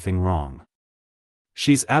doing anything wrong."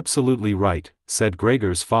 "She's absolutely right," said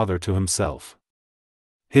Gregor's father to himself.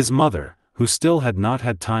 His mother, who still had not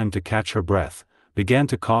had time to catch her breath, began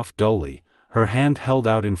to cough dully, her hand held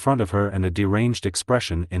out in front of her and a deranged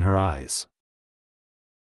expression in her eyes.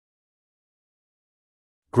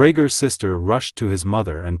 Gregor's sister rushed to his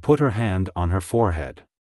mother and put her hand on her forehead.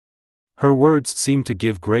 Her words seemed to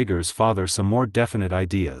give Gregor's father some more definite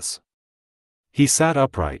ideas. He sat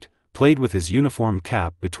upright, played with his uniform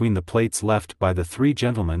cap between the plates left by the three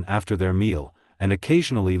gentlemen after their meal, and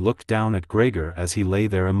occasionally looked down at Gregor as he lay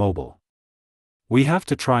there immobile. "We have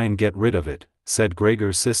to try and get rid of it," said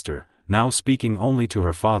Gregor's sister, now speaking only to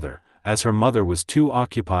her father, as her mother was too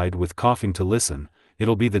occupied with coughing to listen.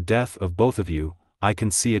 "It'll be the death of both of you, I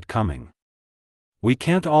can see it coming. We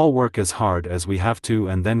can't all work as hard as we have to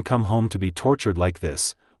and then come home to be tortured like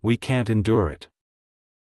this. We can't endure it.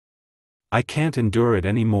 I can't endure it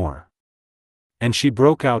any more." And she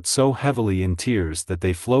broke out so heavily in tears that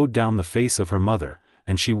they flowed down the face of her mother,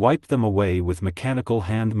 and she wiped them away with mechanical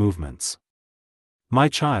hand movements. "My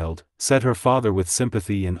child," said her father with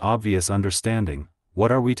sympathy and obvious understanding,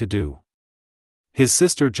 "what are we to do?" His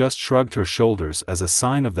sister just shrugged her shoulders as a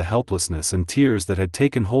sign of the helplessness and tears that had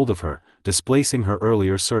taken hold of her, displacing her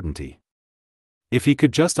earlier certainty. "If he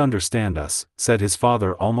could just understand us," said his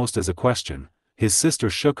father almost as a question. His sister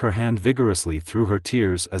shook her hand vigorously through her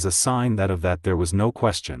tears as a sign that of that there was no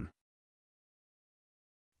question.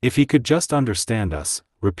 "If he could just understand us,"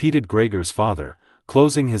 repeated Gregor's father,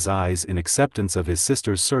 closing his eyes in acceptance of his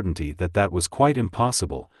sister's certainty that that was quite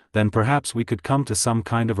impossible, then perhaps we could come to some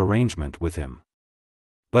kind of arrangement with him.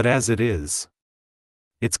 "But as it is,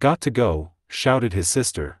 it's got to go," shouted his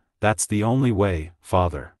sister. "That's the only way,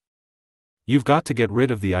 father. You've got to get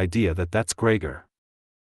rid of the idea that that's Gregor.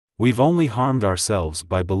 We've only harmed ourselves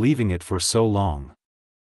by believing it for so long.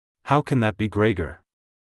 How can that be Gregor?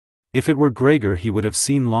 If it were Gregor, he would have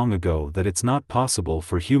seen long ago that it's not possible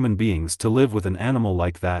for human beings to live with an animal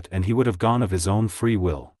like that, and he would have gone of his own free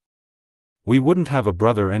will. We wouldn't have a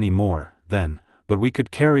brother any more, then, but we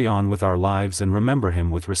could carry on with our lives and remember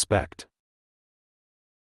him with respect.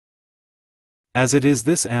 As it is,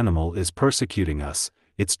 this animal is persecuting us,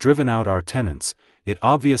 it's driven out our tenants, it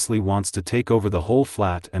obviously wants to take over the whole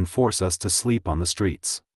flat and force us to sleep on the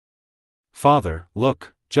streets. Father,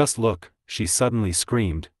 look, just look," she suddenly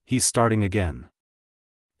screamed, "he's starting again."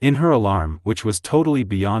 In her alarm, which was totally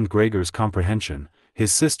beyond Gregor's comprehension,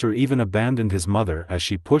 his sister even abandoned his mother as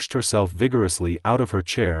she pushed herself vigorously out of her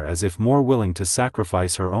chair as if more willing to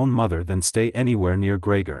sacrifice her own mother than stay anywhere near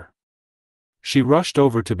Gregor. She rushed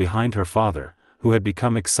over to behind her father, who had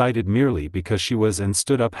become excited merely because she was, and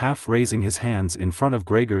stood up half raising his hands in front of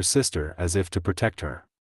Gregor's sister as if to protect her.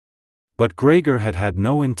 But Gregor had had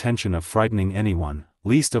no intention of frightening anyone,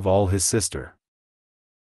 least of all his sister.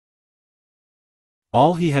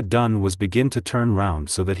 All he had done was begin to turn round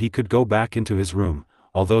so that he could go back into his room,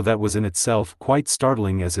 although that was in itself quite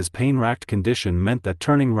startling, as his pain-racked condition meant that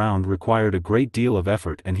turning round required a great deal of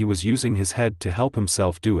effort, and he was using his head to help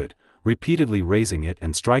himself do it, repeatedly raising it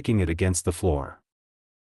and striking it against the floor.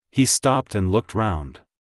 He stopped and looked round.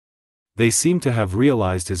 They seemed to have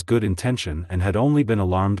realized his good intention and had only been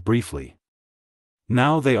alarmed briefly.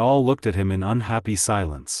 Now they all looked at him in unhappy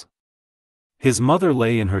silence. His mother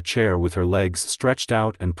lay in her chair with her legs stretched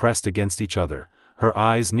out and pressed against each other, her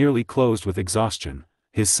eyes nearly closed with exhaustion.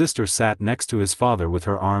 His sister sat next to his father with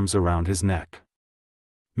her arms around his neck.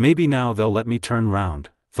 "Maybe now they'll let me turn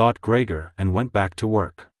round," thought Gregor, and went back to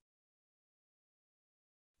work.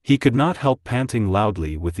 He could not help panting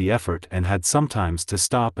loudly with the effort and had sometimes to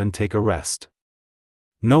stop and take a rest.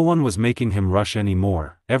 No one was making him rush any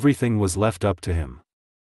more, everything was left up to him.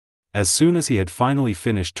 As soon as he had finally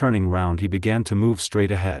finished turning round, he began to move straight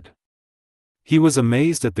ahead. He was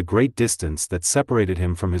amazed at the great distance that separated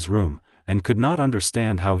him from his room, and could not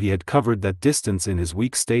understand how he had covered that distance in his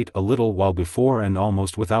weak state a little while before and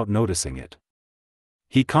almost without noticing it.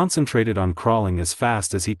 He concentrated on crawling as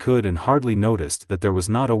fast as he could and hardly noticed that there was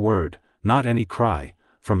not a word, not any cry,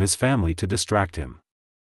 from his family to distract him.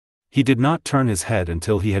 He did not turn his head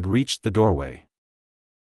until he had reached the doorway.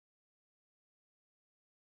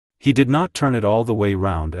 He did not turn it all the way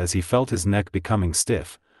round as he felt his neck becoming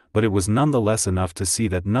stiff, but it was none the less enough to see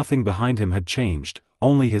that nothing behind him had changed,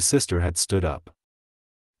 only his sister had stood up.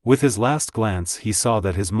 With his last glance he saw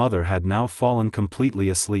that his mother had now fallen completely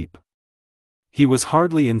asleep. He was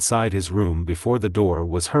hardly inside his room before the door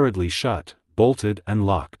was hurriedly shut, bolted and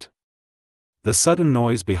locked. The sudden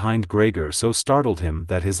noise behind Gregor so startled him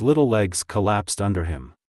that his little legs collapsed under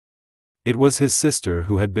him. It was his sister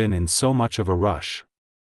who had been in so much of a rush.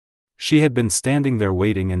 She had been standing there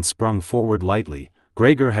waiting and sprung forward lightly.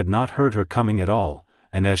 Gregor had not heard her coming at all,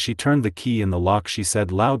 and as she turned the key in the lock she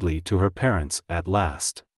said loudly to her parents, "At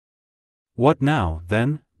last." "What now,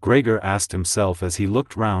 then?" Gregor asked himself as he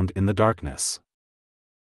looked round in the darkness.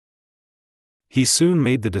 He soon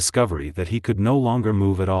made the discovery that he could no longer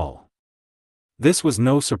move at all. This was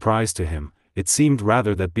no surprise to him. It seemed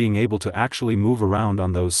rather that being able to actually move around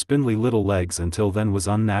on those spindly little legs until then was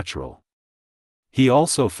unnatural. He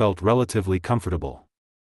also felt relatively comfortable.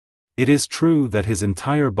 It is true that his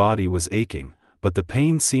entire body was aching, but the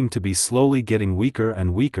pain seemed to be slowly getting weaker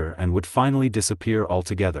and would finally disappear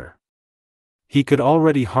altogether. He could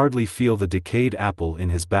already hardly feel the decayed apple in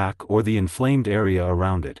his back or the inflamed area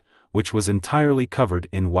around it, which was entirely covered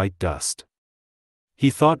in white dust. He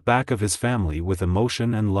thought back of his family with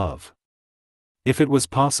emotion and love. If it was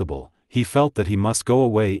possible, he felt that he must go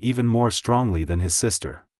away even more strongly than his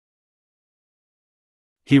sister.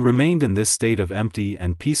 He remained in this state of empty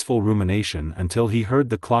and peaceful rumination until he heard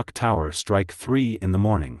the clock tower strike 3 in the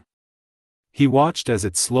morning. He watched as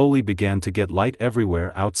it slowly began to get light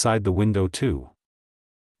everywhere outside the window too.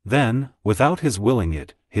 Then, without his willing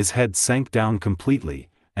it, his head sank down completely,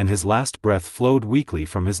 and his last breath flowed weakly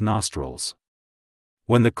from his nostrils.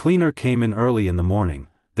 When the cleaner came in early in the morning,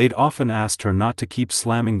 they'd often asked her not to keep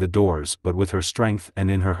slamming the doors, but with her strength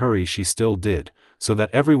and in her hurry she still did, so that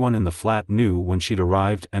everyone in the flat knew when she'd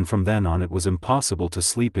arrived, and from then on it was impossible to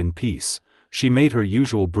sleep in peace. She made her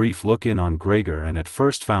usual brief look in on Gregor and at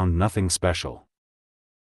first found nothing special.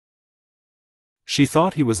 She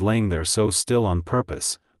thought he was laying there so still on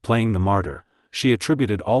purpose, playing the martyr. She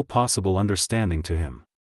attributed all possible understanding to him.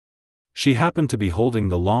 She happened to be holding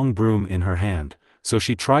the long broom in her hand, so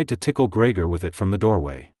she tried to tickle Gregor with it from the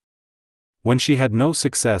doorway. When she had no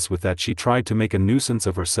success with that she tried to make a nuisance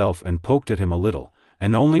of herself and poked at him a little,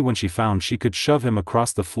 and only when she found she could shove him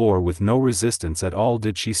across the floor with no resistance at all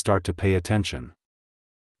did she start to pay attention.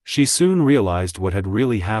 She soon realized what had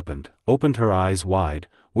really happened, opened her eyes wide,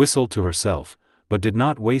 whistled to herself, but did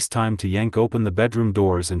not waste time to yank open the bedroom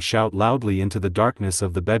doors and shout loudly into the darkness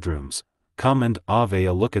of the bedrooms, "Come and Ave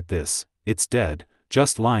a look at this, it's dead,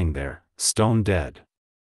 just lying there, stone dead.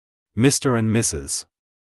 Mr. and Mrs.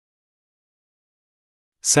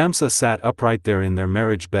 Samsa sat upright there in their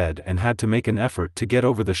marriage bed and had to make an effort to get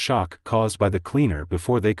over the shock caused by the cleaner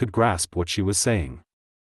before they could grasp what she was saying.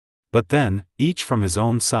 But then, each from his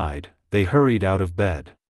own side, they hurried out of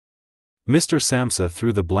bed. Mr. Samsa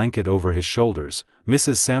threw the blanket over his shoulders,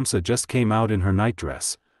 Mrs. Samsa just came out in her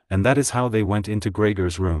nightdress, and that is how they went into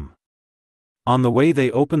Gregor's room. On the way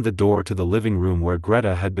they opened the door to the living room where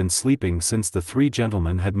Greta had been sleeping since the 3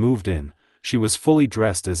 gentlemen had moved in. She was fully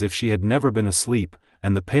dressed as if she had never been asleep,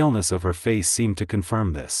 and the paleness of her face seemed to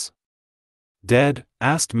confirm this. "Dead?"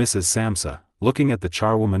 asked Mrs. Samsa, looking at the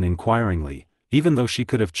charwoman inquiringly, even though she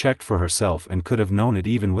could have checked for herself and could have known it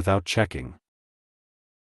even without checking.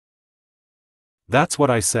 "That's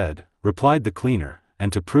what I said," replied the cleaner,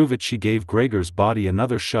 and to prove it she gave Gregor's body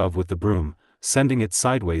another shove with the broom, sending it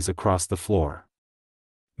sideways across the floor.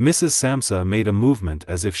 Mrs. Samsa made a movement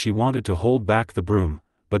as if she wanted to hold back the broom,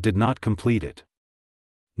 but did not complete it.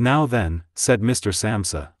 "Now then," said Mr.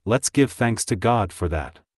 Samsa, "let's give thanks to God for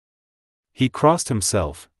that." He crossed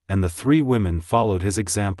himself, and the 3 women followed his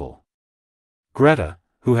example. Greta,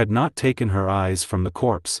 who had not taken her eyes from the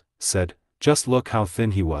corpse, said, "Just look how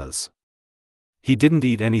thin he was. He didn't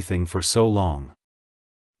eat anything for so long.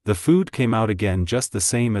 The food came out again just the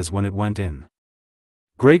same as when it went in."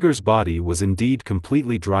 Gregor's body was indeed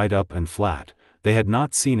completely dried up and flat. They had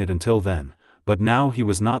not seen it until then, but now he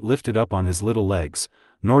was not lifted up on his little legs,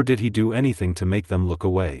 nor did he do anything to make them look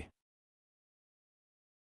away.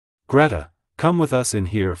 "Greta, come with us in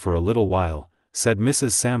here for a little while," said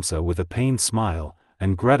Mrs. Samsa with a pained smile,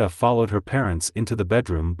 and Greta followed her parents into the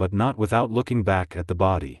bedroom but not without looking back at the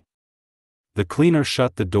body. The cleaner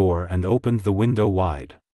shut the door and opened the window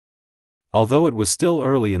wide. Although it was still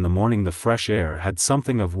early in the morning, the fresh air had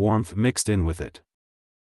something of warmth mixed in with it.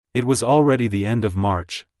 It was already the end of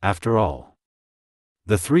March, after all.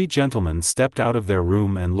 The 3 gentlemen stepped out of their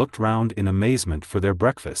room and looked round in amazement for their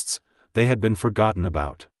breakfasts. They had been forgotten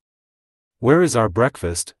about. "Where is our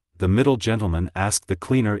breakfast?" the middle gentleman asked the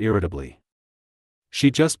cleaner irritably. She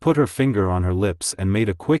just put her finger on her lips and made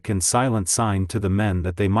a quick and silent sign to the men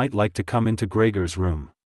that they might like to come into Gregor's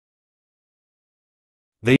room.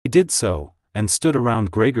 They did so, and stood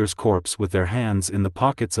around Gregor's corpse with their hands in the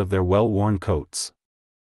pockets of their well-worn coats.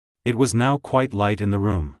 It was now quite light in the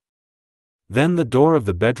room. Then the door of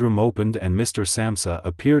the bedroom opened and Mr. Samsa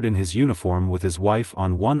appeared in his uniform with his wife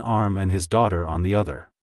on one arm and his daughter on the other.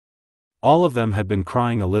 All of them had been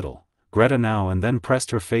crying a little. Greta now and then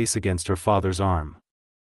pressed her face against her father's arm.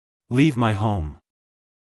 "Leave my home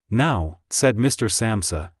now," said Mr.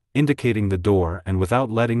 Samsa, indicating the door and without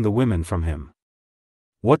letting the women from him.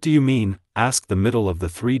 "What do you mean?" asked the middle of the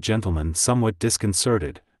three gentlemen, somewhat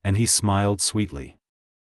disconcerted, and he smiled sweetly.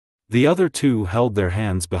 The other two held their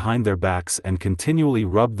hands behind their backs and continually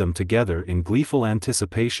rubbed them together in gleeful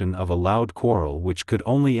anticipation of a loud quarrel which could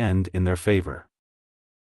only end in their favor.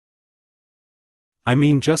 "I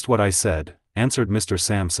mean just what I said," answered Mr.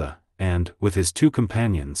 Samsa, and, with his two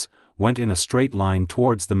companions, went in a straight line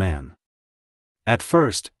towards the man. At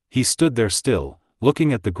first, he stood there still,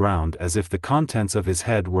 looking at the ground as if the contents of his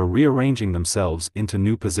head were rearranging themselves into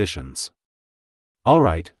new positions. "All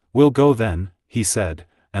right, we'll go then," he said,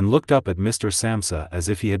 and looked up at Mr. Samsa as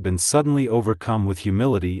if he had been suddenly overcome with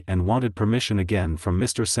humility and wanted permission again from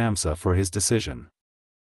Mr. Samsa for his decision.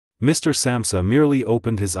 Mr. Samsa merely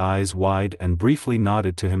opened his eyes wide and briefly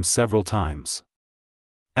nodded to him several times.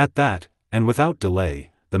 At that, and without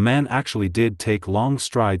delay, the man actually did take long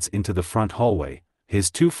strides into the front hallway. His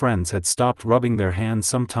two friends had stopped rubbing their hands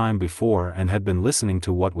some time before and had been listening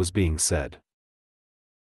to what was being said.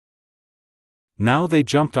 Now they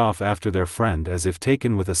jumped off after their friend as if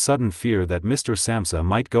taken with a sudden fear that Mr. Samsa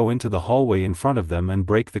might go into the hallway in front of them and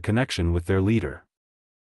break the connection with their leader.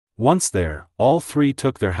 Once there, all three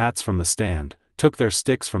took their hats from the stand, took their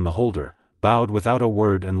sticks from the holder, bowed without a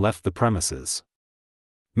word and left the premises.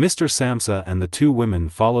 Mr. Samsa and the two women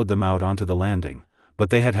followed them out onto the landing, but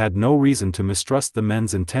they had had no reason to mistrust the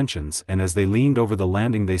men's intentions, and as they leaned over the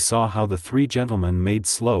landing they saw how the three gentlemen made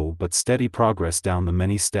slow but steady progress down the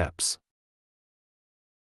many steps.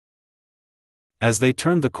 As they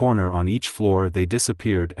turned the corner on each floor they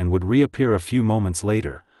disappeared and would reappear a few moments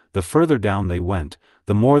later. The further down they went,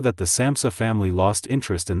 the more that the Samsa family lost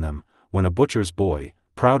interest in them, when a butcher's boy,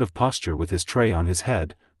 proud of posture with his tray on his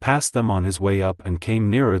head, passed them on his way up and came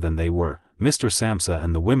nearer than they were. Mr. Samsa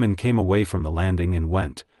and the women came away from the landing and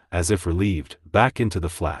went, as if relieved, back into the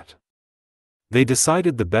flat. They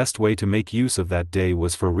decided the best way to make use of that day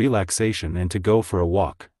was for relaxation and to go for a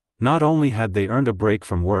walk. Not only had they earned a break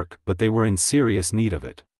from work but they were in serious need of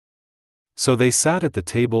it. So they sat at the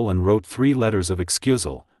table and wrote 3 letters of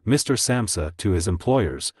excusal, Mr. Samsa to his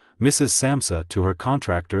employers, Mrs. Samsa to her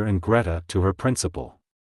contractor and Greta to her principal.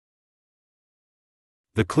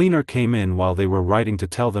 The cleaner came in while they were writing to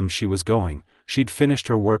tell them she was going. She'd finished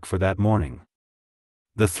her work for that morning.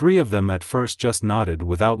 The 3 of them at first just nodded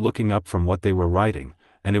without looking up from what they were writing,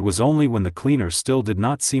 and it was only when the cleaner still did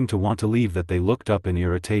not seem to want to leave that they looked up in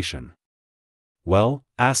irritation. "Well?"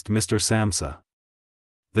 asked Mr. Samsa.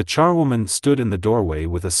 The charwoman stood in the doorway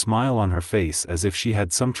with a smile on her face as if she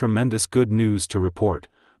had some tremendous good news to report,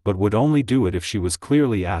 but would only do it if she was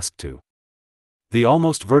clearly asked to. The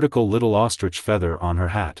almost vertical little ostrich feather on her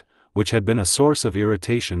hat, which had been a source of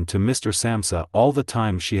irritation to Mr. Samsa all the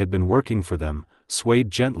time she had been working for them,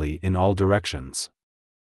 swayed gently in all directions.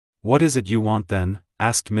 "What is it you want then?"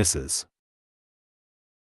 asked Mrs.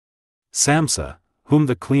 Samsa, whom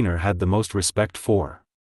the cleaner had the most respect for.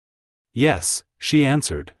 "Yes," she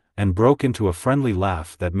answered, and broke into a friendly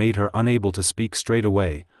laugh that made her unable to speak straight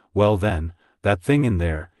away. "Well then, that thing in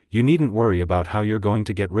there, you needn't worry about how you're going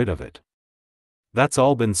to get rid of it. That's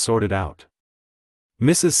all been sorted out."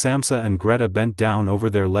 Mrs. Samsa and Greta bent down over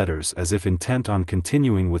their letters as if intent on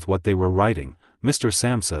continuing with what they were writing. Mr.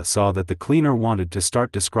 Samsa saw that the cleaner wanted to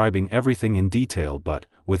start describing everything in detail but,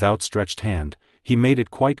 with outstretched hand, he made it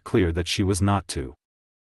quite clear that she was not to.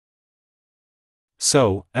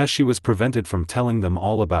 So, as she was prevented from telling them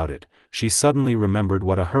all about it, she suddenly remembered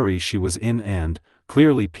what a hurry she was in and,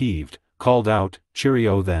 clearly peeved, called out,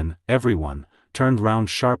 "Cheerio then, everyone," turned round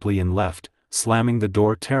sharply and left, slamming the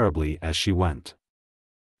door terribly as she went.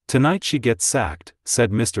 "Tonight she gets sacked,"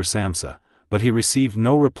 said Mr. Samsa, but he received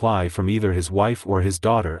no reply from either his wife or his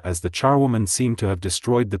daughter as the charwoman seemed to have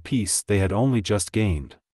destroyed the peace they had only just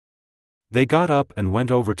gained. They got up and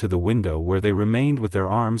went over to the window where they remained with their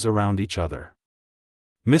arms around each other.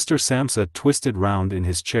 Mr. Samsa twisted round in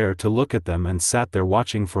his chair to look at them and sat there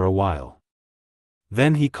watching for a while.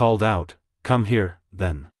 Then he called out, "Come here,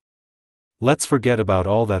 then. Let's forget about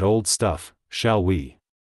all that old stuff, shall we?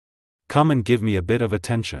 Come and give me a bit of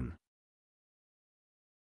attention."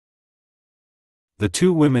 The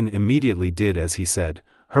 2 women immediately did as he said,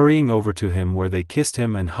 hurrying over to him where they kissed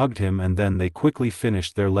him and hugged him, and then they quickly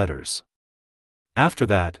finished their letters. After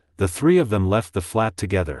that, the 3 of them left the flat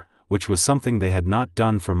together, which was something they had not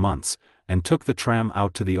done for months, and took the tram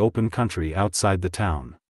out to the open country outside the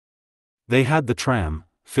town. They had the tram,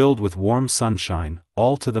 filled with warm sunshine,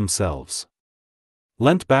 all to themselves.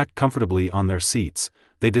 Leant back comfortably on their seats,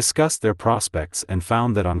 they discussed their prospects and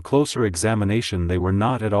found that on closer examination they were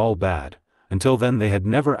not at all bad. Until then they had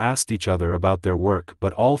never asked each other about their work,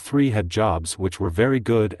 but all three had jobs which were very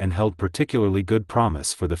good and held particularly good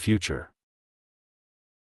promise for the future.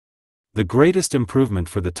 The greatest improvement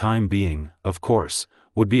for the time being, of course,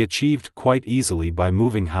 would be achieved quite easily by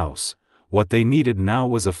moving house. What they needed now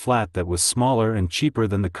was a flat that was smaller and cheaper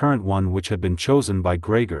than the current one which had been chosen by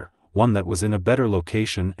Gregor, one that was in a better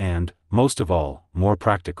location and, most of all, more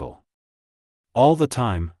practical. All the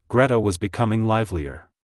time, Greta was becoming livelier.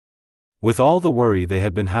 With all the worry they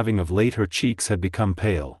had been having of late, her cheeks had become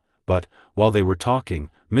pale, but, while they were talking,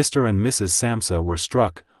 Mr. and Mrs. Samsa were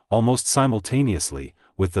struck, almost simultaneously,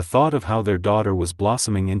 with the thought of how their daughter was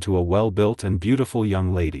blossoming into a well-built and beautiful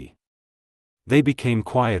young lady. They became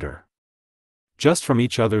quieter. Just from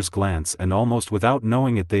each other's glance and almost without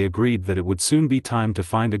knowing it, they agreed that it would soon be time to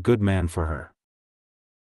find a good man for her.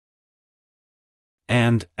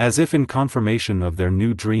 And, as if in confirmation of their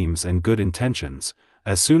new dreams and good intentions,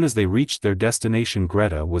 as soon as they reached their destination,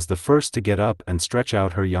 Greta was the first to get up and stretch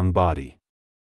out her young body.